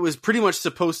 it was pretty much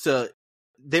supposed to.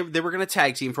 They were going to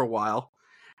tag team for a while,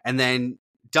 and then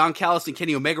Don Callis and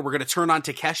Kenny Omega were going to turn on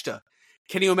Takeshita.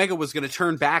 Kenny Omega was going to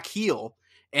turn back heel.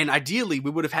 And ideally,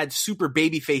 we would have had super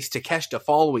babyface Takeshita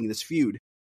following this feud.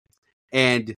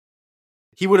 And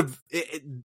he would have...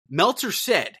 Meltzer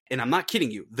said, and I'm not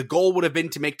kidding you, the goal would have been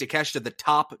to make Takeshita the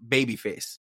top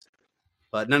babyface.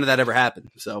 But none of that ever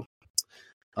happened, so...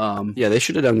 yeah, they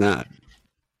should have done that.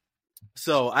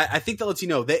 So I think that lets you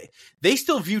know, they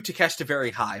still view Takeshita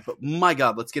very high, but my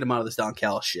God, let's get him out of this Don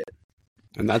Callis shit.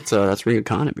 And that's Ring of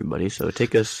Con, everybody, so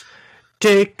take us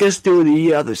to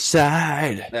the other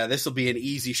side. Yeah, this will be an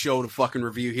easy show to fucking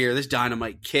review here. This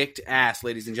Dynamite kicked ass,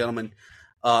 ladies and gentlemen.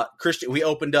 Christian, we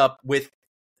opened up with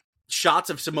shots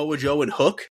of Samoa Joe and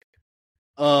Hook,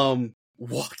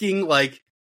 walking like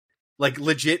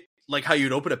legit, like how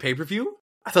you'd open a pay-per-view.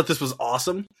 I thought this was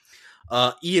awesome.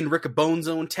 Ian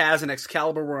Riccabonzone, Taz, and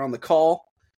Excalibur were on the call.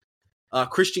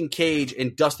 Christian Cage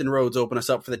and Dustin Rhodes open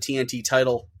us up for the TNT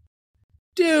title.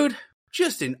 Dude,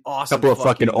 just an awesome couple of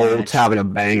fucking match. olds having a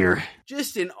banger.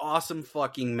 Just an awesome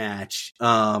fucking match.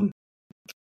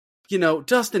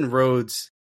 Dustin Rhodes,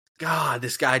 God,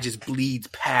 this guy just bleeds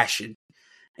passion.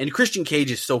 And Christian Cage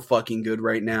is so fucking good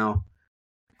right now.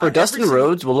 Dustin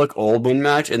Rhodes will look old one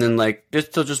match, and then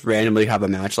he'll just randomly have a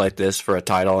match like this for a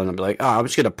title, and I'll be like, I'm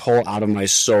just gonna pull out of my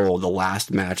soul the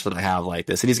last match that I have like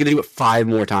this, and he's gonna do it 5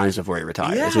 more times before he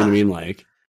retires. Yeah. You know what I mean?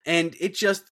 And it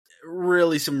just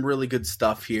really some really good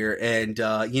stuff here, and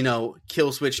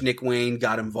Killswitch Nick Wayne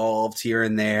got involved here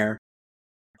and there.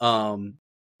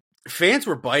 Fans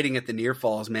were biting at the near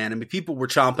falls, man. I mean, people were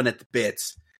chomping at the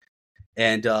bits.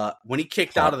 And when he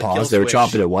kicked out of the kill switch, they were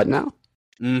chomping at what now?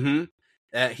 Mm-hmm.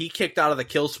 He kicked out of the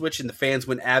kill switch, and the fans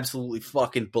went absolutely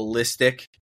fucking ballistic.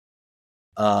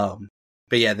 But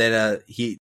yeah, then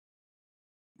he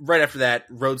right after that,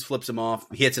 Rhodes flips him off.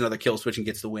 He hits another kill switch and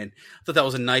gets the win. I thought that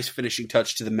was a nice finishing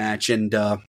touch to the match. And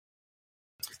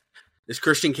this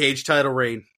Christian Cage title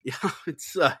reign,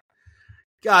 it's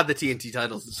God, the TNT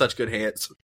title's in such good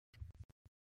hands.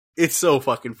 It's so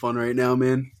fucking fun right now,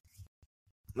 man.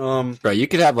 Right, you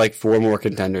could have like 4 more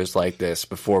contenders like this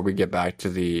before we get back to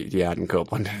the ADAM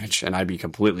COPELAND match, and I'd be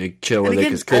completely chill with it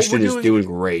because Christian is doing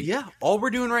great. Yeah, all we're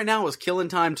doing right now is killing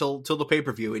time till the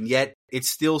pay-per-view, and yet it's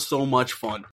still so much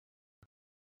fun.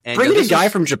 And bring in a guy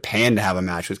from Japan to have a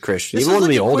match with Christian, even one of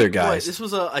the older guys. This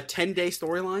was a 10-day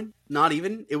storyline? Not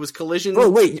even. It was Collision.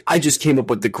 Bro, wait, I just came up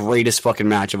with the greatest fucking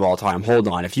match of all time. Hold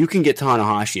on. If you can get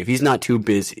Tanahashi, if he's not too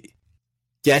busy,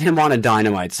 get him on a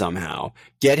Dynamite somehow.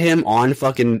 Get him on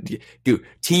fucking... Dude,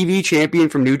 TV champion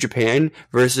from New Japan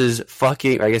versus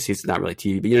fucking... I guess he's not really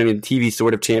TV, but you know what I mean? TV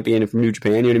sort of champion from New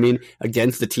Japan, you know what I mean?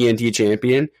 Against the TNT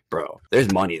champion. Bro,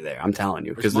 there's money there, I'm telling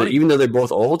you. Because even though they're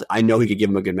both old, I know he could give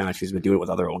him a good match. He's been doing it with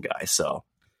other old guys, so...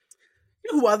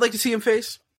 You know who I'd like to see him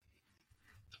face?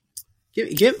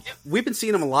 We've been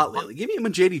seeing him a lot lately. Give him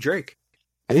a JD Drake.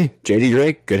 Hey, JD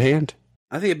Drake, good hand.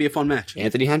 I think it'd be a fun match.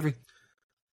 Anthony Henry.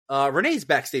 Renee's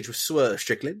backstage with Swerve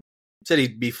Strickland. Said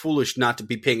he'd be foolish not to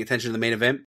be paying attention to the main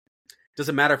event.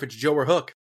 Doesn't matter if it's Joe or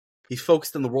Hook. He's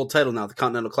focused on the world title now. The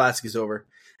Continental Classic is over,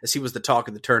 as he was the talk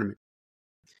of the tournament.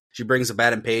 She brings up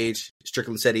Adam Page.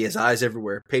 Strickland said he has eyes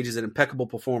everywhere. Page is an impeccable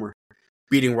performer,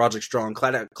 beating Roderick Strong,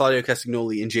 Claudio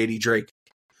Castagnoli, and JD Drake.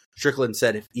 Strickland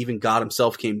said if even God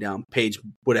himself came down, Page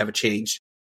would have a change.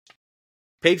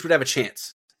 Page would have a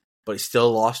chance, but he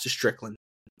still lost to Strickland.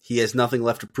 He has nothing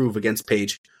left to prove against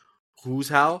Page. Whose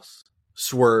house?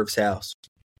 Swerve's house.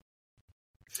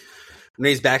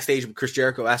 Renee's backstage with Chris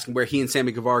Jericho asking where he and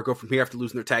Sammy Guevara go from here after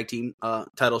losing their tag team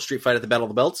title street fight at the Battle of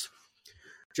the Belts.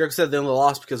 Jericho said they only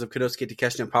lost because of Konosuke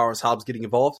Takeshita and Powerhouse Hobbs getting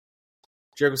involved.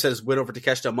 Jericho said his win over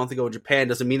Takeshita a month ago in Japan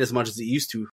doesn't mean as much as it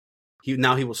used to.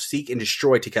 Now he will seek and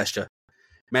destroy Takeshita.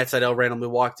 Matt Sydal randomly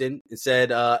walked in and said,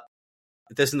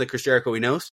 this isn't the Chris Jericho he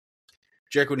knows.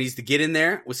 Jericho needs to get in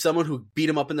there with someone who beat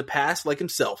him up in the past like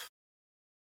himself.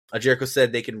 Jericho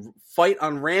said they can fight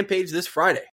on Rampage this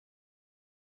Friday.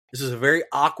 This is a very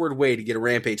awkward way to get a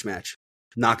Rampage match.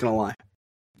 Not going to lie.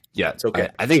 Yeah, it's okay.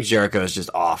 I think Jericho is just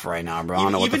off right now, bro. I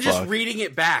don't know what the fuck. Even just reading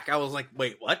it back, I was like,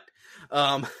 wait, what?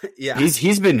 Yeah.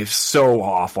 He's been so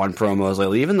off on promos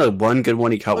lately. Even the one good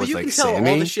one he cut was like Sammy. You can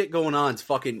tell all the shit going on is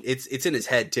fucking, it's in his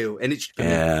head too. And it's,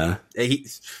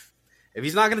 if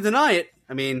he's not going to deny it,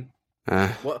 I mean,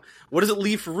 what does it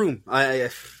leave for room?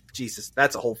 Jesus,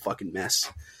 that's a whole fucking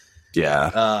mess.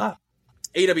 Yeah.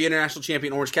 AEW International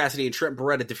Champion Orange Cassidy and Trent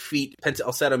Beretta defeat Penta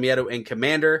El Zero Miedo and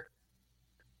Commander.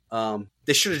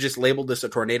 They should have just labeled this a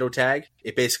tornado tag.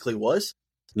 It basically was.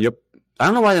 Yep. I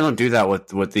don't know why they don't do that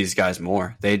with these guys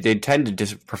more. They tend to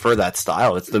just prefer that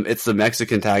style. It's the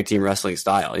Mexican tag team wrestling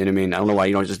style. You know what I mean? I don't know why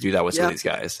you don't just do that with some of these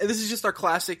guys. And this is just our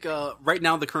classic. Right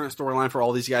now, the current storyline for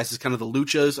all these guys is kind of the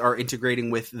Luchas are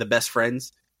integrating with the best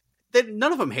friends.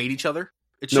 None of them hate each other.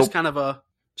 It's just kind of a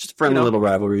friendly little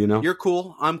rivalry. You know, you're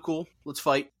cool, I'm cool. Let's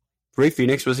fight. Ray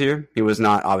Phoenix was here. He was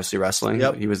not obviously wrestling.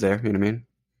 Yep. He was there. You know what I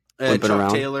mean?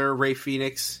 Chuck Taylor, Ray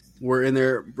Phoenix were in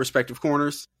their respective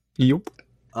corners. Yep.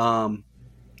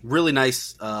 Really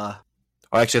nice. Actually,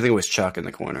 I think it was Chuck in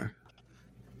the corner.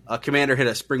 Commander hit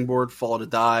a springboard, followed a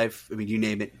dive. I mean, you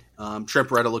name it. Trent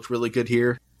Beretta looked really good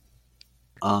here.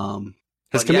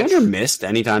 Has Commander missed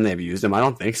any time they've used him? I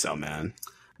don't think so, man.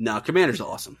 No, Commander's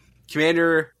awesome.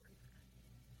 Commander,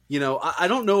 I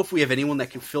don't know if we have anyone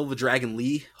that can fill the Dragon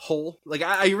Lee hole. Like,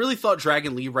 I really thought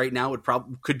Dragon Lee right now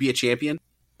could be a champion.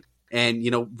 And,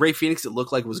 Ray Phoenix, it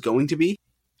looked like was going to be.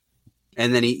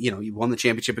 And then he won the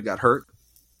championship and got hurt.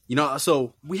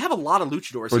 So we have a lot of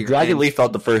luchadors here. Dragon Lee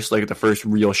felt the first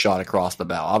real shot across the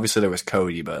bow. Obviously there was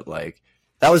Cody, but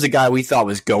that was a guy we thought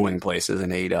was going places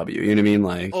in AEW. You know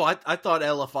what I mean? I thought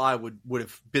LFI would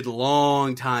have been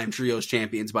long time trios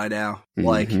champions by now.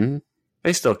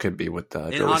 They still could be with Joe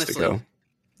Mystico.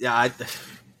 Yeah,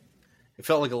 it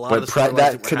felt like a lot of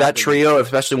the that trio,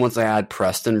 especially once they had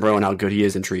Preston, bro, and how good he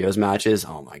is in trios matches.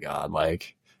 Oh my god,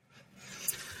 it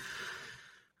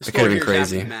could have been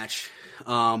crazy. Match.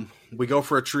 We go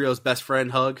for a trio's best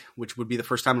friend hug, which would be the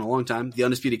first time in a long time. The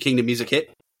Undisputed Kingdom music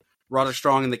hit. Roderick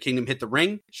Strong and the Kingdom hit the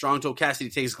ring. Strong told Cassidy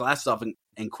to take his glasses off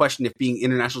and question if being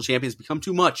international champion has become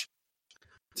too much.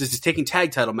 Since he's taking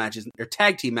tag team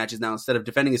matches now instead of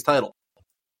defending his title.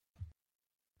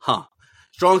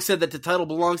 Strong said that the title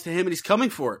belongs to him and he's coming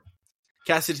for it.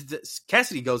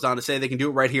 Cassidy goes on to say they can do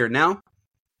it right here and now,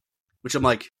 which I'm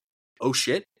like, oh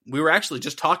shit. We were actually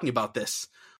just talking about this.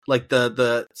 Like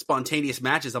the spontaneous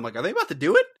matches. I'm like, are they about to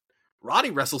do it? Roddy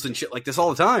wrestles and shit like this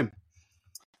all the time.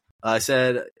 I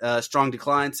said, Strong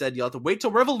declined, said you'll have to wait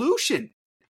till Revolution.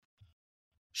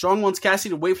 Strong wants Cassidy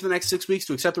to wait for the next 6 weeks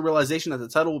to accept the realization that the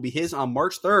title will be his on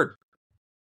March 3rd.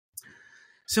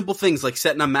 Simple things like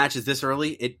setting up matches this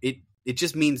early, It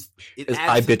just means it adds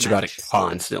I to the bitch about it match.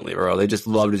 constantly, bro. They just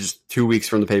love to just 2 weeks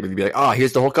from the pay-per-view be like, oh,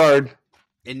 here's the whole card.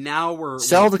 And now we're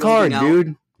Sell the card,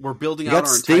 dude. We're building You out got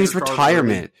our entire Sting's card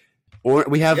retirement. Or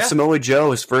we have Yeah. Samoa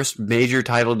Joe's first major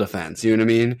title defense. You know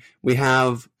what I mean? We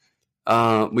have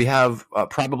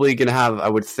probably going to have, I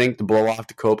would think, the blow off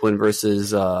to Copeland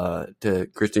versus to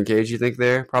Christian Cage. You think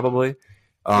there probably?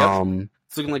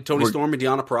 It's looking like Tony Storm and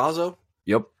Deonna Purrazzo.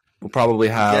 Yep. We'll probably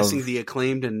have. Guessing the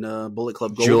Acclaimed and Bullet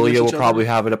Club Gold. Julia will against each probably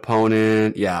other. have an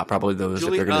opponent. Yeah, probably those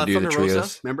Julia, if they're going to do the Thunder Rosa.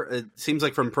 trios. Remember, it seems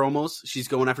like from promos, she's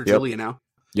going after Yep. Julia now.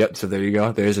 Yep. So there you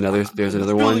go. There's another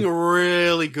Building one. a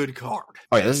really good card.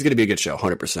 Oh yeah, this is going to be a good show,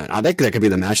 100%. I think that could be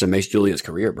the match that makes Julia's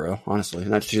career, bro. Honestly,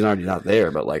 she's already not there,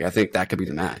 but like I think that could be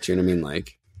the match. You know what I mean?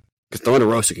 Like, because Thunder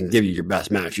Rosa can give you your best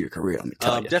match of your career. Let me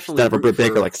tell you. Definitely Instead of root Britt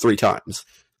Baker for- like 3 times.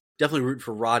 Definitely root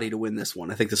for Roddy to win this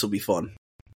one. I think this will be fun.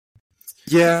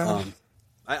 Yeah.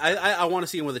 I want to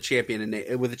see him with a championship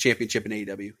in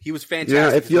AEW. He was fantastic. Yeah,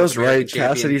 it as feels North American right.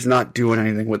 champion. Cassidy's not doing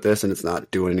anything with this, and it's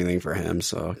not doing anything for him.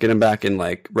 So get him back in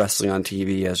like wrestling on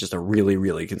TV as just a really,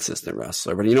 really consistent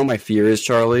wrestler. But you know, my fear is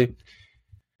Charlie.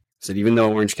 Said even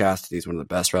though Orange Cassidy is one of the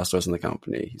best wrestlers in the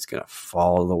company, he's gonna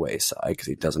fall to the wayside because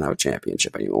he doesn't have a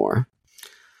championship anymore.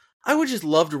 I would just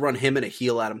love to run him and a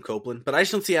heel Adam Copeland, but I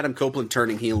just don't see Adam Copeland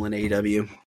turning heel in AEW.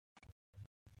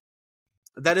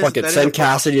 Fuck it, send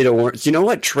Cassidy to Orange. You know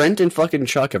what? Trent and fucking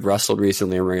Chuck have wrestled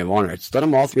recently in Ring of Honor. Just let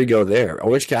them all 3 go there.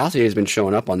 Orange Cassidy has been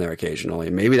showing up on there occasionally.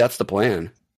 Maybe that's the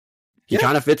plan. He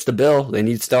kind of fits the bill. They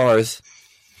need stars.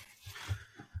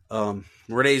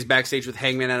 Renee's backstage with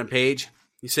Hangman Adam Page.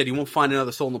 He said he won't find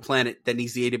another soul on the planet that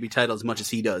needs the AEW title as much as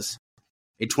he does.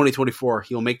 In 2024,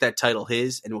 he will make that title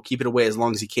his and will keep it away as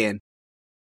long as he can.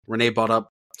 Renee brought up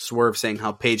Swerve saying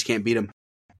how Page can't beat him.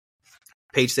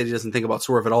 Page said he doesn't think about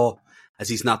Swerve at all, as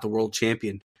he's not the world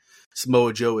champion.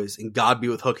 Samoa Joe is, and God be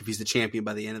with Hook if he's the champion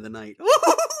by the end of the night.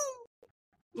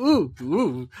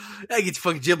 Ooh. That gets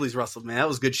fucking Ghibli's wrestled, man. That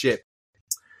was good shit.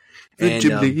 And,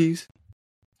 Ghibli's.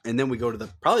 And then we go to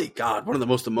one of the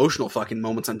most emotional fucking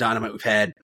moments on Dynamite we've had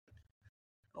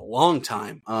in a long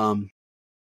time.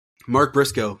 Mark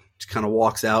Briscoe just kind of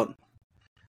walks out.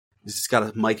 He's just got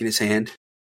a mic in his hand.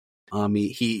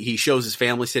 He shows his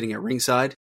family sitting at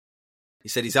ringside. He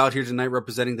said he's out here tonight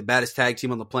representing the baddest tag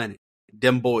team on the planet.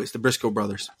 Dem boys, the Briscoe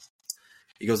brothers.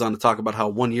 He goes on to talk about how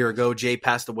 1 year ago Jay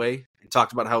passed away and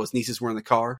talked about how his nieces were in the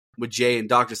car with Jay, and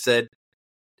doctors said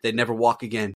they'd never walk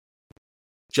again.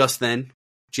 Just then,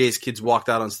 Jay's kids walked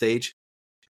out on stage.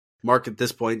 Mark, at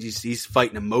this point, he's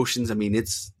fighting emotions. I mean,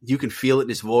 you can feel it in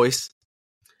his voice.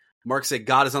 Mark said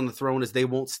God is on the throne as they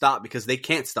won't stop because they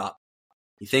can't stop.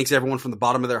 He thanks everyone from the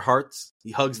bottom of their hearts.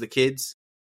 He hugs the kids.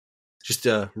 Just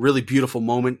a really beautiful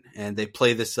moment, and they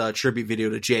play this tribute video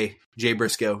to Jay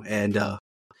Briscoe, and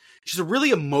just a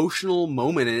really emotional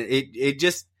moment. And it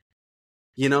just,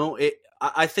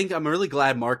 I think I'm really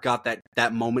glad Mark got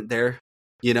that moment there,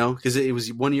 because it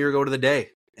was 1 year ago to the day,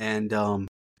 and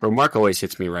Bro, Mark always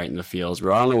hits me right in the feels,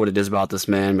 bro. I don't know what it is about this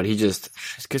man, but he just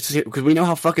because we know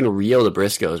how fucking real the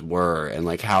Briscoes were, and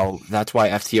like how that's why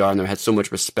FTR and them had so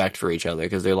much respect for each other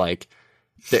because they're like.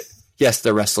 Yes,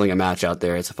 they're wrestling a match out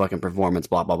there. It's a fucking performance,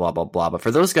 blah, blah, blah, blah, blah. But for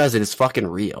those guys, it is fucking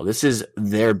real. This is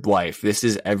their life. This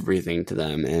is everything to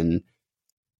them. And,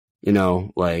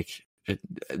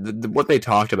 what they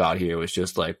talked about here was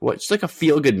just like, just like a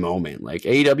feel-good moment. Like,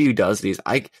 AEW does these.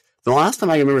 The last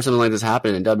time I remember something like this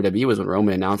happened in WWE was when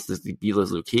Roman announced this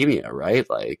Beela's leukemia, right?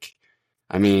 Like,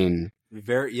 I mean.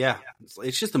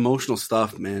 It's just emotional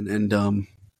stuff, man. And,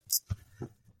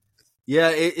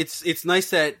 yeah, it's nice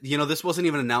that this wasn't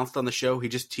even announced on the show. He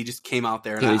just came out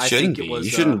there, and I think it was.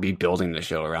 You shouldn't be building the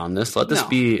show around this. Let this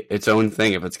be its own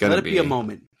thing if it's going to be. Let it be a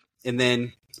moment, and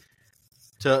then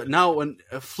when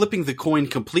flipping the coin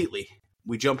completely,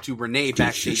 we jump to Renee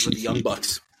backstage with the Young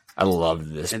Bucks. I love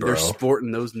this, and bro. They're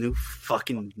sporting those new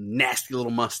fucking nasty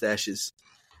little mustaches.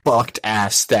 Fucked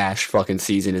ass stash fucking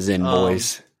season is in,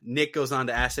 boys. Nick goes on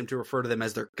to ask them to refer to them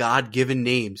as their God-given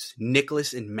names,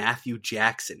 Nicholas and Matthew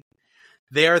Jackson.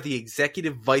 They are the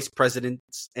executive vice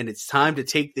presidents, and it's time to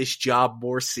take this job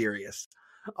more serious.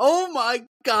 Oh my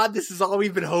God, this is all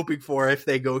we've been hoping for if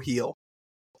they go heel.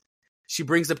 She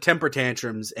brings up temper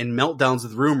tantrums and meltdowns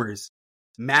with rumors.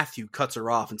 Matthew cuts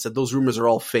her off and said those rumors are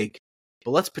all fake,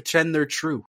 but let's pretend they're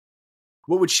true.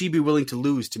 What would she be willing to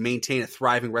lose to maintain a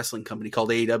thriving wrestling company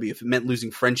called AEW if it meant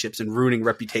losing friendships and ruining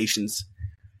reputations?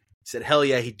 He said, hell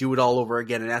yeah, he'd do it all over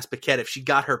again, and asked Paquette if she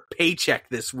got her paycheck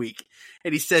this week.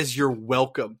 And he says, you're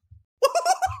welcome.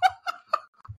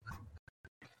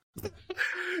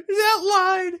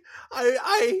 That line,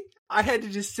 I had to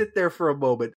just sit there for a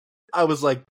moment. I was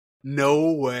like,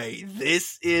 no way.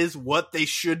 This is what they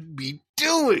should be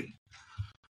doing.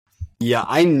 Yeah,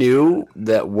 I knew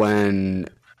that when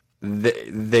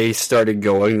they started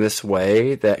going this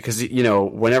way, that because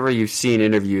whenever you've seen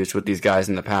interviews with these guys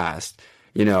in the past,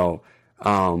 I'll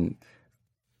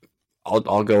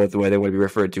go with the way they would be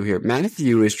referred to here.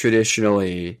 Matthew is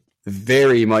traditionally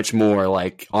very much more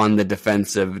like on the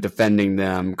defensive, defending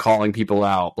them, calling people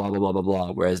out, blah blah blah blah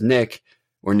blah. Whereas Nick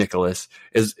or Nicholas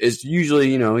is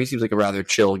usually, he seems like a rather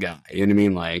chill guy. You know what I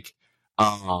mean? Like,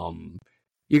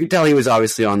 you can tell he was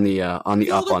obviously on the up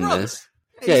on this.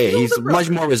 Yeah, he's much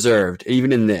more reserved,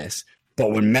 even in this. But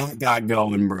when Matt got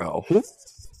going, bro, who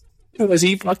was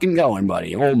he fucking going,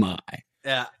 buddy? Oh my.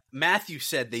 Yeah, Matthew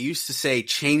said they used to say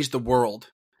change the world,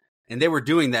 and they were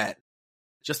doing that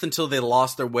just until they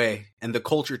lost their way and the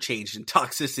culture changed and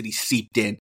toxicity seeped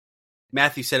in.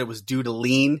 Matthew said it was due to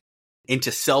lean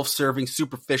into self-serving,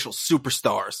 superficial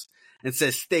superstars, and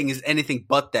says Sting is anything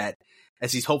but that,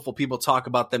 as he's hopeful people talk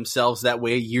about themselves that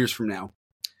way years from now.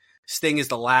 Sting is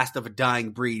the last of a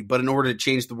dying breed, but in order to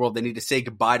change the world, they need to say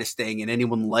goodbye to Sting and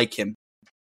anyone like him.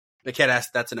 The cat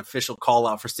asked that's an official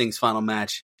call-out for Sting's final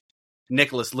match.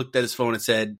 Nicholas looked at his phone and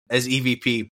said, as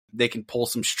EVP, they can pull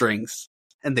some strings,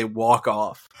 and they walk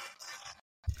off.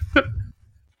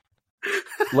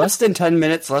 Less than 10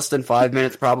 minutes, less than 5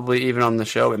 minutes, probably even on the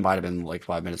show. It might have been like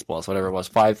 5 minutes plus, whatever it was.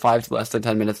 Five less than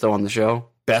 10 minutes though on the show.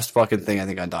 Best fucking thing I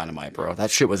think on Dynamite, bro. That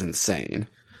shit was insane.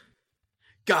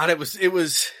 God,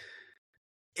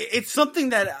 it's something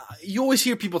that you always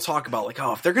hear people talk about, like,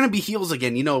 oh, if they're going to be heels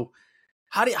again,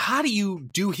 how do you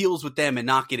do heels with them and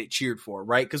not get it cheered for,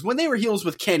 right? Because when they were heels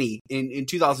with Kenny in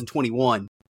 2021,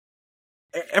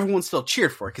 everyone still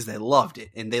cheered for it because they loved it,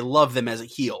 and they love them as a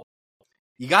heel.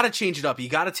 You got to change it up. You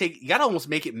got to almost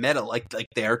make it meta like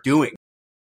they're doing.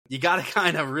 You got to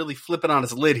kind of really flip it on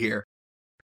its lid here.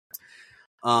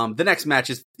 The next match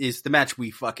is the match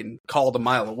we fucking called a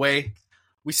mile away.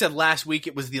 We said last week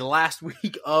it was the last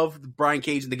week of Brian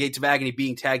Cage and the Gates of Agony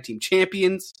being tag team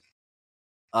champions.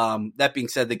 That being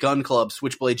said, the Gun Club,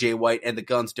 Switchblade Jay White, and the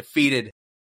Guns defeated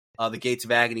the Gates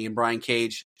of Agony and Brian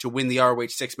Cage to win the ROH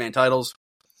 6-man titles.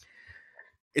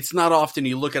 It's not often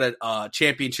you look at a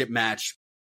championship match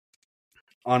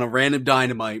on a random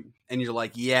Dynamite and you're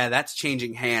like, yeah, that's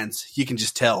changing hands. You can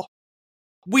just tell.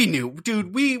 We knew,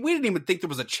 dude, we didn't even think there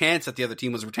was a chance that the other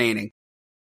team was retaining.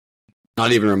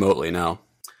 Not even remotely, no.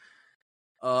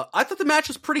 I thought the match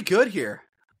was pretty good here.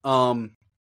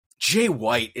 Jay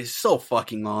White is so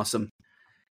fucking awesome.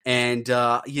 And,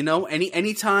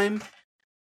 anytime,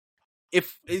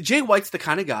 if Jay White's the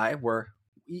kind of guy where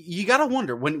you got to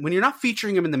wonder, when you're not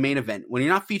featuring him in the main event, when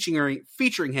you're not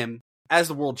featuring him as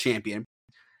the world champion,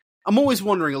 I'm always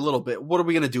wondering a little bit, what are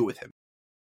we going to do with him?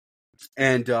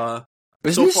 And,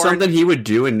 isn't this something he would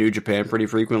do in New Japan pretty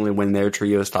frequently, win their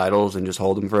trios titles and just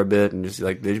hold them for a bit and just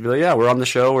like they'd be like, yeah, we're on the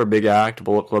show, we're a big act,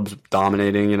 Bullet Club's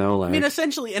dominating, like. I mean,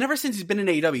 essentially, and ever since he's been in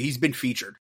AEW, he's been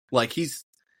featured. Like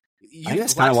I think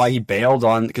that's kind of why he bailed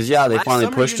on, because they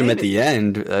finally pushed him at the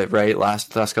end, right?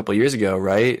 Last couple of years ago,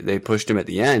 right? They pushed him at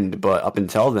the end, but up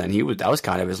until then, that was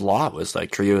kind of his lot, was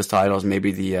like trios titles,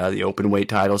 maybe the open weight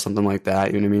title, something like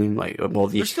that. You know what I mean? Like, well,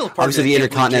 obviously the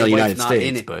Intercontinental United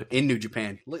States, but in New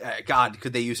Japan, God,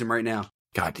 could they use him right now?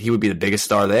 God, he would be the biggest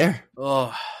star there.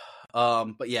 Oh,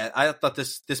 but yeah, I thought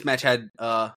this match had.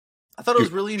 I thought it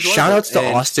was really enjoyable. Shoutouts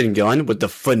to Austin Gunn with the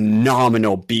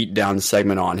phenomenal beatdown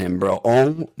segment on him, bro.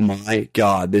 Oh my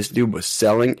God, this dude was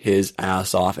selling his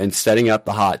ass off and setting up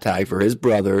the hot tag for his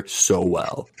brother so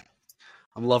well.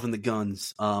 I'm loving the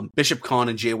Guns. Bishop Khan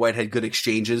and Jay White had good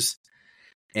exchanges,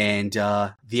 and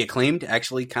the Acclaimed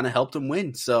actually kind of helped him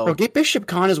win. So, bro, get Bishop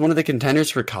Khan as one of the contenders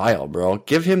for Kyle, bro.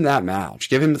 Give him that match.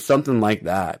 Give him something like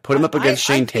that. Put him up against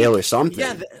Shane Taylor, something.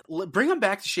 Yeah, bring him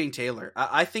back to Shane Taylor.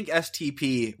 I think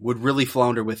STP would really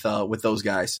flounder with those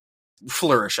guys.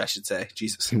 Flourish, I should say.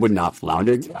 Jesus, he would not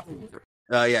flounder.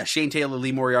 Yeah, Shane Taylor,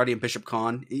 Lee Moriarty, and Bishop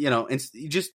Khan. And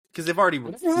just because they've already.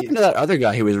 What happened to that other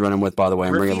guy he was running with, by the way,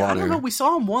 in Ring of Honor? I don't know. We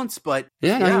saw him once, but he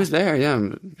was there. Yeah,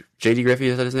 JD Griffey,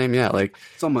 is that his name? Yeah, like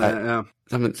something.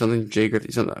 Something J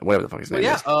Griffey, something, whatever the fuck his name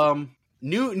is. Yeah.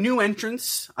 New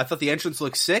entrance. I thought the entrance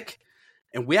looked sick,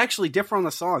 and we actually differ on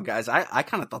the song, guys. I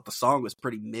kind of thought the song was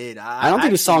pretty mid. I don't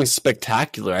think the song is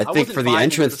spectacular. I think for the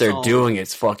entrance they're doing,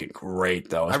 it's fucking great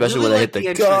though, especially when they hit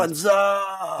the guns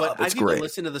up. But I need to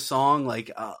listen to the song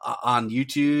on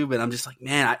YouTube, and I'm just like,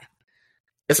 man,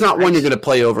 it's not one you're going to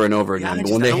play over and over again,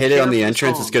 but when they hit it on the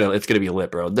entrance, it's going to be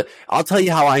lit, bro. I'll tell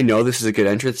you how I know this is a good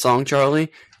entrance song,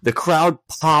 Charlie. The crowd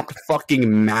popped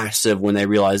fucking massive when they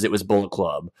realized it was Bullet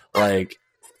Club. Like,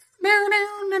 no.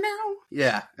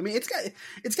 Yeah, I mean, it's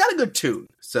got a good tune,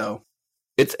 so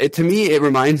To me, it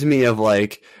reminds me of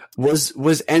like, was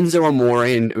Enzo Amore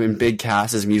and Big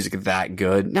Cass's music that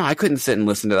good? No, I couldn't sit and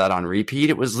listen to that on repeat.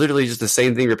 It was literally just the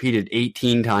same thing repeated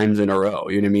 18 times in a row.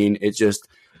 You know what I mean?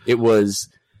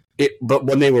 But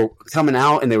when they were coming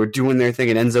out and they were doing their thing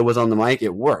and Enzo was on the mic,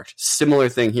 it worked. Similar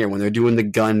thing here when they're doing the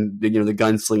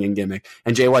gunslinging gimmick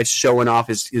and Jay White's showing off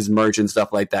his merch and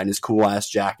stuff like that and his cool ass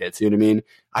jackets. You know what I mean?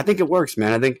 I think it works,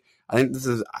 man. I think this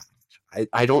is.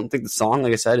 I don't think the song,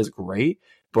 like I said, is great,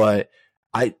 but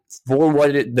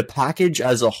the package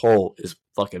as a whole is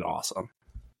fucking awesome.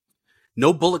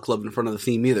 No Bullet Club in front of the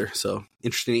theme either, so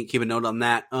interesting to keep a note on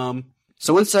that.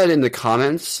 Someone said in the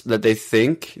comments that they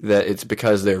think that it's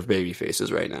because they're baby faces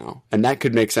right now, and that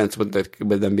could make sense with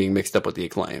them being mixed up with the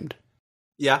Acclaimed.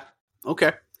 Yeah,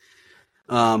 okay.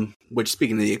 Which,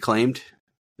 speaking of the Acclaimed,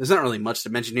 there's not really much to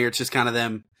mention here. It's just kind of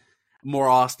them. More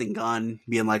Austin Gunn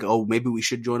being like, oh, maybe we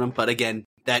should join them. But again,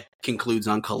 that concludes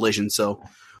on Collision. So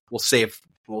we'll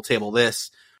table this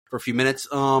for a few minutes.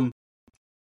 We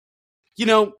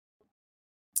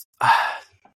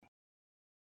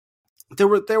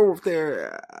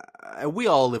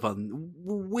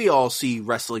all see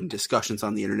wrestling discussions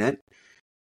on the internet.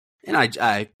 And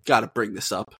I gotta bring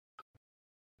this up.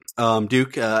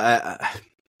 Duke,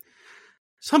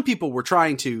 some people were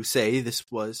trying to say this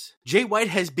was Jay White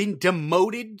has been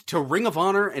demoted to Ring of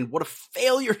Honor and what a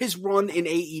failure his run in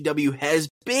AEW has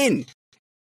been.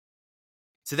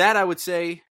 To that, I would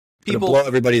say people blow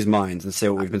everybody's minds and say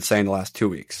what we've been saying the last 2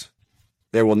 weeks.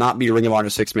 There will not be Ring of Honor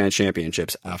 6-man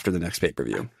championships after the next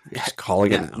pay-per-view. Just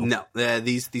calling it now. No,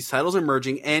 these titles are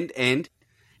merging, and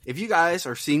if you guys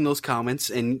are seeing those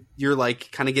comments and you're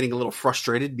like kind of getting a little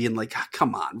frustrated, being like,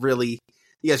 come on, really?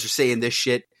 You guys are saying this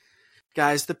shit?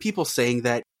 Guys, the people saying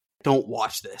that don't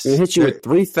watch this. I'm going to hit you with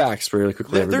 3 facts really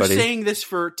quickly, everybody. They're saying this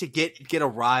to get a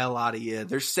rile out of you.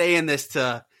 They're saying this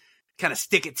to kind of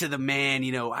stick it to the man.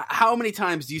 You know, how many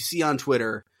times do you see on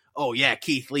Twitter, oh yeah,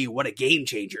 Keith Lee, what a game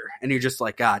changer. And you're just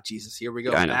like, Jesus, here we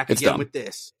go. Back again dumb. With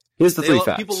this. Here's the 3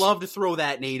 facts. People love to throw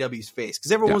that in AEW's face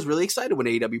because everyone was really excited when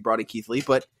AEW brought in Keith Lee,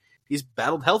 but he's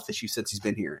battled health issues since he's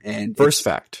been here. And first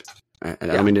fact, and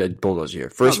I don't mean to bulldoze you here.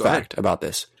 First fact about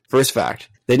this. First fact,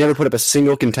 they never put up a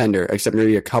single contender except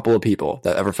maybe a couple of people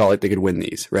that ever felt like they could win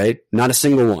these, right? Not a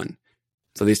single one.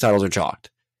 So these titles are chalked.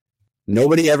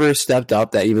 Nobody ever stepped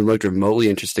up that even looked remotely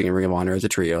interesting in Ring of Honor as a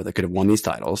trio that could have won these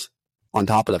titles, on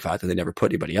top of the fact that they never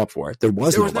put anybody up for it. There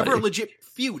was never a legit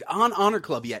feud on Honor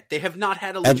Club yet. They have not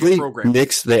had a legit program. Every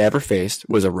mix they ever faced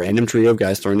was a random trio of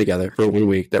guys thrown together for 1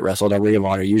 week that wrestled on Ring of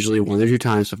Honor usually 1 or 2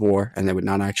 times before, and they would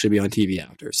not actually be on TV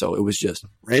after. So it was just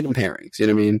random pairings. You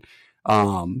know what I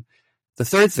mean? The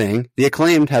third thing, the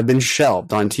Acclaimed have been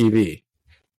shelved on TV.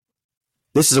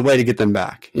 This is a way to get them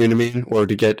back, you know what I mean? Or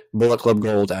to get Bullet Club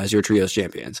Gold as your trios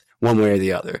champions, one way or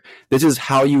the other. This is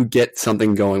how you get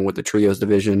something going with the trios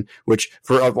division, which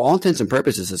for all intents and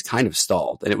purposes has kind of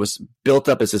stalled. And it was built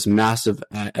up as this massive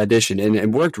addition, and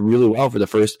it worked really well for the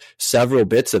first several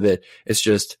bits of it. It's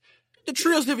just the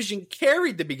trios division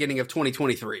carried the beginning of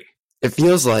 2023. It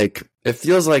feels like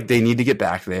they need to get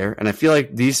back there, and I feel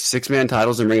like these 6-man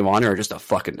titles in Ring of Honor are just a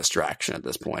fucking distraction at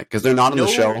this point because they're not on the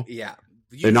show. Yeah,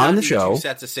 they're not on the show. 2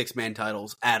 sets of 6-man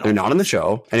titles at all. They're not on the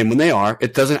show, and when they are,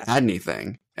 it doesn't add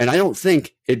anything. And I don't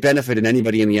think it benefited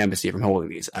anybody in the embassy from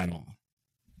holding these at all.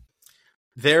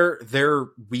 Their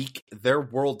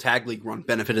World Tag League run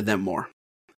benefited them more,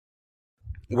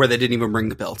 where they didn't even bring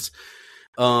the belts.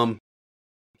 I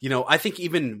think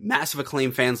even Massive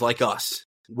Acclaim fans like us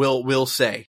will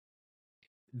say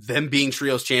them being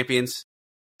trios champions,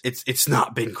 it's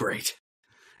not been great.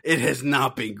 It has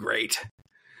not been great.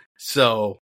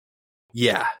 So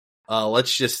yeah,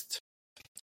 let's just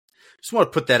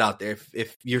want to put that out there.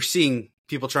 If you're seeing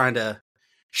people trying to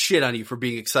shit on you for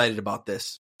being excited about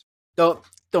this, don't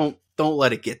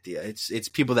let it get to you. It's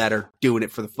people that are doing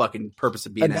it for the fucking purpose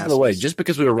of being assholes. By the way, just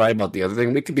because we were right about the other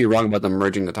thing, we could be wrong about them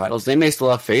merging the titles. They may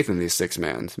still have faith in these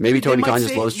 6-mans. Maybe Tony Khan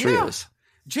just loves trios.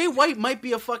 Jay White might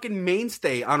be a fucking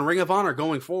mainstay on Ring of Honor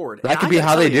going forward. That could be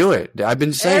how they do it. I've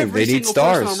been saying they need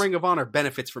stars. Every single person on Ring of Honor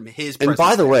benefits from his presence. And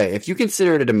by the way, if you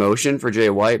consider it a demotion for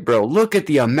Jay White, bro, look at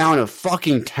the amount of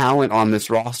fucking talent on this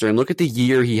roster and look at the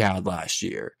year he had last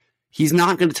year. He's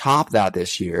not going to top that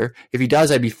this year. If he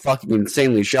does, I'd be fucking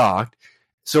insanely shocked.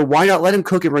 So why not let him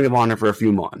cook at Ring of Honor for a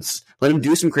few months? Let him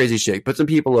do some crazy shit. Put some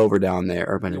people over down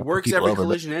there. It works every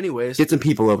Collision anyways. Get some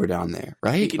people over down there,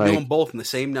 right? He can do them both in the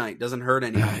same night. Doesn't hurt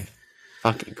anyone.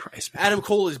 Fucking Christ, man. Adam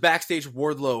Cole is backstage with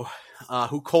Wardlow,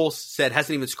 who Cole said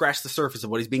hasn't even scratched the surface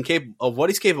of what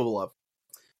he's capable of.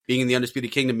 Being in the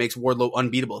Undisputed Kingdom makes Wardlow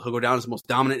unbeatable. He'll go down as the most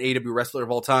dominant AEW wrestler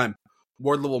of all time.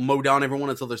 Wardlow will mow down everyone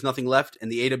until there's nothing left,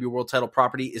 and the AEW World Title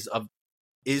property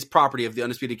is property of the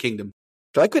Undisputed Kingdom.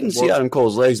 So I couldn't see Adam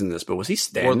Cole's legs in this, but was he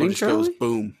standing? Wardlow just goes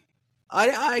boom.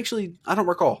 I actually don't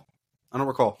recall.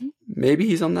 Maybe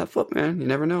he's on that foot, man. You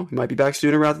never know. He might be back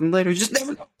sooner rather than later. You just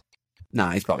never know.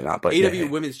 Nah, he's probably not. But AEW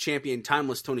Women's Champion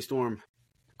Timeless Toni Storm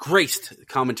graced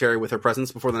commentary with her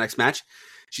presence before the next match.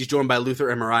 She's joined by Luther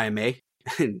and Mariah May,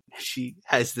 and she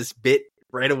has this bit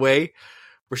right away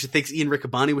where she thinks Ian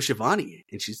Riccaboni was Shivani,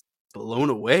 and she's blown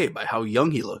away by how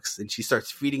young he looks, and she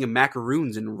starts feeding him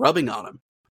macaroons and rubbing on him.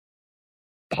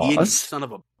 Pause? Ian, you son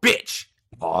of a bitch.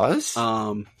 Pause?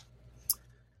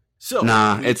 So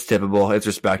it's tippable. It's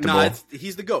respectable.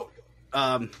 He's the GOAT.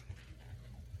 Oh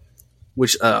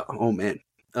man.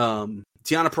 Tiana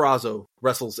Purrazzo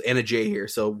wrestles Anna Jay here,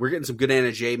 so we're getting some good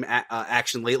Anna Jay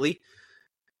action lately.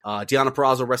 Tiana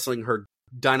Purrazzo wrestling her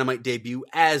Dynamite debut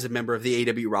as a member of the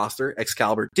AEW roster.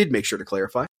 Excalibur did make sure to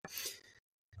clarify.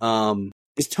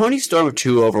 Is Toni Storm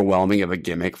too overwhelming of a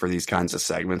gimmick for these kinds of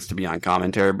segments to be on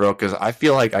commentary, bro? Because I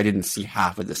feel like I didn't see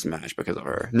half of this match because of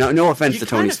her. No offense to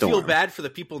Toni Storm. You feel bad for the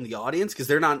people in the audience because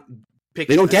they're not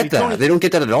picking. They don't get that. They don't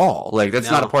get that at all. Like that's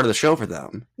not a part of the show for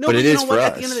them. No, but it is for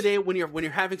us. At the end of the day, when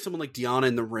you're having someone like Deonna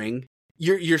in the ring,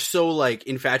 you're so like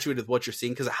infatuated with what you're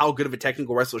seeing because of how good of a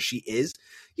technical wrestler she is.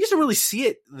 You just don't really see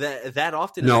it that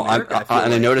often. No, in America,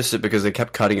 I noticed it because they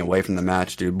kept cutting away from the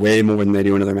match, dude. Way more than they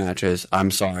do in other matches.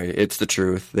 I'm sorry, it's the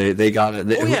truth. They got it.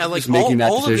 Like making that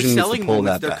all decision of the selling to pull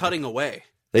moments that they're back. cutting away.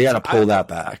 They got to pull that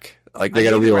back. Like they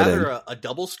got to reel it in. A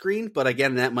double screen, but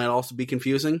again, that might also be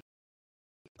confusing.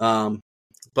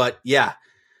 But yeah,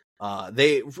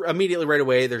 they immediately right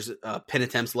away. There's pin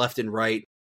attempts left and right,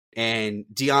 and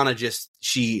Deonna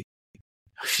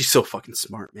she's so fucking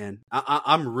smart, man.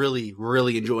 I'm really,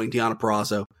 really enjoying Deonna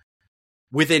Purrazzo.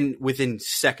 Within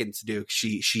seconds, Duke,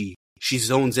 she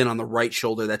zones in on the right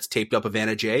shoulder that's taped up of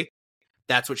Anna Jay.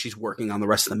 That's what she's working on the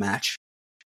rest of the match.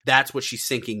 That's what she's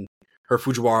sinking her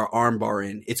Fujiwara armbar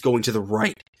in. It's going to the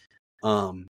right.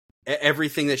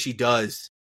 Everything that she does,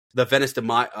 the Venus de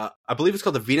Mayo, I believe it's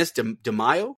called the Venus de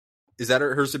Mayo. Is that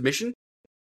her submission?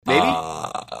 Maybe.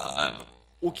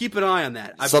 We'll keep an eye on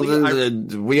that.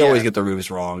 We always get the moves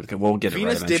wrong. We'll get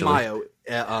Venus it right eventually.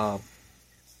 de Mayo,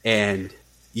 and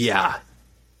yeah,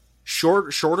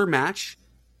 shorter match,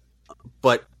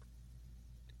 but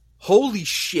holy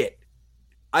shit!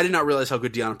 I did not realize how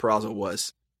good Deonna Purrazzo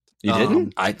was. You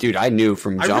didn't? I knew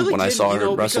from jump really when I saw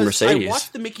her wrestle Mercedes. I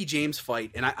watched the Mickie James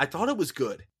fight, and I thought it was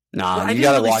good. Nah, you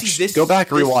gotta watch. Go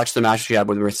back and rewatch the match she had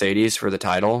with Mercedes for the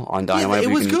title on Dynamite. Yeah,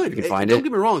 it was good. You can find it. Don't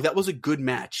get me wrong, that was a good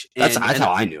match. That's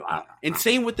how I knew. And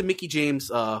same with the Mickie James,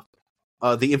 the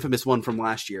infamous one from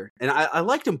last year. And I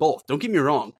liked them both. Don't get me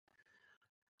wrong.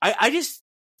 I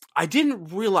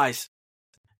didn't realize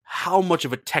how much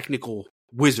of a technical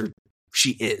wizard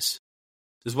she is.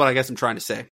 Is what I guess I'm trying to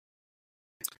say.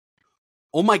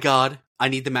 Oh my god, I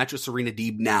need the match with Serena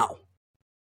Deeb now.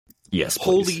 Yes, please.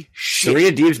 Holy shit.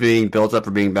 Serena Deeb's being built up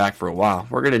for being back for a while.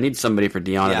 We're going to need somebody for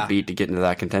Deonna to beat to get into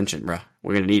that contention, bro.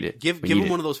 We're going to need it. Give him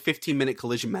one of those 15-minute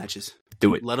collision matches.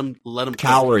 Do it. Let him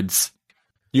Cowards.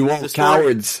 You want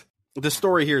cowards. The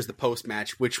story here is the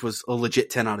post-match, which was a legit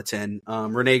 10 out of 10.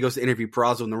 Renee goes to interview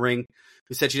Purrazzo in the ring,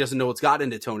 who said she doesn't know what's gotten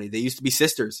into Toni. They used to be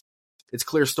sisters. It's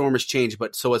clear Storm has changed,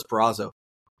 but so has Purrazzo.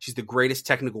 She's the greatest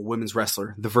technical women's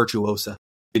wrestler, the virtuosa.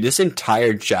 This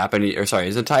entire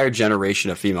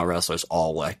generation of female wrestlers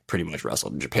all like pretty much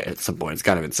wrestled in Japan at some point. It's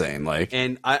kind of insane. Like,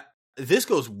 and this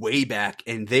goes way back,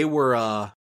 and they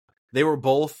were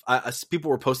both.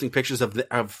 People were posting pictures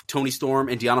of Toni Storm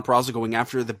and Deonna Purrazzo going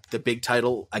after the big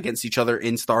title against each other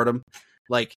in Stardom.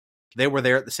 Like they were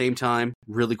there at the same time.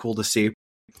 Really cool to see.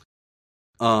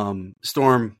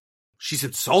 Storm, she's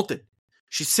insulted.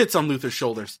 She sits on Luther's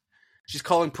shoulders. She's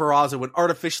calling Purrazzo an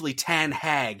artificially tan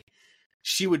hag.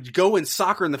 She would go and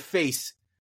sock her in the face,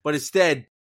 but instead,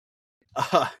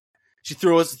 she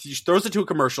throws it to a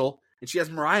commercial, and she has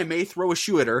Mariah May throw a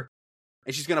shoe at her,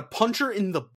 and she's gonna punch her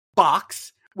in the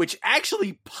box, which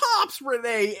actually pops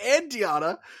Renee and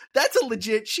Deonna. That's a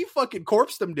legit. She fucking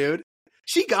corpsed them, dude.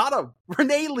 She got him.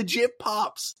 Renee legit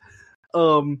pops.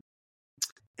 And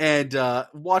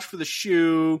watch for the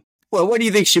shoe. Well, what do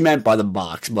you think she meant by the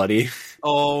box, buddy?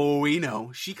 Oh, we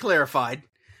know. She clarified.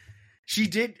 She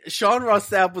did. Sean Ross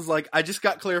Sapp was like, I just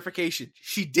got clarification.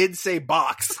 She did say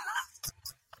box.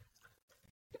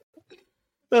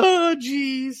 Oh,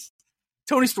 jeez.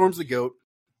 Toni Storm's the GOAT.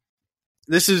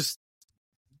 This is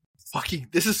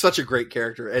such a great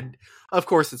character. And of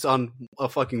course, it's on a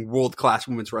fucking world-class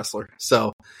women's wrestler.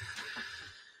 So,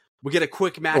 We get a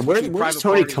quick match. Where between does Private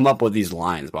Tony Party. come up with these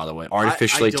lines, by the way?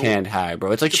 Artificially don't- tanned hag,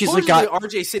 bro. It's like she's Supposedly, like got.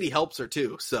 RJ City helps her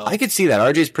too. So I could see that.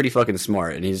 RJ's pretty fucking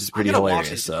smart, and he's pretty I gotta watch hilarious.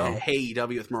 this So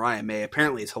AEW with Mariah May.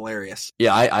 Apparently, it's hilarious.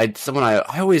 yeah, I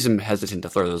always am hesitant to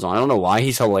throw those on. I don't know why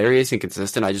he's hilarious and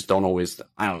consistent. I just don't always.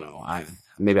 I don't know.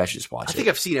 Maybe I should just watch it. I think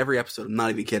I've seen every episode. I'm not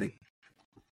even kidding.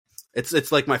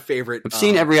 It's like my favorite. I've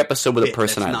seen every episode with a bit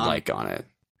person that's I not- like on it.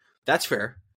 That's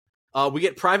fair. We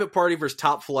get Private Party versus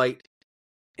Top Flight,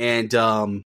 and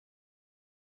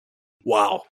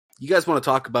wow, you guys want to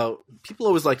talk about? People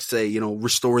always like to say,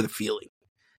 restore the feeling.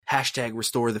 Hashtag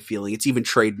restore the feeling. It's even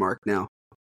trademarked now.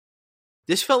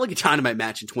 This felt like a Dynamite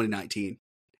match in 2019,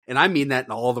 and I mean that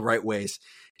in all the right ways.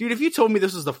 Dude, if you told me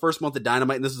this was the first month of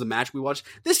Dynamite and this is a match we watched,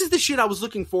 this is the shit I was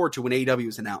looking forward to when AEW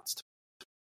was announced.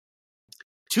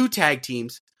 2 tag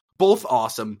teams, both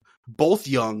awesome, both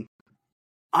young.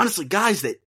 Honestly, guys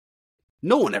that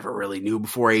no one ever really knew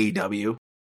before AEW.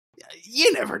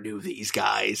 You never knew these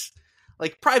guys.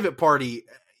 Like Private Party,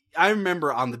 I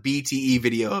remember on the BTE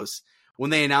videos when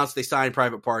they announced they signed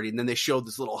Private Party and then they showed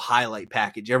this little highlight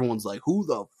package. Everyone's like, who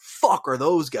the fuck are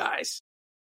those guys?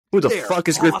 Who the They're fuck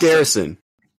is Griff awesome. Garrison?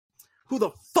 Who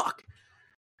the fuck?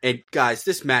 And guys,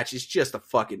 this match is just a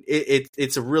fucking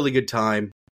it's a really good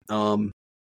time.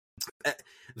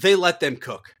 They let them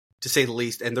cook, to say the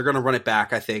least, and they're gonna run it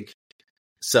back, I think.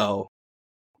 So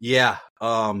yeah.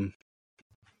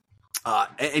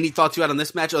 Any thoughts you had on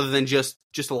this match other than just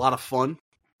a lot of fun?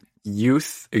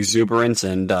 Youth, exuberance,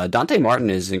 and Dante Martin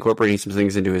is incorporating some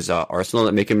things into his arsenal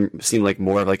that make him seem like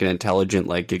more of like an intelligent,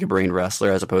 like gigabrain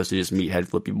wrestler as opposed to just meathead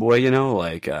flippy boy,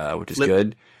 which is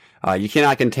good. You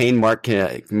cannot contain Mark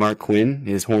Quinn.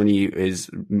 His horny is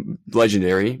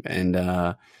legendary. And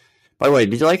by the way,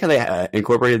 did you like how they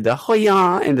incorporated the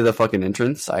hoya into the fucking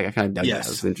entrance? I kind of dug that.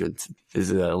 This entrance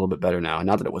is a little bit better now.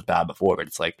 Not that it was bad before, but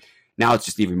it's like now it's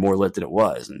just even more lit than it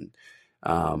was.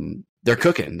 And they're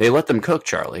cooking. They let them cook,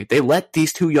 Charlie. They let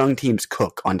these 2 young teams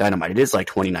cook on Dynamite. It is like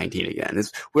 2019 again.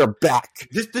 We're back.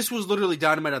 This was literally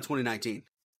Dynamite on 2019.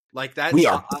 Like that. We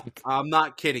are. I'm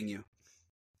not kidding you.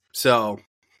 So,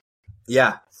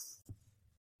 yeah.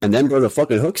 And then, bro, the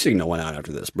fucking hook signal went out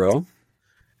after this, bro.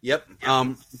 Yep.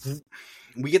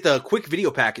 We get the quick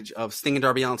video package of Sting and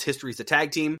Darby Allin's history as a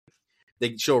tag team.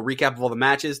 They show a recap of all the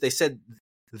matches. They said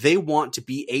they want to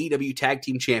be AEW tag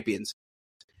team champions.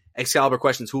 Excalibur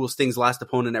questions, who was Sting's last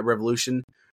opponent at Revolution?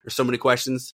 There's so many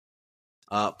questions.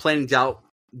 Planting doubt.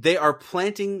 They are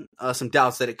planting some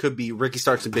doubts that it could be Ricky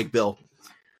Starks and Big Bill.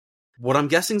 What I'm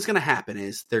guessing is going to happen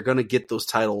is they're going to get those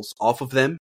titles off of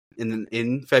them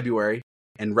in February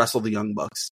and wrestle the Young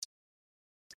Bucks.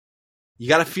 You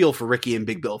got to feel for Ricky and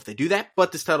Big Bill if they do that,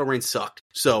 but this title reign sucked.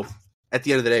 So, at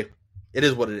the end of the day, it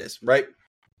is what it is, right?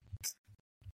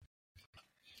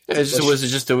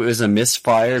 It was a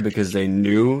misfire because they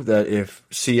knew that if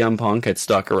CM Punk had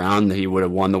stuck around, that he would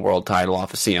have won the world title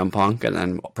off of CM Punk and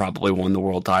then probably won the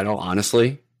world title,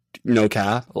 honestly. No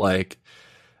cap. Like,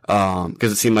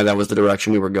 because it seemed like that was the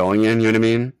direction we were going in, you know what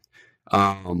I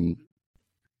mean?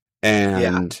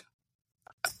 And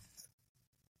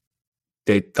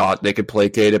they thought they could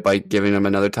placate it by giving him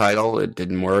another title. It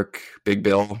didn't work. Big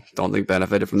Bill, don't think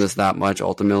benefited from this that much,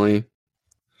 ultimately.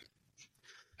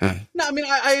 No, I mean,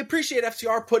 I appreciate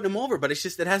FTR putting him over, but it's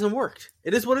just, it hasn't worked.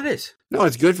 It is what it is. No,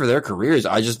 it's good for their careers.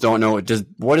 I just don't know.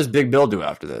 What does Big Bill do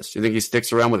after this? Do you think he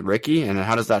sticks around with Ricky? And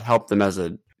how does that help them as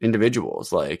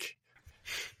individuals? Like,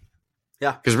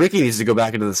 yeah. Because Ricky needs to go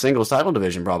back into the singles title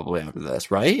division probably after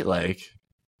this, right? Like,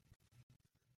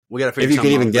 we gotta figure if you can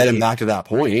something even out. get him back to that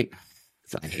point.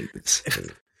 I hate this.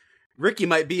 Ricky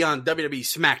might be on WWE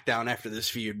SmackDown after this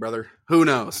feud, brother. Who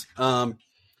knows?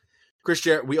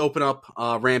 We open up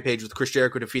Rampage with Chris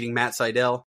Jericho defeating Matt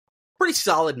Sydal. Pretty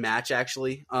solid match,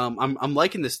 actually. I'm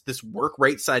liking this work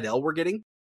rate Sydal we're getting.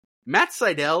 Matt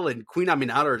Sydal and Queen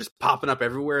Aminata are just popping up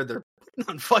everywhere. They're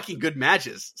on fucking good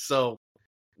matches. So,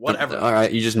 whatever. All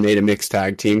right, you just made a mixed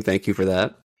tag team. Thank you for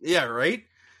that. Yeah, right?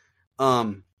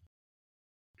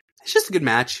 It's just a good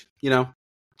match,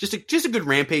 Just a good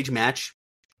Rampage match.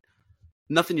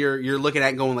 Nothing you're looking at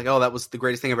and going like, oh, that was the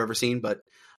greatest thing I've ever seen, but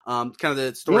kind of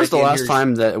the story. When was the last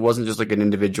time that it wasn't just like an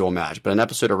individual match, but an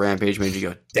episode of Rampage made you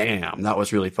go, damn, that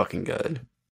was really fucking good?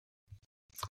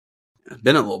 It's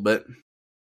been a little bit.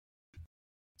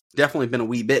 Definitely been a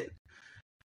wee bit.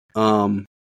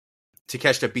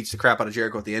 Takeshita beats the crap out of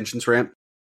Jericho at the entrance ramp.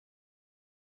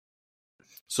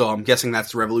 So I'm guessing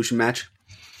that's the Revolution match.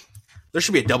 There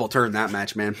should be a double turn in that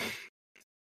match, man.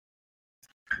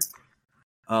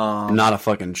 Not a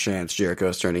fucking chance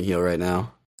Jericho's turning heel right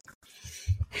now.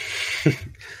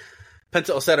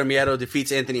 Penta El Zero Miedo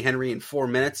defeats Anthony Henry in 4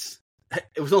 minutes.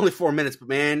 it was only 4 minutes, but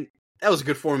man, that was a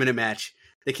good 4-minute match.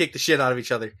 They kicked the shit out of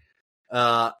each other.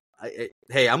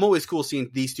 Hey, I'm always cool seeing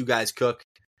these two guys cook.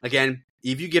 Again,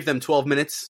 if you give them 12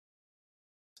 minutes,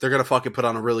 they're going to fucking put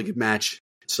on a really good match.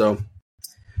 So,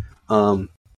 Matt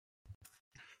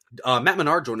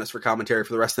Menard joined us for commentary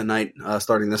for the rest of the night,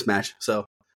 starting this match. So,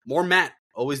 more Matt,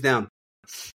 always down.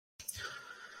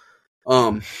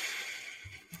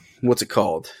 What's it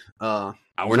called? We're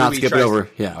not skipping over.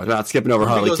 Yeah, we're not skipping over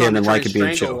Harley Cameron like it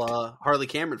being choked. Harley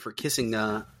Cameron for kissing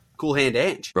Cool Hand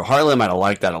Ange. Bro, Harley might have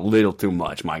liked that a little too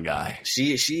much, my guy.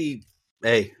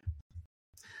 Hey.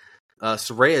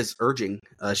 Soraya's urging.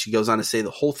 She goes on to say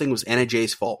the whole thing was Anna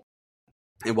Jay's fault.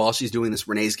 And while she's doing this,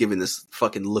 Renee's giving this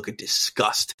fucking look of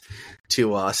disgust to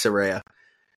Saraya.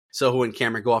 Soho and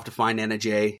Cameron go off to find Anna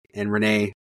Jay, and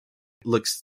Renee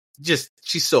looks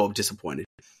she's so disappointed.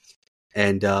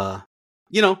 And,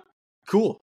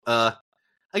 cool.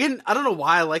 Again, I don't know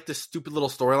why I like this stupid little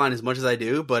storyline as much as I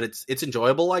do, but it's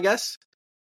enjoyable, I guess.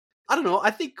 I don't know. I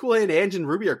think Cool Hand Ange and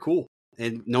Ruby are cool.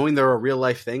 And knowing they're a real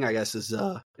life thing, I guess, is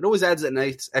it always adds that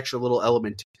nice extra little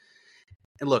element.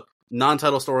 And look,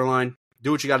 non-title storyline,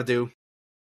 do what you got to do.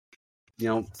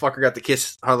 Fucker got to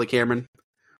kiss Harley Cameron.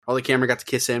 Harley Cameron got to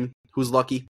kiss him. Who's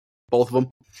lucky? Both of them.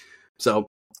 So,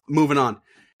 moving on.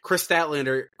 Chris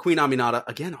Statlander, Queen Aminata,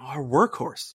 again, our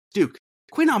workhorse. Duke,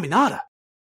 Queen Aminata.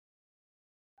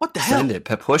 What the hell? Send it.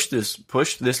 Push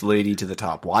this lady to the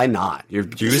top. Why not? You're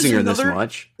using her this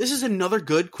much. This is another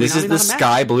good Queen Aminata match. This is the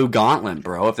sky blue gauntlet,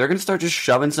 bro. If they're gonna start just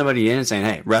shoving somebody in and saying,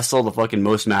 "Hey, wrestle the fucking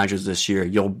most matches this year,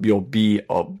 you'll be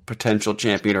a potential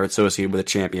champion or associated with a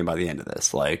champion by the end of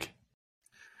this,"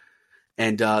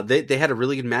 And they had a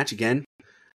really good match again.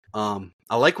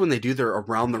 I like when they do their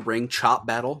around the ring chop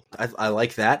battle. I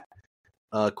like that.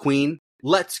 Queen.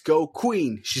 Let's go,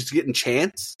 Queen. She's getting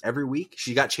chants every week.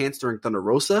 She got chants during Thunder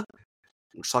Rosa.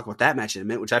 We'll talk about that match in a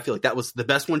minute, which I feel like that was the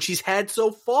best one she's had so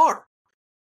far.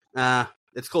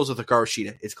 It's close with Hikaru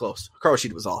Shida. It's close. Hikaru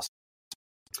Shida was awesome.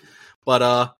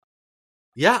 But,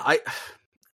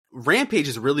 Rampage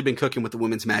has really been cooking with the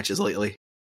women's matches lately.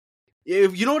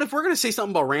 You know what? If we're going to say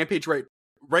something about Rampage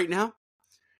right now,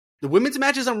 the women's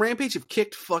matches on Rampage have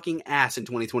kicked fucking ass in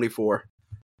 2024.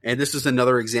 And this is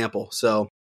another example. So,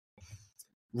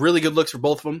 really good looks for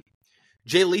both of them.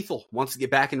 Jay Lethal wants to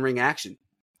get back in ring action.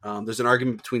 There's an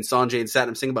argument between Sanjay and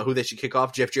Satnam Singh about who they should kick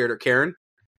off, Jeff Jarrett or Karen.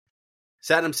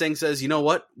 Satnam Singh says, you know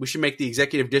what? We should make the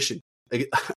executive decision.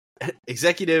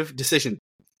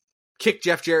 Kick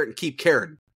Jeff Jarrett and keep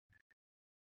Karen.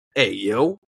 Hey,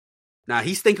 yo. Now,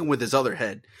 he's thinking with his other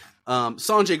head.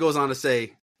 Sanjay goes on to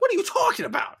say, what are you talking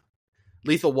about?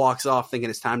 Lethal walks off thinking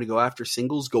it's time to go after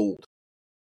singles gold.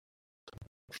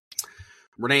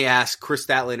 Renee asks Chris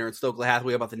Statlander and Stokely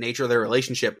Hathaway about the nature of their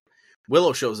relationship.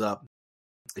 Willow shows up.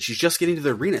 And she's just getting to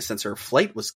the arena since her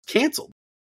flight was canceled.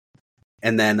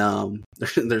 And then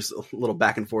there's a little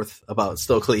back and forth about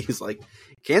Stokely. He's like,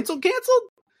 canceled?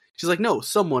 She's like, no,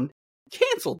 someone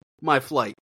canceled my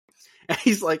flight. And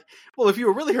he's like, well, if you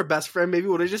were really her best friend, maybe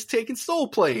you would have just taken Soul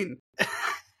Plane.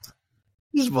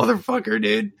 This motherfucker,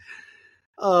 dude.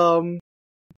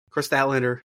 Chris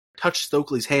Statlander touched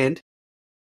Stokely's hand.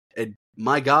 And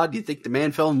my God, you think the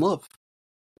man fell in love?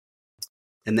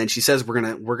 And then she says, "We're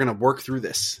gonna work through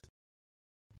this."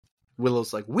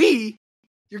 Willow's like, "We?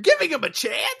 You're giving him a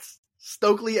chance?"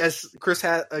 Stokely as Chris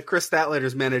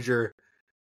Statlander's manager,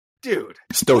 dude.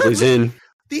 Stokely's in.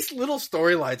 These little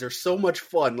storylines are so much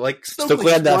fun. Like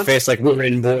Stokely had that face, like, we're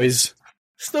in, boys.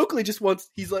 Stokely just wants.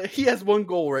 He's like, he has one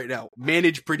goal right now: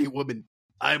 manage Pretty Woman.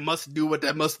 I must do what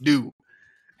I must do.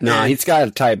 Nah, he's got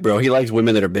a type, bro. He likes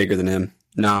women that are bigger than him.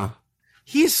 Nah.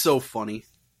 He is so funny.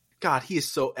 God, he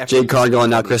is so Jade Cargill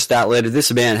and now Chris Statlander.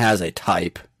 This man has a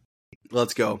type.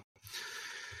 Let's go.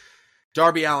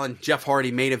 Darby Allin, Jeff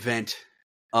Hardy, main event.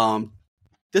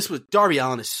 Darby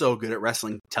Allin is so good at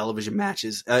wrestling television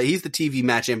matches. He's the TV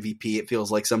match MVP, it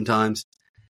feels like sometimes.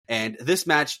 And this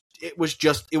match, it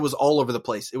was all over the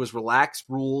place. It was relaxed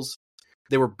rules.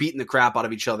 They were beating the crap out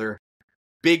of each other.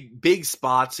 Big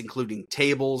spots, including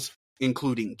tables,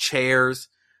 including chairs.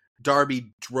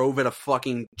 Darby drove at a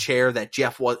fucking chair that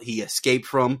he escaped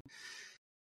from.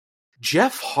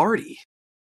 Jeff Hardy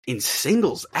in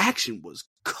singles action was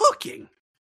cooking.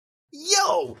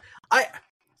 Yo,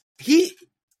 he's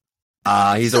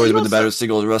always been the better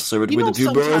singles wrestler between the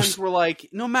two bros. Sometimes we're like,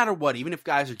 no matter what, even if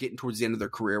guys are getting towards the end of their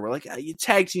career, we're like, your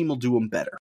tag team will do them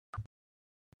better.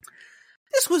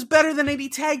 This was better than any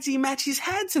tag team match he's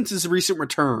had since his recent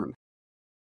return.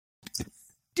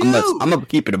 Dude, I'm gonna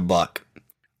keep it a buck.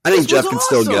 I think Jeff can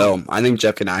still go. I think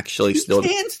Jeff can actually still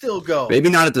go. Maybe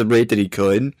not at the rate that he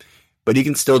could, but he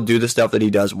can still do the stuff that he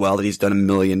does well, that he's done a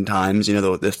million times. You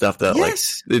know, the stuff that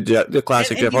Yes. like the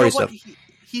classic Jeff Hardy stuff.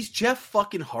 He's Jeff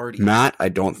fucking Hardy. Matt, I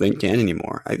don't think can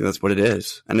anymore. I think that's what it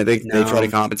is, and I think they try to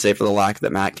compensate for the lack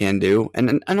that Matt can do.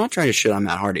 And I'm not trying to shit on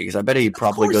Matt Hardy because I bet he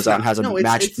probably goes out and has a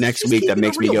match next week that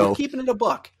makes me go. We're keeping it a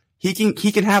buck. He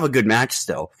can have a good match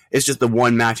still. It's just the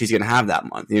one match he's going to have that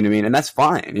month. You know what I mean? And that's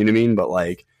fine. You know what I mean? But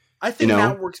like, I think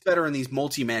Matt works better in these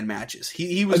multi-man matches.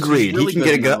 He was agreed. Really he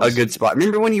can get a good spot.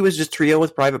 Remember when he was just trio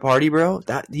with Private Party, bro?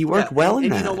 That he worked well in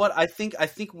that. And you know what? I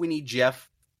think we need Jeff.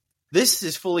 This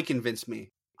has fully convinced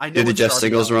me. I know did the Jeff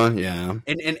singles Allen. run? Yeah.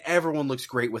 And everyone looks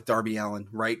great with Darby Allin,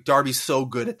 right? Darby's so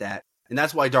good at that. And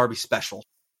that's why Darby's special.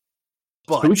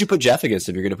 But who would you put Jeff against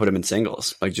if you're going to put him in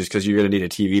singles? Like, just because you're going to need a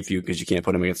TV feud because you can't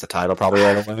put him against the title probably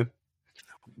right away?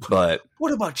 But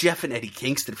what about Jeff and Eddie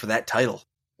Kingston for that title?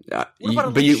 Yeah,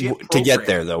 to get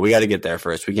there though, we got to get there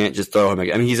first. We can't just throw him. I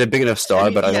mean, he's a big enough star,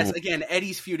 but I don't. Again,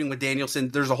 Eddie's feuding with Danielson.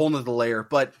 There's a whole nother layer.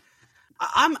 But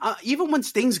I'm even when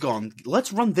Sting's gone,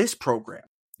 let's run this program.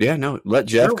 Yeah, no, let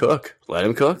Jeff cook. Let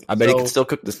him cook. I bet he can still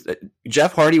cook this.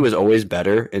 Jeff Hardy was always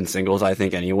better in singles, I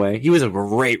think, anyway. He was a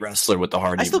great wrestler with the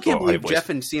Hardy. I still can't believe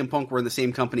Jeff and CM Punk were in the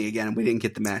same company again and we didn't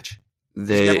get the match.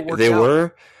 They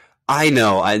were. I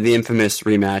know. The infamous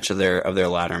rematch of their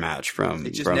ladder match from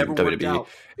WWE.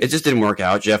 It just didn't work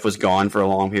out. Jeff was gone for a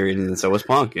long period, and so was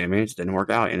Punk. You know what I mean? It just didn't work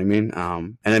out. You know what I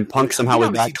mean? And then Punk somehow was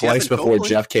back twice before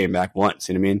Jeff came back once.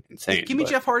 You know what I mean? Insane. Give me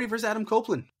Jeff Hardy versus Adam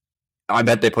Copeland. I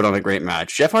bet they put on a great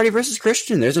match. Jeff Hardy versus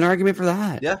Christian. There's an argument for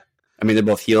that. Yeah. I mean, they're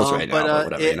both heels right now. But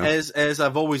whatever, you know? As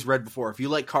I've always read before, if you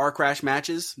like car crash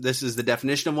matches, this is the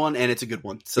definition of one, and it's a good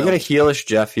one. So we got a heelish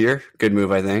Jeff here. Good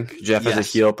move, I think. Jeff as a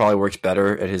heel probably works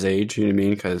better at his age. You know what I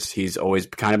mean? Because he's always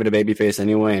kind of been a babyface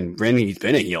anyway, and Randy, he's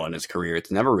been a heel in his career.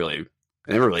 It's never really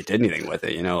did anything with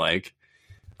it. You know, like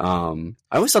I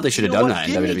always thought they should have done that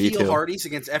in WWE too. Hardys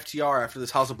against FTR after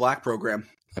this House of Black program.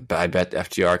 I bet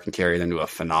FTR can carry them to a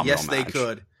phenomenal match. Yes, they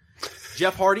could.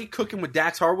 Jeff Hardy cooking with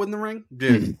Dax Harwood in the ring,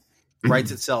 dude.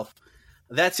 Writes itself.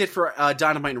 That's it for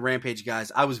Dynamite and Rampage, guys.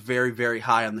 I was very, very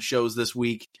high on the shows this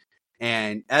week.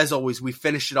 And as always, we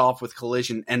finished it off with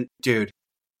Collision. And, dude,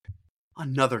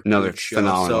 another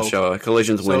phenomenal show.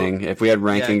 Collision's winning. If we had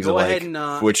rankings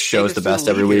of which show's the best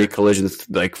every week, Collision's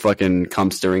like fucking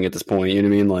cum-stirring at this point. You know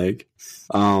what I mean? Like,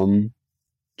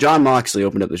 John Moxley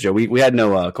opened up the show. We had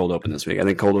no cold open this week. I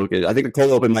think the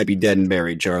cold open might be dead and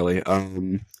buried, Charlie.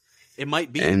 It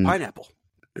might be Pineapple.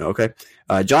 Okay.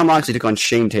 John Moxley took on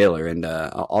Shane Taylor, and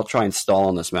I'll try and stall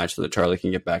on this match so that Charlie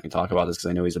can get back and talk about this because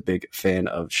I know he's a big fan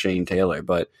of Shane Taylor.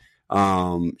 But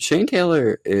Shane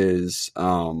Taylor is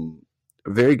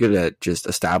very good at just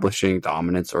establishing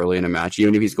dominance early in a match,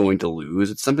 even if he's going to lose.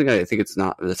 It's something I think it's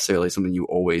not necessarily something you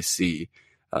always see.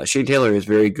 Shane Taylor is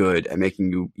very good at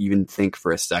making you even think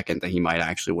for a second that he might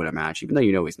actually win a match, even though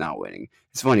you know he's not winning.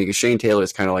 It's funny because Shane Taylor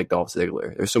is kind of like Dolph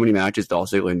Ziggler. There's so many matches Dolph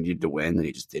Ziggler needed to win that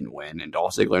he just didn't win, and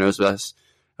Dolph Ziggler knows best.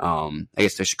 I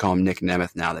guess I should call him Nick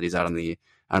Nemeth now that he's out on the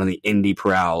indie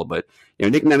prowl. But you know,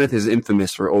 Nick Nemeth is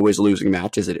infamous for always losing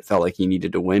matches that it felt like he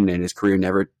needed to win, and his career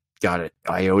never got an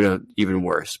iota even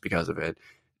worse because of it.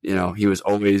 You know, he was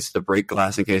always the break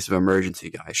glass in case of emergency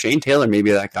guy. Shane Taylor may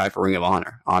be that guy for Ring of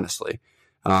Honor, honestly.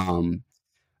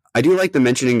 I do like the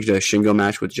mentioning the Shingo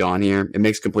match with John here. It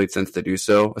makes complete sense to do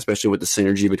so, especially with the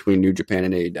synergy between New Japan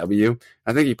and AEW.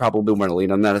 I think you probably want to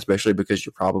lean on that, especially because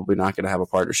you're probably not going to have a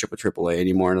partnership with AAA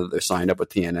anymore now that they're signed up with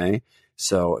TNA.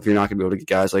 So if you're not going to be able to get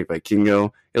guys like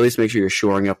Vikingo, at least make sure you're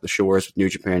shoring up the shores with New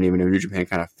Japan, even though New Japan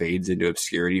kind of fades into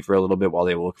obscurity for a little bit while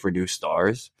they look for new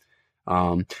stars.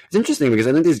 It's interesting because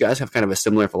I think these guys have kind of a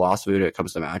similar philosophy when it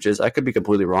comes to matches. I could be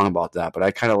completely wrong about that, but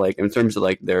I kind of like, in terms of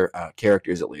like their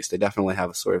characters, at least, they definitely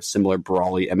have a sort of similar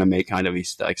brawly MMA kind of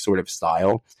like sort of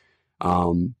style.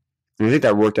 And I think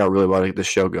that worked out really well to get the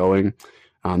show going.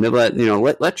 They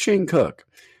let Shane cook.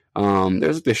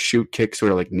 There's like this shoot kick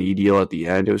sort of like knee deal at the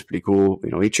end. It was pretty cool. You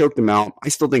know, he choked him out. I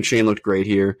still think Shane looked great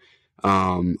here.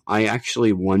 I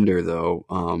actually wonder though,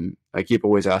 I keep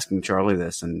always asking Charlie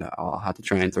this, and I'll have to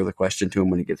try and throw the question to him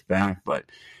when he gets back, but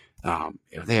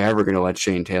if they're ever going to let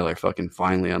Shane Taylor fucking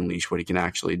finally unleash what he can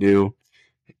actually do,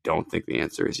 I don't think the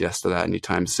answer is yes to that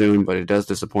anytime soon, but it does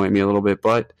disappoint me a little bit.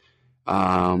 But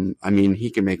I mean, he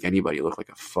can make anybody look like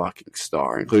a fucking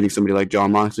star, including somebody like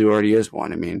John Moxley, who already is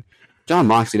one. I mean, John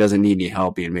Moxley doesn't need any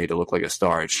help being made to look like a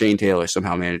star. Shane Taylor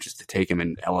somehow manages to take him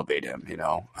and elevate him. You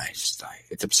know, it's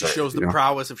absurd. It shows the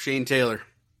prowess of Shane Taylor.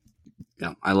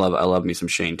 Yeah, I love me some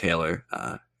Shane Taylor.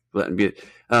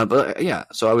 But yeah,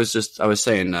 so I was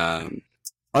saying,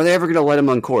 Are they ever going to let him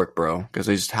uncork, bro? Because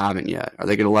they just haven't yet. Are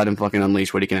they going to let him fucking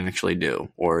unleash what he can actually do?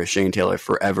 Or is Shane Taylor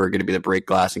forever going to be the break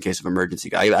glass in case of emergency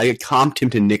guy? I comped him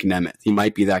to Nick Nemeth. He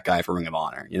might be that guy for Ring of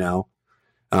Honor, you know?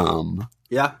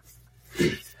 Yeah.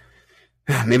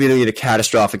 Maybe they need a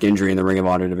catastrophic injury in the Ring of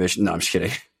Honor division. No, I'm just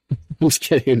kidding. I'm just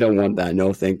kidding. I don't want that.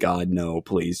 No, thank God. No,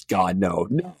 please. God, no.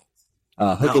 No.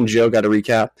 Hook and Joe got a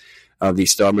recap of the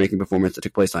star-making performance that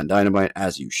took place on Dynamite,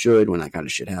 as you should. When that kind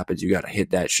of shit happens, you got to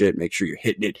hit that shit. Make sure you're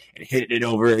hitting it and hitting it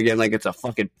over again like it's a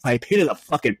fucking pipe. Hit the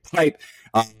fucking pipe.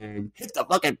 Hit the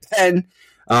fucking pen.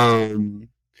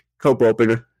 Cope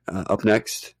Open up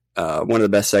next. One of the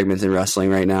best segments in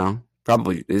wrestling right now.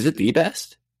 Probably. Is it the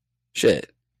best?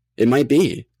 Shit. It might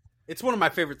be. It's one of my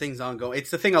favorite things ongoing.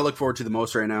 It's the thing I look forward to the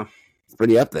most right now.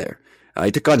 Pretty up there.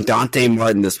 He took on Dante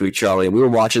Martin this week, Charlie, and we were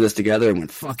watching this together, and when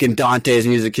fucking Dante's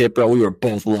music hit, bro, we were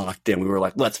both locked in. We were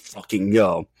like, let's fucking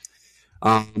go.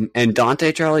 And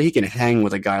Dante, Charlie, he can hang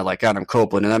with a guy like Adam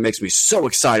Copeland, and that makes me so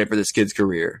excited for this kid's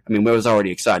career. I mean, I was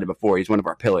already excited before. He's one of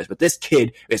our pillars, but this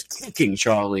kid is cooking,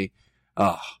 Charlie.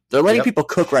 They're letting people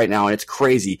cook right now, and it's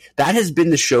crazy. That has been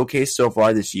the showcase so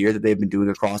far this year that they've been doing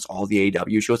across all the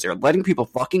AEW shows. They're letting people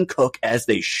fucking cook as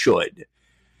they should.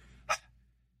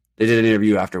 They did an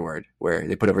interview afterward where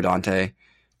they put over Dante,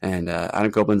 and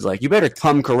Adam Copeland's like, you better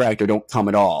come correct or don't come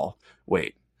at all.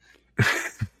 Wait.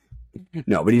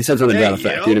 No, but he said something to that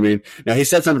effect. You know what I mean? No, he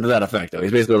said something to that effect, though.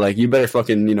 He's basically like, you better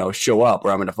fucking, show up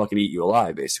or I'm going to fucking eat you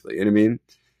alive, basically. You know what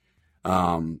I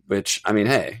mean? Which, I mean,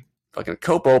 hey, fucking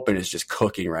Cope Open is just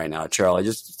cooking right now, Charlie.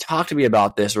 Just talk to me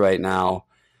about this right now.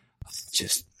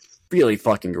 Just really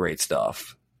fucking great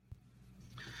stuff.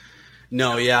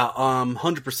 No, yeah,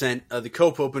 100%. The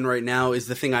Cope Open right now is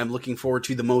the thing I'm looking forward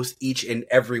to the most each and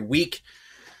every week.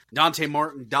 Dante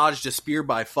Martin dodged a spear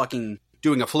by fucking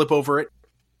doing a flip over it.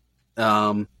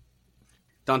 Dante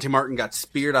Martin got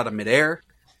speared out of midair.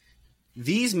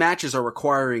 These matches are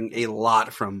requiring a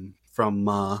lot from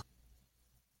our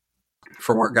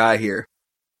guy here.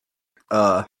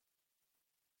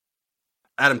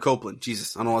 Adam Copeland.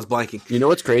 Jesus, I don't know, I was blanking. You know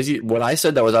what's crazy? What I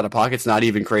said that was out of pocket's not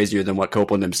even crazier than what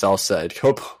Copeland himself said.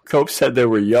 Cope said there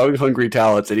were young, hungry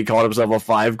talents, and he called himself a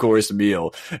 5-course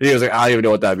meal. And he was like, I don't even know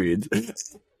what that means.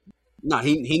 No,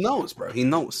 he knows, bro. He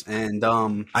knows. And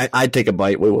I'd take a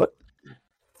bite. Wait, what?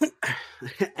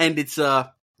 And it's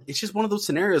just one of those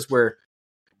scenarios where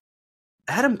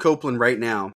Adam Copeland right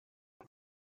now,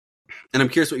 and I'm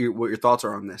curious what your thoughts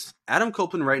are on this. Adam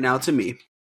Copeland right now, to me,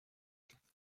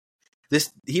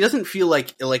 he doesn't feel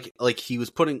like he was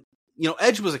putting,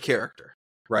 Edge was a character,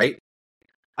 right?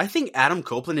 I think Adam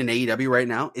Copeland in AEW right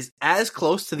now is as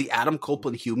close to the Adam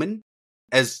Copeland human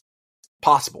as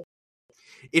possible.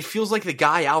 It feels like the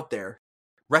guy out there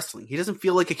wrestling. He doesn't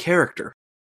feel like a character.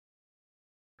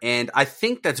 And I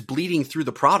think that's bleeding through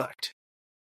the product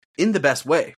in the best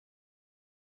way.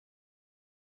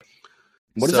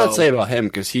 What does that say about him?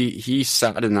 Because he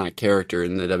sat in that character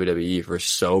in the WWE for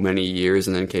so many years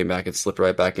and then came back and slipped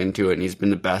right back into it. And he's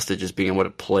been the best at just being able to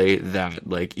play that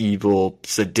like evil,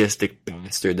 sadistic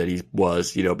bastard that he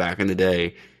was, back in the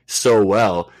day so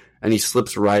well. And he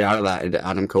slips right out of that into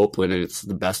Adam Copeland, and it's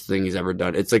the best thing he's ever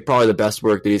done. It's like probably the best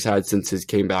work that he's had since he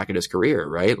came back in his career,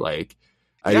 right? Like,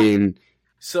 I mean,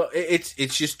 so it's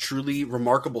just truly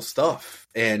remarkable stuff.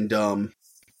 And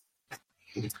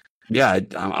yeah,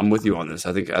 I'm with you on this.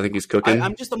 I think he's cooking.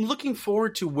 I'm looking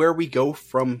forward to where we go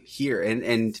from here,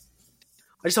 and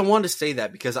I wanted to say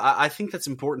that because I think that's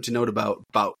important to note about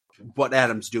what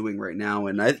Adam's doing right now,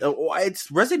 and it's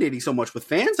resonating so much with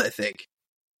fans. I think.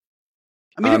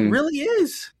 I mean, it really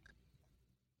is.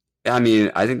 I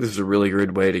mean, I think this is a really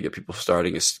good way to get people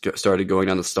started going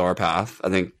down the star path. I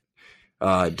think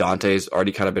Dante's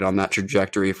already kind of been on that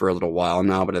trajectory for a little while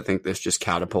now, but I think this just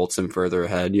catapults him further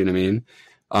ahead. You know what I mean?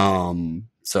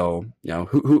 So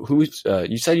who's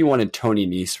you said you wanted Tony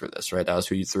Nese for this, right? That was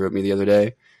who you threw at me the other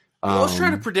day. I was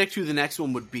trying to predict who the next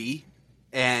one would be,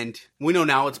 and we know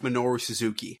now it's Minoru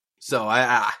Suzuki. So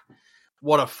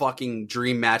what a fucking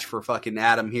dream match for fucking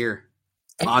Adam here.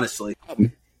 Honestly,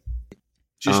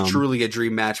 just truly a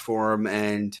dream match for him,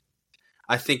 and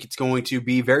I think it's going to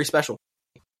be very special.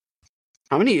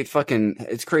 How many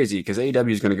it's crazy because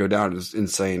AEW is going to go down is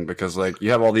insane because like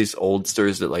you have all these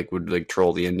oldsters that like would like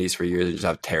troll the indies for years and just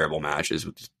have terrible matches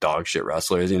with just dog shit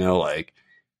wrestlers, like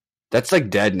that's like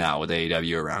dead now with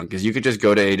AEW around because you could just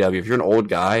go to AEW if you're an old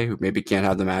guy who maybe can't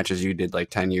have the matches you did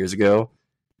like 10 years ago.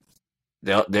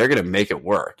 They're going to make it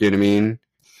work. You know what I mean?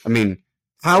 I mean.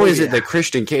 How is it that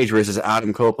Christian Cage versus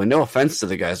Adam Copeland, no offense to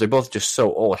the guys, they're both just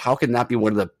so old. How can that be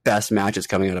one of the best matches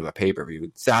coming out of a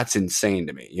pay-per-view? That's insane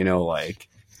to me, like.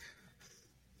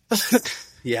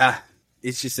 Yeah.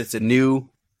 It's a new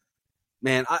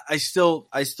Man, I still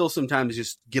sometimes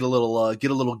just get a little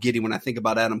giddy when I think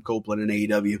about Adam Copeland and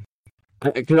AEW.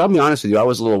 Because I'll be honest with you, I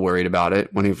was a little worried about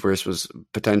it when he first was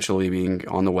potentially being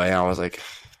on the way. I was like,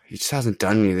 he just hasn't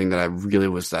done anything that I really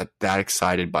was that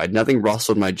excited by. Nothing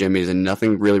rustled my jimmies, and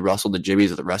nothing really rustled the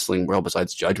jimmies of the wrestling world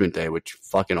besides Judgment Day, which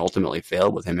fucking ultimately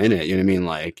failed with him in it. You know what I mean?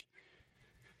 Like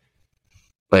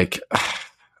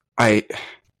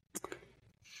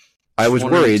I was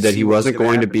worried that he wasn't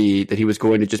going to be, that he was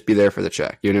going to just be there for the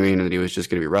check. You know what I mean? And that he was just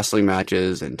going to be wrestling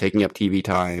matches and taking up TV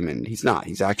time. And he's not.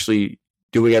 He's actually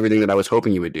doing everything that I was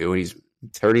hoping he would do. And he's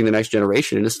turning the next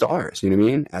generation into stars. You know what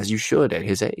I mean? As you should at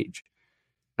his age.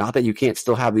 Not that you can't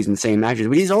still have these insane matches,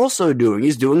 but he's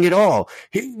doing it all.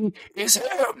 He is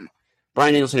him.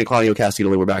 Bryan Danielson and Claudio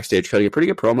Castagnoli were backstage cutting a pretty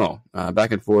good promo,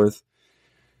 back and forth.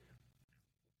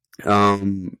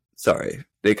 Sorry.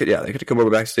 They could have come over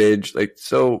backstage. Sorry,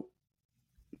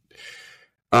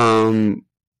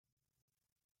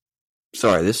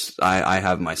 I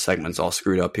have my segments all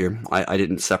screwed up here. I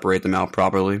didn't separate them out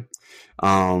properly.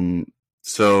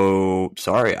 So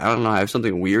sorry, I don't know. I have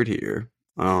something weird here.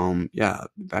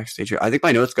 Backstage here. I think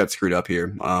my notes got screwed up here,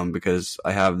 because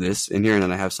I have this in here and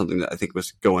then I have something that I think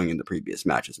was going in the previous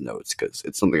match's notes because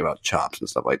it's something about chops and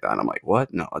stuff like that. And I'm like,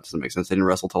 what? No, that doesn't make sense. They didn't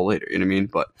wrestle till later. You know what I mean?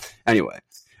 But anyway,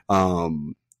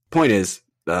 point is,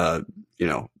 they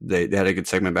had a good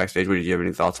segment backstage. Did you have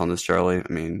any thoughts on this, Charlie?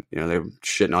 I mean, they were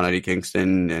shitting on Eddie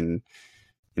Kingston and,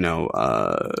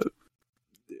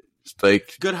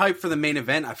 like good hype for the main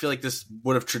event. I feel like this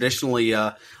would have traditionally,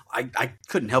 I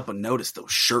couldn't help but notice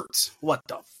those shirts. What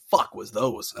the fuck was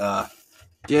those? Yeah,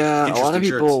 a lot of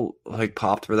people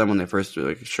popped for them when they first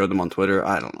showed them on Twitter.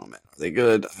 I don't know, man. Are they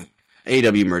good?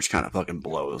 AEW merch kind of fucking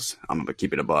blows. I'm gonna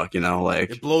keep it a buck,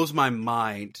 It blows my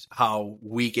mind how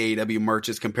weak AEW merch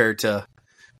is compared to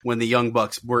when the Young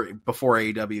Bucks were before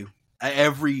AEW.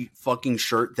 Every fucking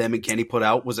shirt them and Kenny put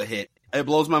out was a hit. It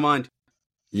blows my mind.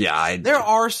 Yeah, there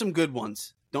are some good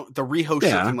ones. The Riho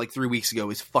shirt from 3 weeks ago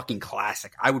is fucking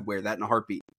classic. I would wear that in a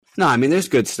heartbeat. No, I mean there's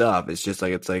good stuff. It's just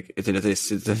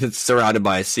it's surrounded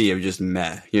by a sea of just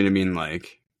meh. You know what I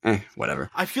mean? Whatever.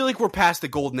 I feel like we're past the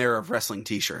golden era of wrestling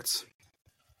t-shirts.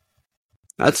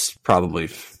 That's probably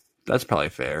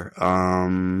fair.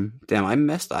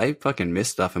 I fucking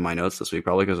missed stuff in my notes this week,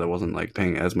 probably because I wasn't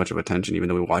paying as much of attention, even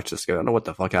though we watched this. I don't know what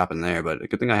the fuck happened there, but a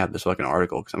good thing I have this fucking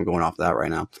article because I'm going off that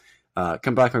right now.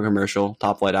 Come back from commercial.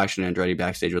 Top Flight Action and Andretti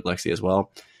backstage with Lexi as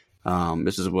well.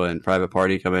 This is when Private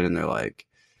Party come in and they're like,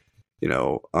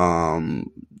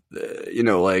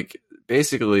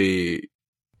 basically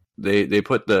they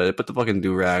put the fucking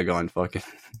do-rag on fucking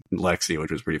Lexi,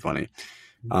 which was pretty funny.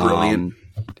 Brilliant.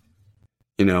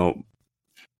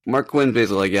 Mark Quinn's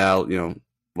basically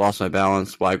lost my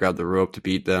balance. Why grab the rope to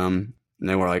beat them? And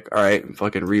then we're like, all right,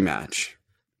 fucking rematch.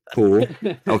 Cool.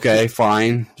 Okay,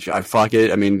 fine. Fuck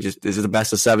it. I mean, this is the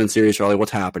best of 7 series, Charlie.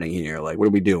 What's happening here? What are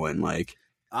we doing?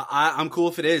 I'm cool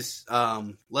if it is.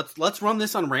 Let's run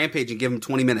this on Rampage and give them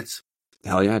 20 minutes.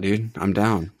 Hell yeah, dude. I'm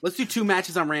down. Let's do 2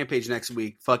 matches on Rampage next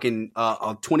week. Fucking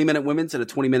a 20-minute women's and a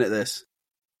 20-minute this.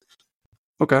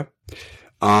 Okay.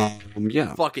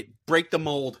 Yeah. Fuck it. Break the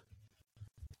mold.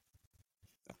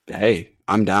 Hey,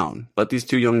 I'm down. Let these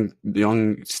 2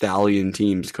 young stallion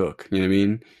teams cook. You know what I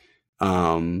mean?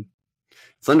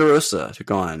 Thunder Rosa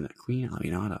took on Queen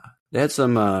Aminata. They had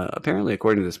some, apparently,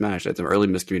 according to this match, they had some early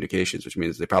miscommunications, which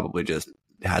means they probably just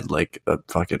had a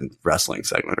fucking wrestling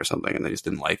segment or something, and they just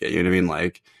didn't like it. You know what I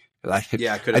mean?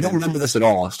 I don't remember this at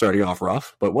all. Starting off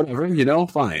rough, but whatever.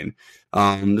 Fine.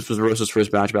 This was Rosa's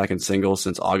first match back in singles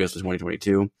since August of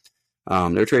 2022.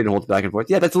 They're trading holds back and forth.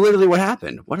 Yeah, that's literally what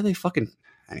happened. What are they fucking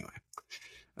anyway?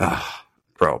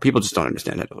 Bro, people just don't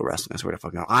understand it. Wrestling, I swear to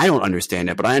fucking. I don't understand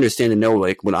it, but I understand to know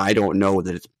when I don't know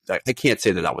that it's. I can't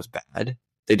say that was bad.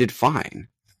 They did fine.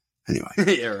 Anyway.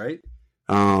 Yeah, right.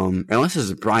 Unless this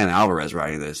is Brian Alvarez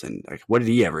writing this, and what did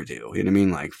he ever do? You know what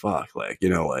I mean? Fuck,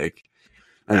 anyway.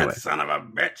 That son of a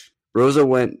bitch. Rosa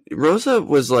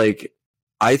was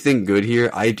I think good here.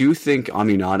 I do think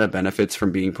Aminata benefits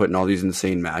from being put in all these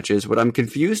insane matches. What I'm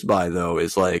confused by, though,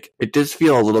 is it does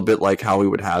feel a little bit like how we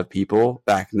would have people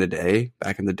back in the day,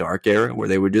 back in the dark era, where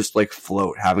they would just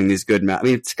float having these good matches.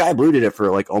 I mean, Sky Blue did it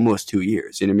for almost 2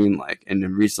 years. You know what I mean? And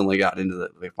then recently got into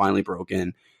they finally broke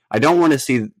in. I don't want to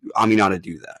see Aminata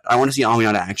do that. I want to see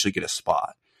Aminata actually get a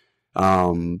spot.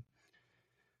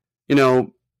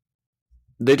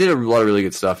 They did a lot of really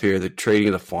good stuff here. The trading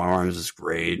of the forearms is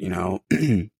great,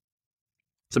 Some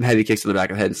heavy kicks to the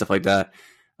back of the head and stuff like that.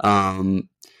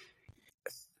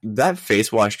 That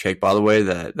face wash kick, by the way,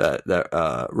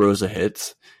 that Rosa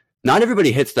hits, not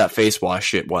everybody hits that face wash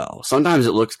shit well. Sometimes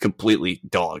it looks completely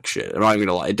dog shit. I'm not even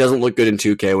gonna lie. It doesn't look good in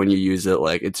 2K when you use it.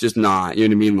 Like, it's just not, you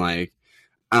know what I mean? Like,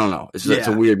 I don't know. It's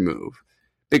a weird move.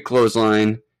 Big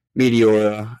clothesline,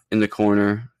 Meteora in the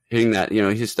corner, hitting that, he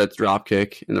hits that drop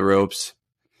kick in the ropes.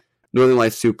 Northern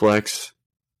Lights suplex.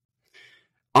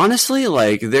 Honestly,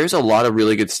 like, there's a lot of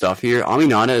really good stuff here.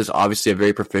 Aminata is obviously a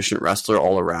very proficient wrestler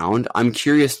all around. I'm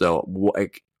curious, though,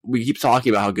 like, we keep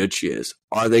talking about how good she is.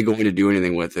 Are they going to do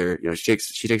anything with her? She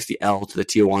takes the L to the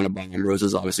Tijuana Bomb. Rose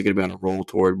is obviously going to be on a roll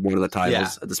toward one of the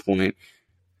titles at this point.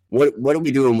 What are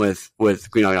we doing with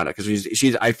Queen Aminata? Because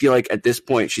she's I feel like at this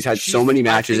point she's had so many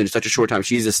matches in such a short time.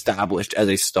 She's established as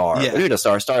a star. Yeah. Maybe not a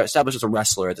star established as a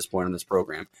wrestler at this point in this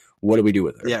program. What do we do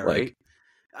with her? Yeah, right.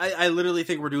 I literally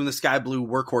think we're doing the Sky Blue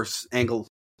workhorse angle.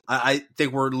 I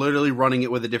think we're literally running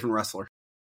it with a different wrestler.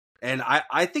 And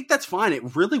I think that's fine.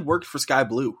 It really worked for Sky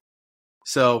Blue.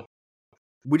 So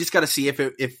we just got to see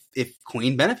if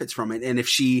Queen benefits from it and if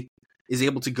she is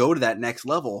able to go to that next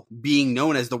level, being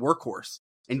known as the workhorse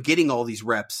and getting all these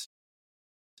reps.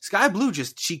 Sky Blue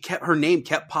her name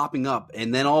kept popping up,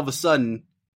 and then all of a sudden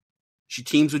she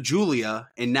teams with Julia,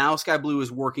 and now Sky Blue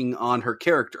is working on her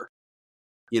character.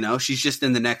 She's just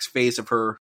in the next phase of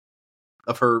her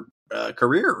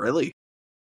career, really.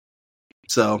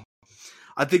 So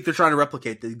I think they're trying to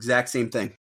replicate the exact same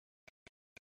thing.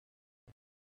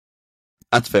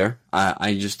 That's fair.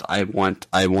 I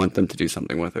want them to do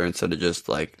something with her instead of just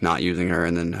like not using her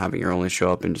and then having her only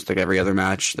show up in just like every other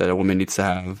match that a woman needs to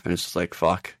have. And it's just like,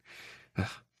 fuck.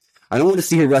 I don't want to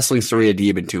see her wrestling Saraya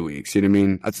Deeb in 2 weeks. You know what I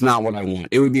mean? That's not what I want.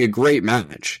 It would be a great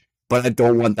match, but I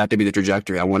don't want that to be the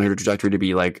trajectory. I want her trajectory to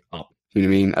be like up. You know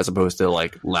what I mean? As opposed to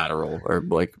like lateral or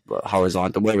like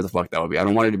horizontal, whatever the fuck that would be. I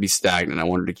don't want her to be stagnant. I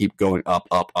want her to keep going up,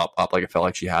 up, up, up like it felt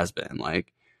like she has been.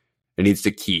 Like, it needs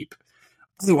to keep.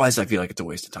 Otherwise, I feel like it's a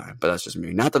waste of time. But that's just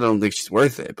me. Not that I don't think she's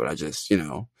worth it, but I just, this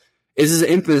is an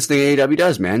infamous thing AEW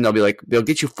does, man. They'll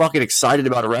get you fucking excited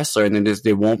about a wrestler, and then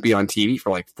they won't be on TV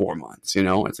for like 4 months.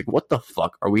 It's like, what the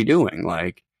fuck are we doing?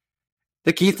 Like,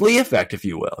 the Keith Lee effect, if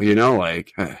you will.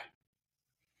 Like.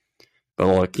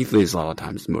 But Keith Lee is a lot of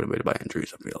times motivated by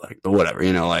injuries, I feel like. But whatever,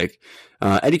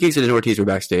 Eddie Kingston and Ortiz were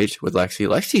backstage with Lexi.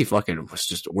 Lexi fucking was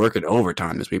just working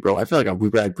overtime this week, bro. I feel like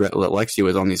Lexi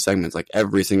was on these segments like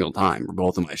every single time for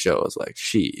both of my shows. Like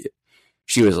she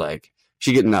was like,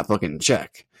 she getting that fucking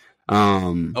check.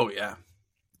 Oh yeah.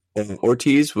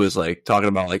 Ortiz was like talking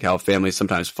about like how families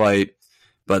sometimes fight,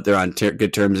 but they're on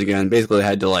good terms again. Basically, they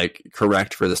had to like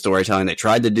correct for the storytelling they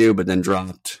tried to do, but then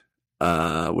dropped.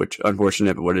 Which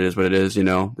unfortunate, but what it is,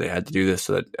 they had to do this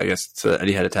so that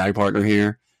Eddie had a tag partner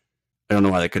here. I don't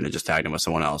know why they couldn't have just tagged him with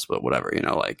someone else, but whatever,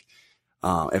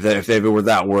 if they were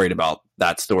that worried about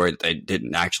that story that they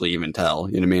didn't actually even tell,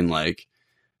 you know what I mean? Like,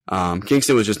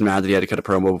 Kingston was just mad that he had to cut a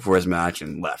promo before his match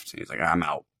and left. And he's like, I'm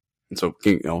out. And so,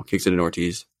 Kingston and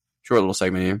Ortiz, short little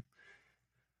segment here.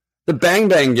 The Bang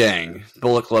Bang Gang,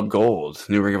 Bullet Club Gold,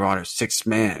 New Ring of Honor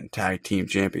 6-man tag team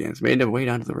champions, made their way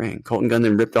down to the ring. Colton Gunn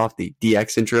then ripped off the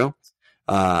DX intro,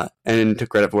 and took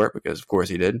credit for it because, of course,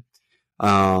 he did.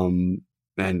 And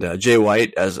Jay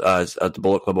White, as the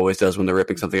Bullet Club always does when they're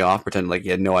ripping something off, pretending like he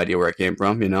had no idea where it came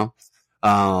from. They're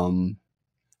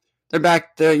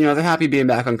back. They're happy being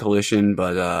back on Collision,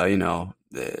 but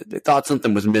they thought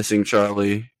something was missing.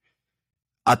 Charlie,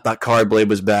 I thought Cardblade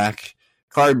was back.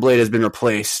 Cardblade has been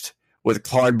replaced with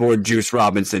Cardboard Juice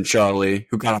Robinson, Charlie,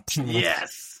 who got a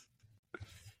yes.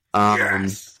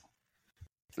 Yes.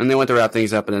 And they went to wrap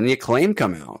things up, and then the Acclaim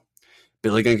come out.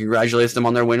 Billy Gunn congratulates them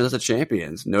on their win as the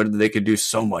champions, noted that they could do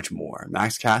so much more.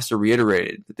 Max Caster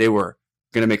reiterated that they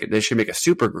should make a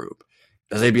super group,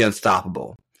 as they'd be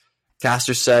unstoppable.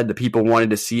 Caster said the people wanted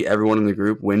to see everyone in the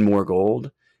group win more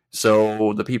gold,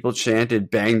 so the people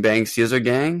chanted "Bang Bang Scizzor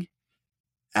Gang,"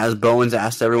 as Bowens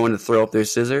asked everyone to throw up their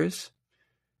scissors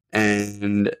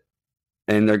and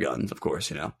their guns, of course,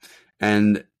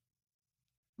 and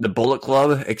the Bullet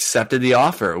Club accepted the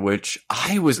offer, which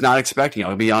I was not expecting.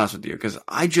 I'll be honest with you, because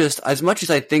as much as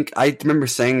I think, I remember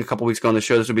saying a couple weeks ago on the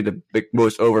show, this would be the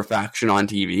most over faction on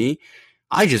TV.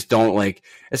 I just don't like,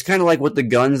 it's kind of like with the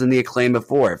Guns and the Acclaim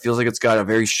before. It feels like it's got a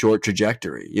very short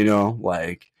trajectory, yeah.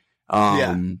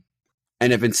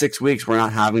 And if in 6 weeks we're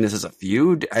not having this as a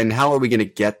feud, and how are we going to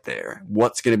get there?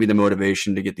 What's going to be the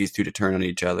motivation to get these two to turn on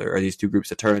each other, or these two groups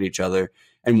to turn on each other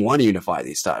and want to unify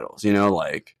these titles? I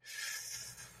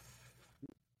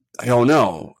don't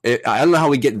know. I don't know how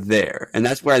we get there. And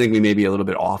that's where I think we may be a little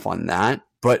bit off on that.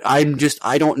 But I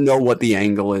don't know what the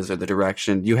angle is or the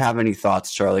direction. Do you have any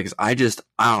thoughts, Charlie? Because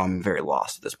I'm very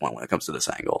lost at this point when it comes to this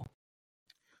angle.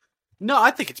 No, I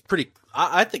think it's pretty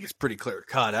clear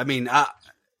cut. I mean,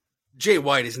 Jay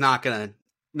White is not gonna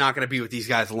be with these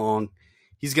guys long.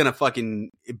 He's gonna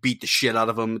fucking beat the shit out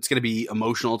of them. It's gonna be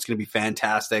emotional. It's gonna be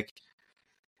fantastic.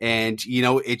 And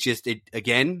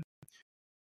again,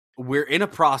 we're in a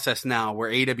process now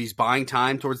where AEW's buying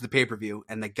time towards the pay-per-view,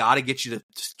 and they got to get you to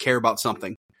just care about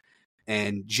something.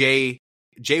 And Jay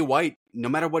White, no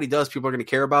matter what he does, people are going to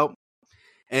care about.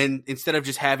 And instead of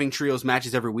just having trios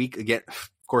matches every week, again,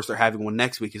 of course, they're having one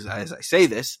next week as I say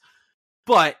this,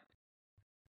 but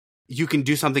you can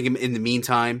do something in the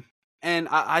meantime. And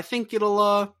I think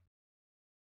it'll,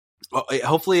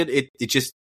 hopefully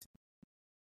it's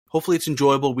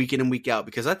enjoyable week in and week out,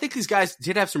 because I think these guys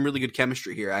did have some really good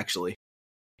chemistry here, actually.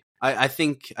 I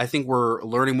think we're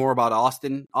learning more about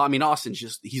Austin. I mean,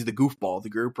 Austin's he's the goofball of the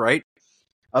group, right?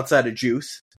 Outside of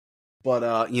Juice. But,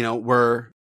 I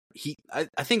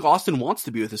think Austin wants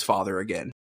to be with his father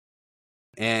again.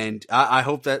 And I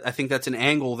think that's an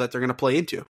angle that they're going to play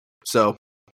into. So,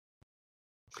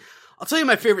 I'll tell you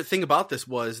my favorite thing about this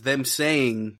was them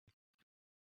saying,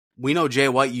 we know, Jay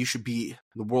White, you should be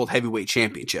the World Heavyweight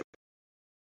Championship.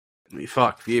 I mean,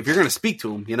 fuck. If you're going to speak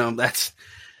to him, that's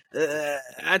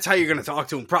how you're going to talk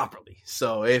to him properly.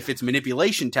 So if it's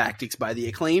manipulation tactics by the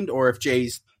Acclaimed, or if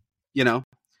Jay's,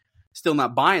 still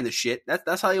not buying the shit,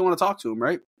 that's how you want to talk to him,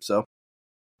 right? So,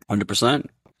 100%.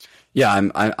 Yeah,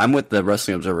 I'm with the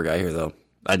Wrestling Observer guy here, though.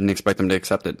 I didn't expect them to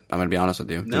accept it. I'm going to be honest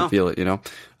with you. No. Didn't feel it,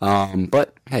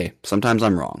 But hey, sometimes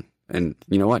I'm wrong, and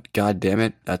you know what? God damn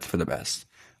it, that's for the best.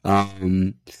 We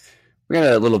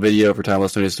got a little video for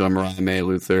Timeless Tony Storm, Mariah May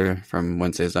Luther from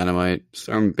Wednesday's Dynamite.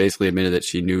 Storm basically admitted that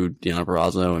she knew Deonna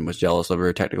Purrazzo and was jealous of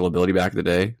her technical ability back in the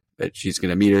day, that she's going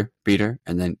to beat her,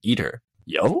 and then eat her.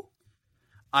 Yo?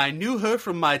 I knew her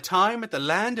from my time at the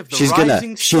Land of the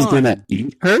Rising Sun. She's going to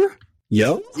eat her?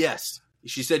 Yo? Yes.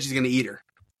 She said she's going to eat her.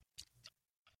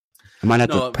 I might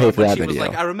have to pay for that video. She was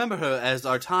like, I remember her as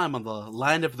our time on the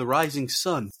Land of the Rising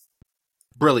Sun.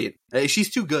 Brilliant.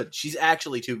 She's too good. She's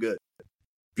actually too good.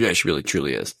 Yeah, she really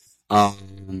truly is.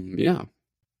 Yeah.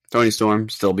 Tony Storm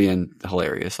still being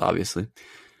hilarious, obviously.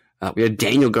 We had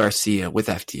Daniel Garcia with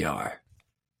FTR.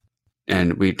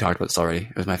 And we talked about this already.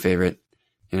 It was my favorite.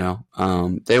 They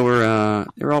were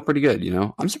all pretty good,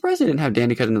 I'm surprised they didn't have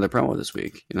Danny cut another promo this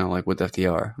week, like with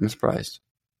FTR. I'm surprised.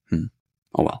 Oh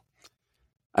well.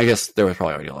 I guess there was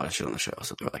probably already a lot of shit on the show,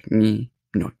 so they were like,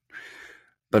 no.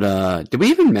 But did we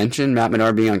even mention Matt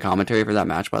Menard being on commentary for that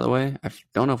match, by the way? I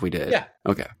don't know if we did. Yeah.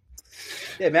 Okay.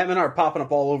 Yeah, Matt Menard popping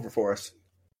up all over for us.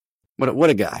 What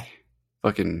a guy.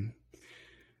 Fucking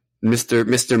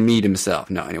Mr. Meat himself.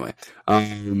 No, anyway. I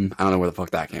don't know where the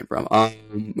fuck that came from.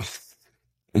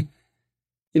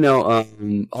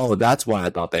 That's why I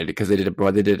thought they did, because they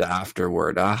did it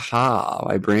afterward. Aha.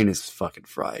 My brain is fucking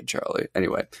fried, Charlie.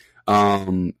 Anyway.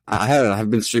 I've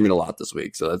been streaming a lot this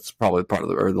week, so that's probably part of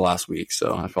the last week,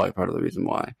 so that's probably part of the reason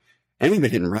why. And we've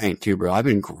been hitting rank too, bro. I've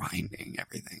been grinding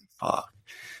everything. Fuck.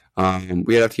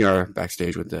 We had FTR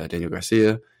backstage with Daniel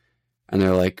Garcia, and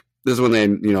they're like, this is when they,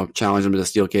 challenge him to the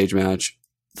steel cage match.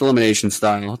 It's elimination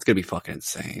style. It's gonna be fucking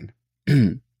insane.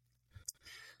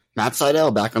 Matt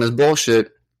Sydal back on his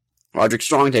bullshit. Roderick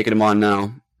Strong taking him on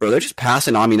now. Bro, they're just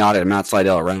passing Aminata and Matt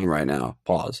Sydal around right now.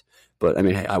 Pause. But, I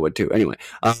mean, hey, I would too. Anyway.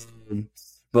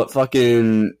 But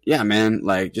fucking, yeah, man,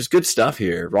 like, just good stuff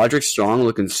here. Roderick Strong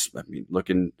looking,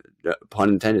 pun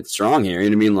intended, strong here. You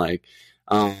know what I mean? Like,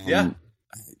 yeah.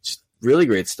 Just really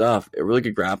great stuff. Really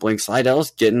good grappling.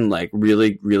 Sydal's getting, like,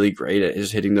 really, really great at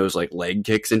just hitting those, like, leg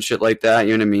kicks and shit like that.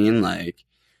 You know what I mean? Like,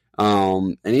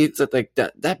 and he's like,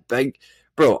 that big,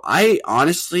 bro, I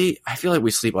feel like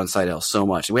we sleep on Sydal so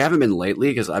much. We haven't been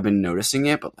lately because I've been noticing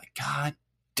it, but, like, God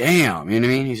damn, you know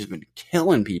what I mean? He's just been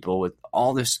killing people with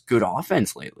all this good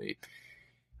offense lately.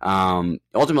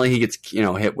 Ultimately, he gets,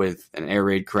 hit with an air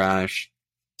raid crash.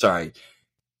 Sorry.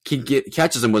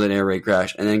 Catches him with an air raid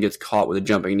crash and then gets caught with a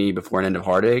jumping knee before an end of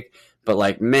heartache. But,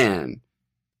 like, man,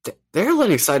 they're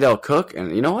letting Sydal cook,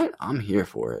 and you know what? I'm here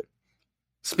for it.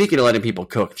 Speaking of letting people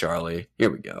cook, Charlie, here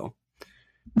we go.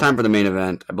 Time for the main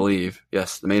event, I believe.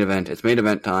 Yes, the main event. It's main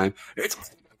event time. It's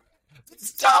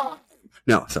time!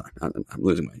 No, sorry, I'm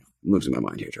losing my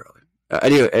mind here, Charlie.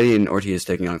 Eddie and Ortiz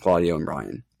taking on Claudio and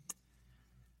Bryan.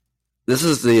 This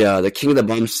is the King of the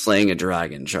Bums slaying a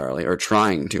dragon, Charlie, or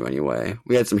trying to anyway.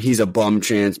 We had some "he's a bum"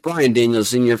 chants. Bryan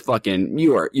Danielson, you're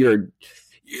you're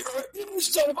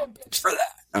son of a bitch for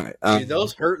that. All right, dude,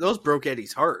 those broke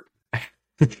Eddie's heart.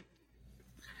 You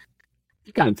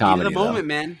kind of comedy, in the moment,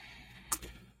 man.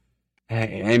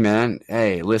 Hey, man.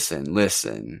 Hey,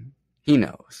 listen. He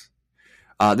knows.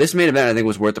 This main event, I think,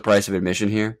 was worth the price of admission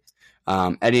here.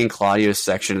 Eddie and Claudio's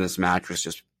section of this match was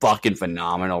just fucking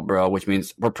phenomenal, bro, which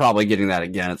means we're probably getting that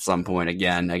again at some point.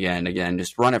 Again.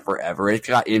 Just run it forever. It's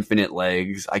got infinite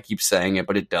legs. I keep saying it,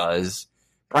 but it does.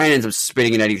 Brian ends up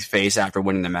spitting in Eddie's face after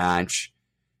winning the match.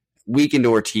 Weekend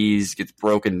Ortiz gets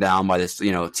broken down by this,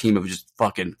 team of just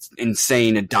fucking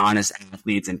insane Adonis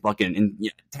athletes and fucking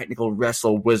technical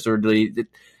wrestle wizardry.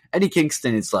 Eddie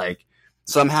Kingston is like,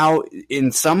 somehow,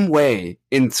 in some way,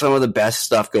 in some of the best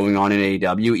stuff going on in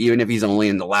AEW, even if he's only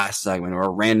in the last segment or a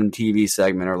random TV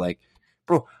segment, or like,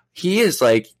 bro, he's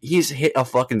hit a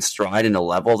fucking stride in a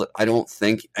level that I don't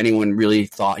think anyone really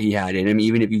thought he had in him,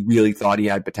 even if he really thought he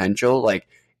had potential. Like,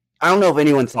 I don't know if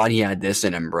anyone thought he had this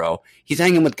in him, bro. He's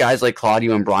hanging with guys like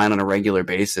Claudio and Brian on a regular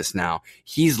basis now.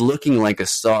 He's looking like a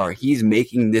star. He's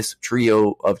making this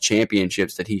trio of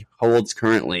championships that he holds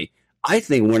currently, I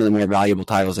think, one of the more valuable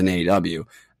titles in AEW.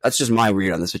 That's just my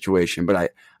read on the situation.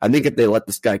 But I think if they let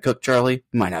this guy cook, Charlie,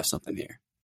 we might have something here.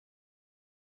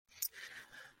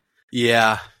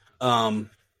 Yeah. I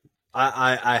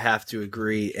have to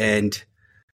agree. And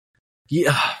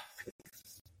yeah,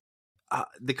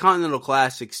 the Continental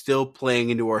Classic still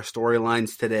playing into our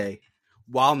storylines today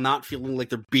while not feeling like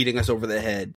they're beating us over the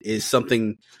head is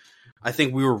something I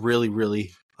think we were really,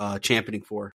 really championing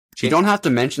for. You don't have to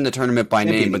mention the tournament by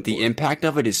name, but the impact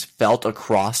of it is felt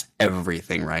across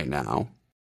everything right now.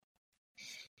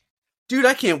 Dude,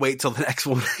 I can't wait till the next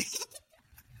one.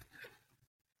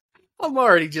 I'm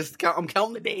already I'm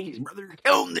counting the days, brother.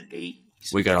 Counting the days.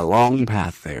 We got a long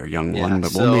path there, young one,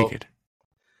 but we'll make it.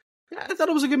 Yeah, I thought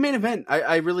it was a good main event.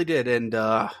 I really did. And,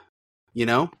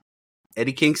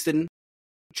 Eddie Kingston,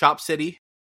 Chop City,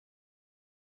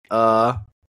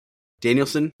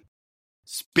 Danielson,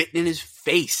 spitting in his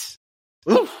face.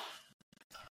 Oof.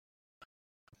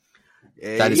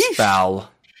 That is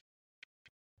foul.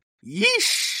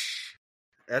 Yeesh.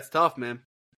 That's tough, man.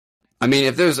 I mean,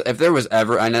 if there was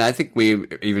ever, and I think we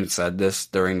even said this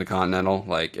during the Continental,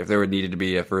 like, if there would needed to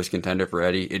be a first contender for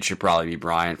Eddie, it should probably be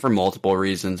Brian for multiple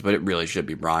reasons, but it really should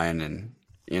be Brian. And,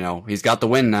 he's got the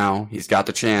win now. He's got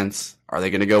the chance. Are they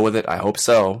going to go with it? I hope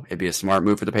so. It'd be a smart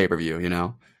move for the pay-per-view,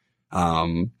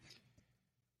 And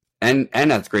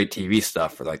that's great TV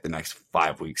stuff for like the next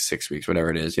 5 weeks, 6 weeks,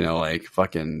 whatever it is, like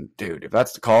fucking dude, if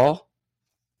that's the call,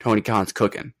 Tony Khan's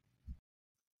cooking.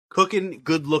 Cooking,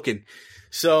 good looking.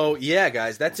 So yeah,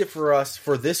 guys, that's it for us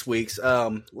for this week's.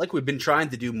 Like we've been trying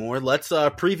to do more. Let's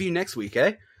preview next week,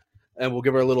 eh? And we'll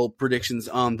give our little predictions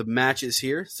on the matches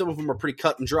here. Some of them are pretty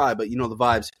cut and dry, but you know the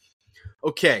vibes.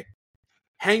 Okay.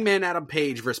 Hangman Adam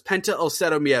Page versus Penta El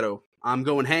Cero Miedo. I'm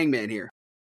going Hangman here.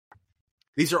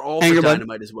 These are all for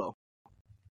Dynamite as well.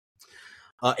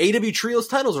 AW Trios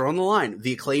titles are on the line.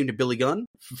 The Acclaimed Billy Gunn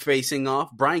facing off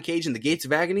Brian Cage and the Gates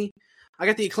of Agony. I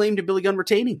got the Acclaimed Billy Gunn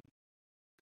retaining.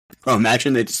 Oh,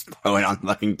 imagine they just throw it on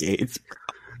fucking Gates.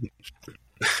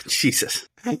 Jesus.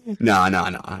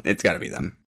 No. It's got to be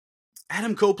them.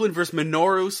 Adam Copeland versus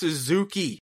Minoru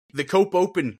Suzuki. The Cope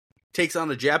Open takes on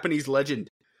the Japanese legend.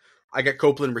 I got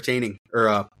Copeland retaining,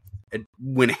 or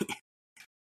winning.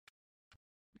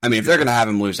 I mean, if they're going to have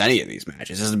him lose any of these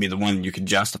matches, this would be the one you could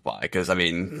justify. Because, I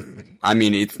mean,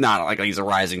 it's not like he's a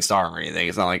rising star or anything.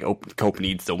 It's not like Cope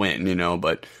needs to win,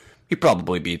 but he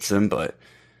probably beats him. But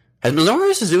has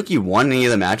Minoru Suzuki won any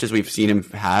of the matches we've seen him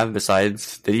have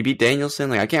besides, did he beat Danielson?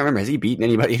 Like, I can't remember. Has he beaten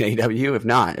anybody in AEW? If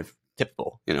not,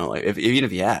 typical, even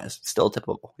if he has, still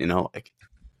typical,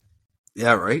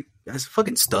 Yeah, right? That's a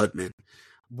fucking stud, man.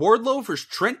 Wardlow versus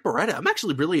Trent Beretta. I'm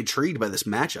actually really intrigued by this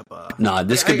matchup.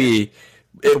 This could be...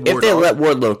 If they let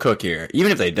Wardlow cook here,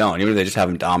 even if they don't, even if they just have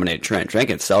him dominate Trent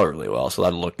can sell really well, so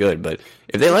that'll look good. But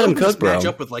if they let him cook, bro, match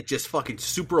up with like just fucking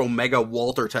super Omega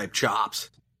Walter type chops.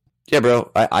 Yeah,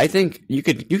 bro, I think you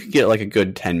could get like a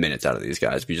good 10 minutes out of these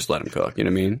guys if you just let them cook. You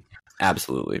know what I mean?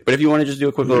 Absolutely. But if you want to just do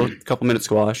a quick little couple minute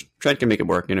squash, Trent can make it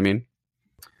work. You know what I mean?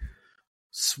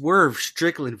 Swerve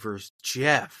Strickland versus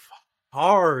Jeff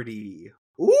Hardy.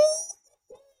 Ooh.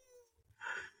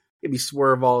 Give me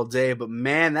Swerve all day, but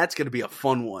man, that's going to be a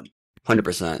fun one.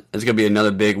 100%. It's going to be another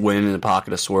big win in the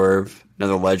pocket of Swerve.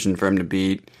 Another legend for him to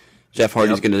beat. Jeff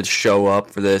Hardy's going to show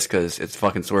up for this because it's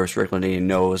fucking Swerve Strickland and he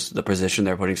knows the position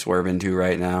they're putting Swerve into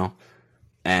right now.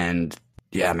 And,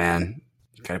 yeah, man,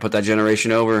 you got to put that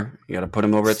generation over. You got to put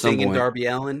him over at some point. Sting and Darby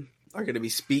Allin are going to be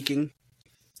speaking.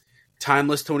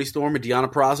 Timeless Tony Storm and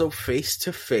Deonna Purrazzo face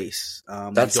to face.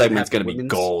 That segment's going to be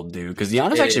gold, dude. Because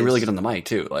Deonna's actually really good on the mic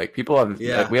too. Like people have, we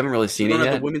haven't really seen it yet. We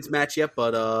don't have the women's match yet,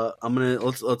 but I'm gonna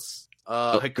let's.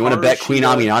 You want to bet Queen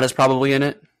Aminata's probably in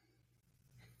it?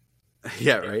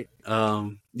 Yeah, right.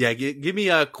 Give me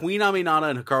Queen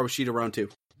Aminata and Hikaru Shida round 2.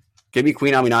 Give me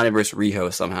Queen Aminata versus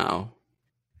Riho somehow.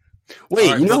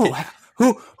 Wait, right, you know okay.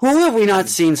 who have we not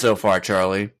seen so far,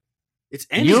 Charlie? It's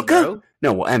Emmy, bro.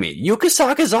 No, well, Emmy. Yuka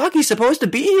Sakazaki's supposed to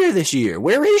be here this year.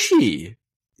 Where is she?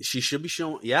 She should be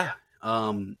showing. Yeah.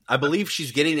 I believe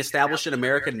she's getting established in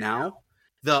America now.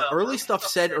 The early stuff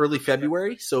said early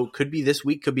February, so could be this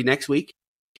week, could be next week.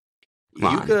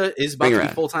 Yuka is about to be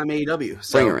full-time AEW.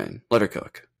 So. Bring her in. Let her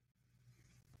cook.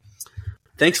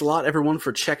 Thanks a lot, everyone,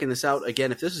 for checking this out.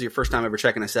 Again, if this is your first time ever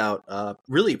checking us out,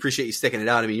 really appreciate you sticking it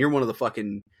out. I mean,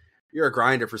 you're a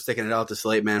grinder for sticking it out this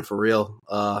late, man, for real.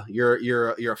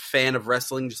 You're a fan of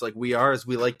wrestling just like we are, as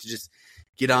we like to just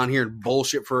get on here and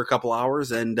bullshit for a couple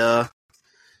hours and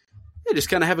just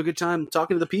kind of have a good time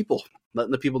talking to the people,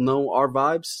 letting the people know our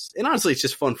vibes. And honestly, it's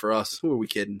just fun for us. Who are we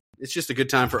kidding? It's just a good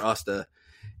time for us to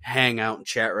hang out and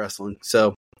chat wrestling.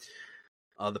 So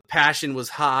the passion was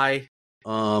high.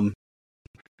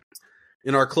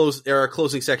 In our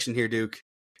closing section here, Duke,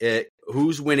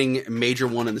 who's winning Major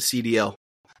 1 in the CDL?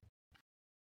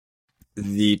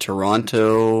 The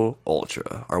Toronto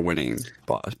Ultra are winning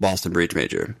Boston Breach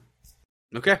Major.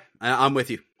 Okay, I'm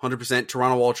with you, 100%.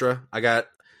 Toronto Ultra.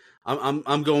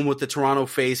 I'm going with the Toronto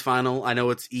Phase Final. I know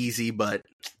it's easy, but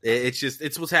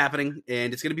it's what's happening,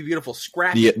 and it's going to be beautiful.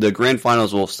 Scratch. The grand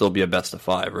finals will still be a best of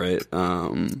 5, right?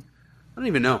 I don't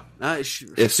even know.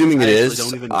 Assuming it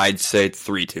is, I'd say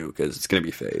 3-2 because it's going to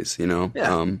be Phase. You know,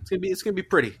 yeah, it's gonna be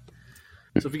pretty.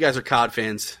 So if you guys are COD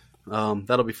fans,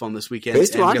 that'll be fun this weekend.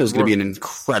 Phase Toronto is going to be an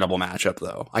incredible matchup,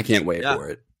 though. I can't wait for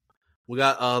it. We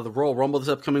got the Royal Rumble this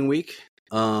upcoming week.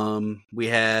 We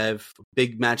have a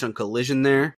big match on Collision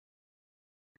there.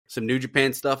 Some New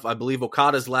Japan stuff. I believe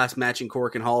Okada's last match in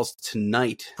Korakuen Halls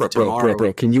tonight. Tomorrow.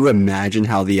 Bro. Can you imagine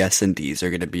how the S&Ds are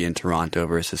going to be in Toronto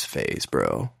versus FaZe,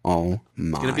 bro? Oh,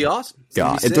 my It's going to be awesome.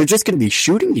 God. They're just going to be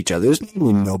shooting each other. There's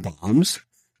no bombs.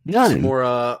 None. Some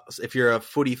more, if you're a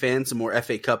footy fan, some more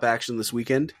FA Cup action this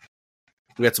weekend.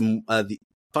 We got some the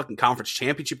fucking conference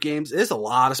championship games. There's a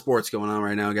lot of sports going on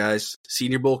right now, guys.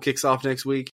 Senior Bowl kicks off next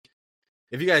week.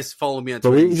 If you guys follow me on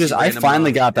Twitter, I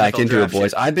finally got back into it,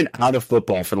 boys. Shit. I've been out of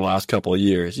football for the last couple of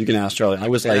years. You can ask Charlie. I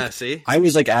was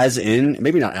as in,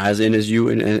 maybe not as in as you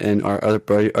and our other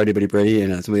buddy Brady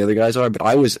and some of the other guys are, but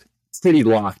I was pretty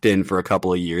locked in for a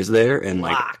couple of years there and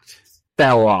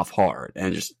fell off hard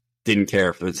and just didn't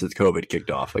care since COVID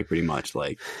kicked off, pretty much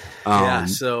And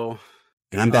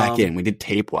I'm back in. We did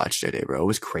tape watch today, bro. It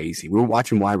was crazy. We were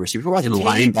watching wide receivers. We were watching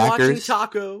linebackers. Watching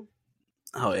Taco.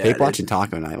 Oh yeah, tape watching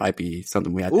Taco Night might be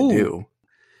something we have to do.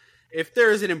 If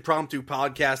there is an impromptu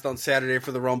podcast on Saturday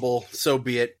for the Rumble, so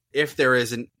be it. If there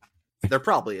isn't, there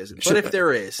probably isn't. But if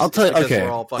there is, I'll tell you. Okay,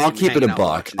 I'll keep it a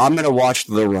buck. I'm gonna watch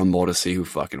the Rumble to see who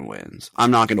fucking wins.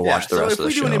 I'm not gonna watch the rest of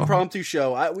the show. If we do an impromptu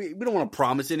show, we don't want to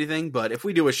promise anything, but if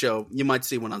we do a show, you might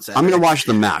see one on Saturday. I'm gonna watch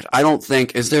the match. I don't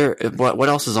think is there. What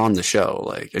else is on the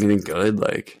show? Anything good?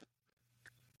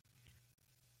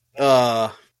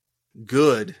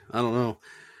 Good. I don't know.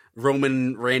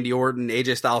 Roman, Randy Orton,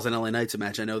 AJ Styles, and LA Knight's a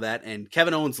match. I know that. And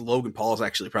Kevin Owens, Logan Paul is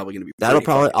actually probably going to be. I'll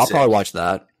probably watch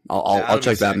that. I'll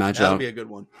check that match out. That'll be a good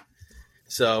one.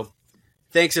 So,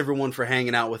 thanks everyone for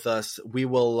hanging out with us. We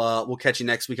will we'll catch you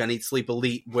next week on Eat Sleep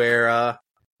Elite, where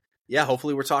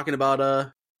hopefully we're talking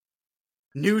about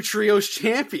new trios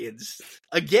champions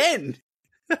again.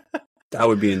 That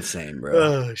would be insane, bro.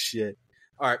 Oh shit!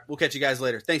 All right, we'll catch you guys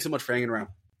later. Thanks so much for hanging around.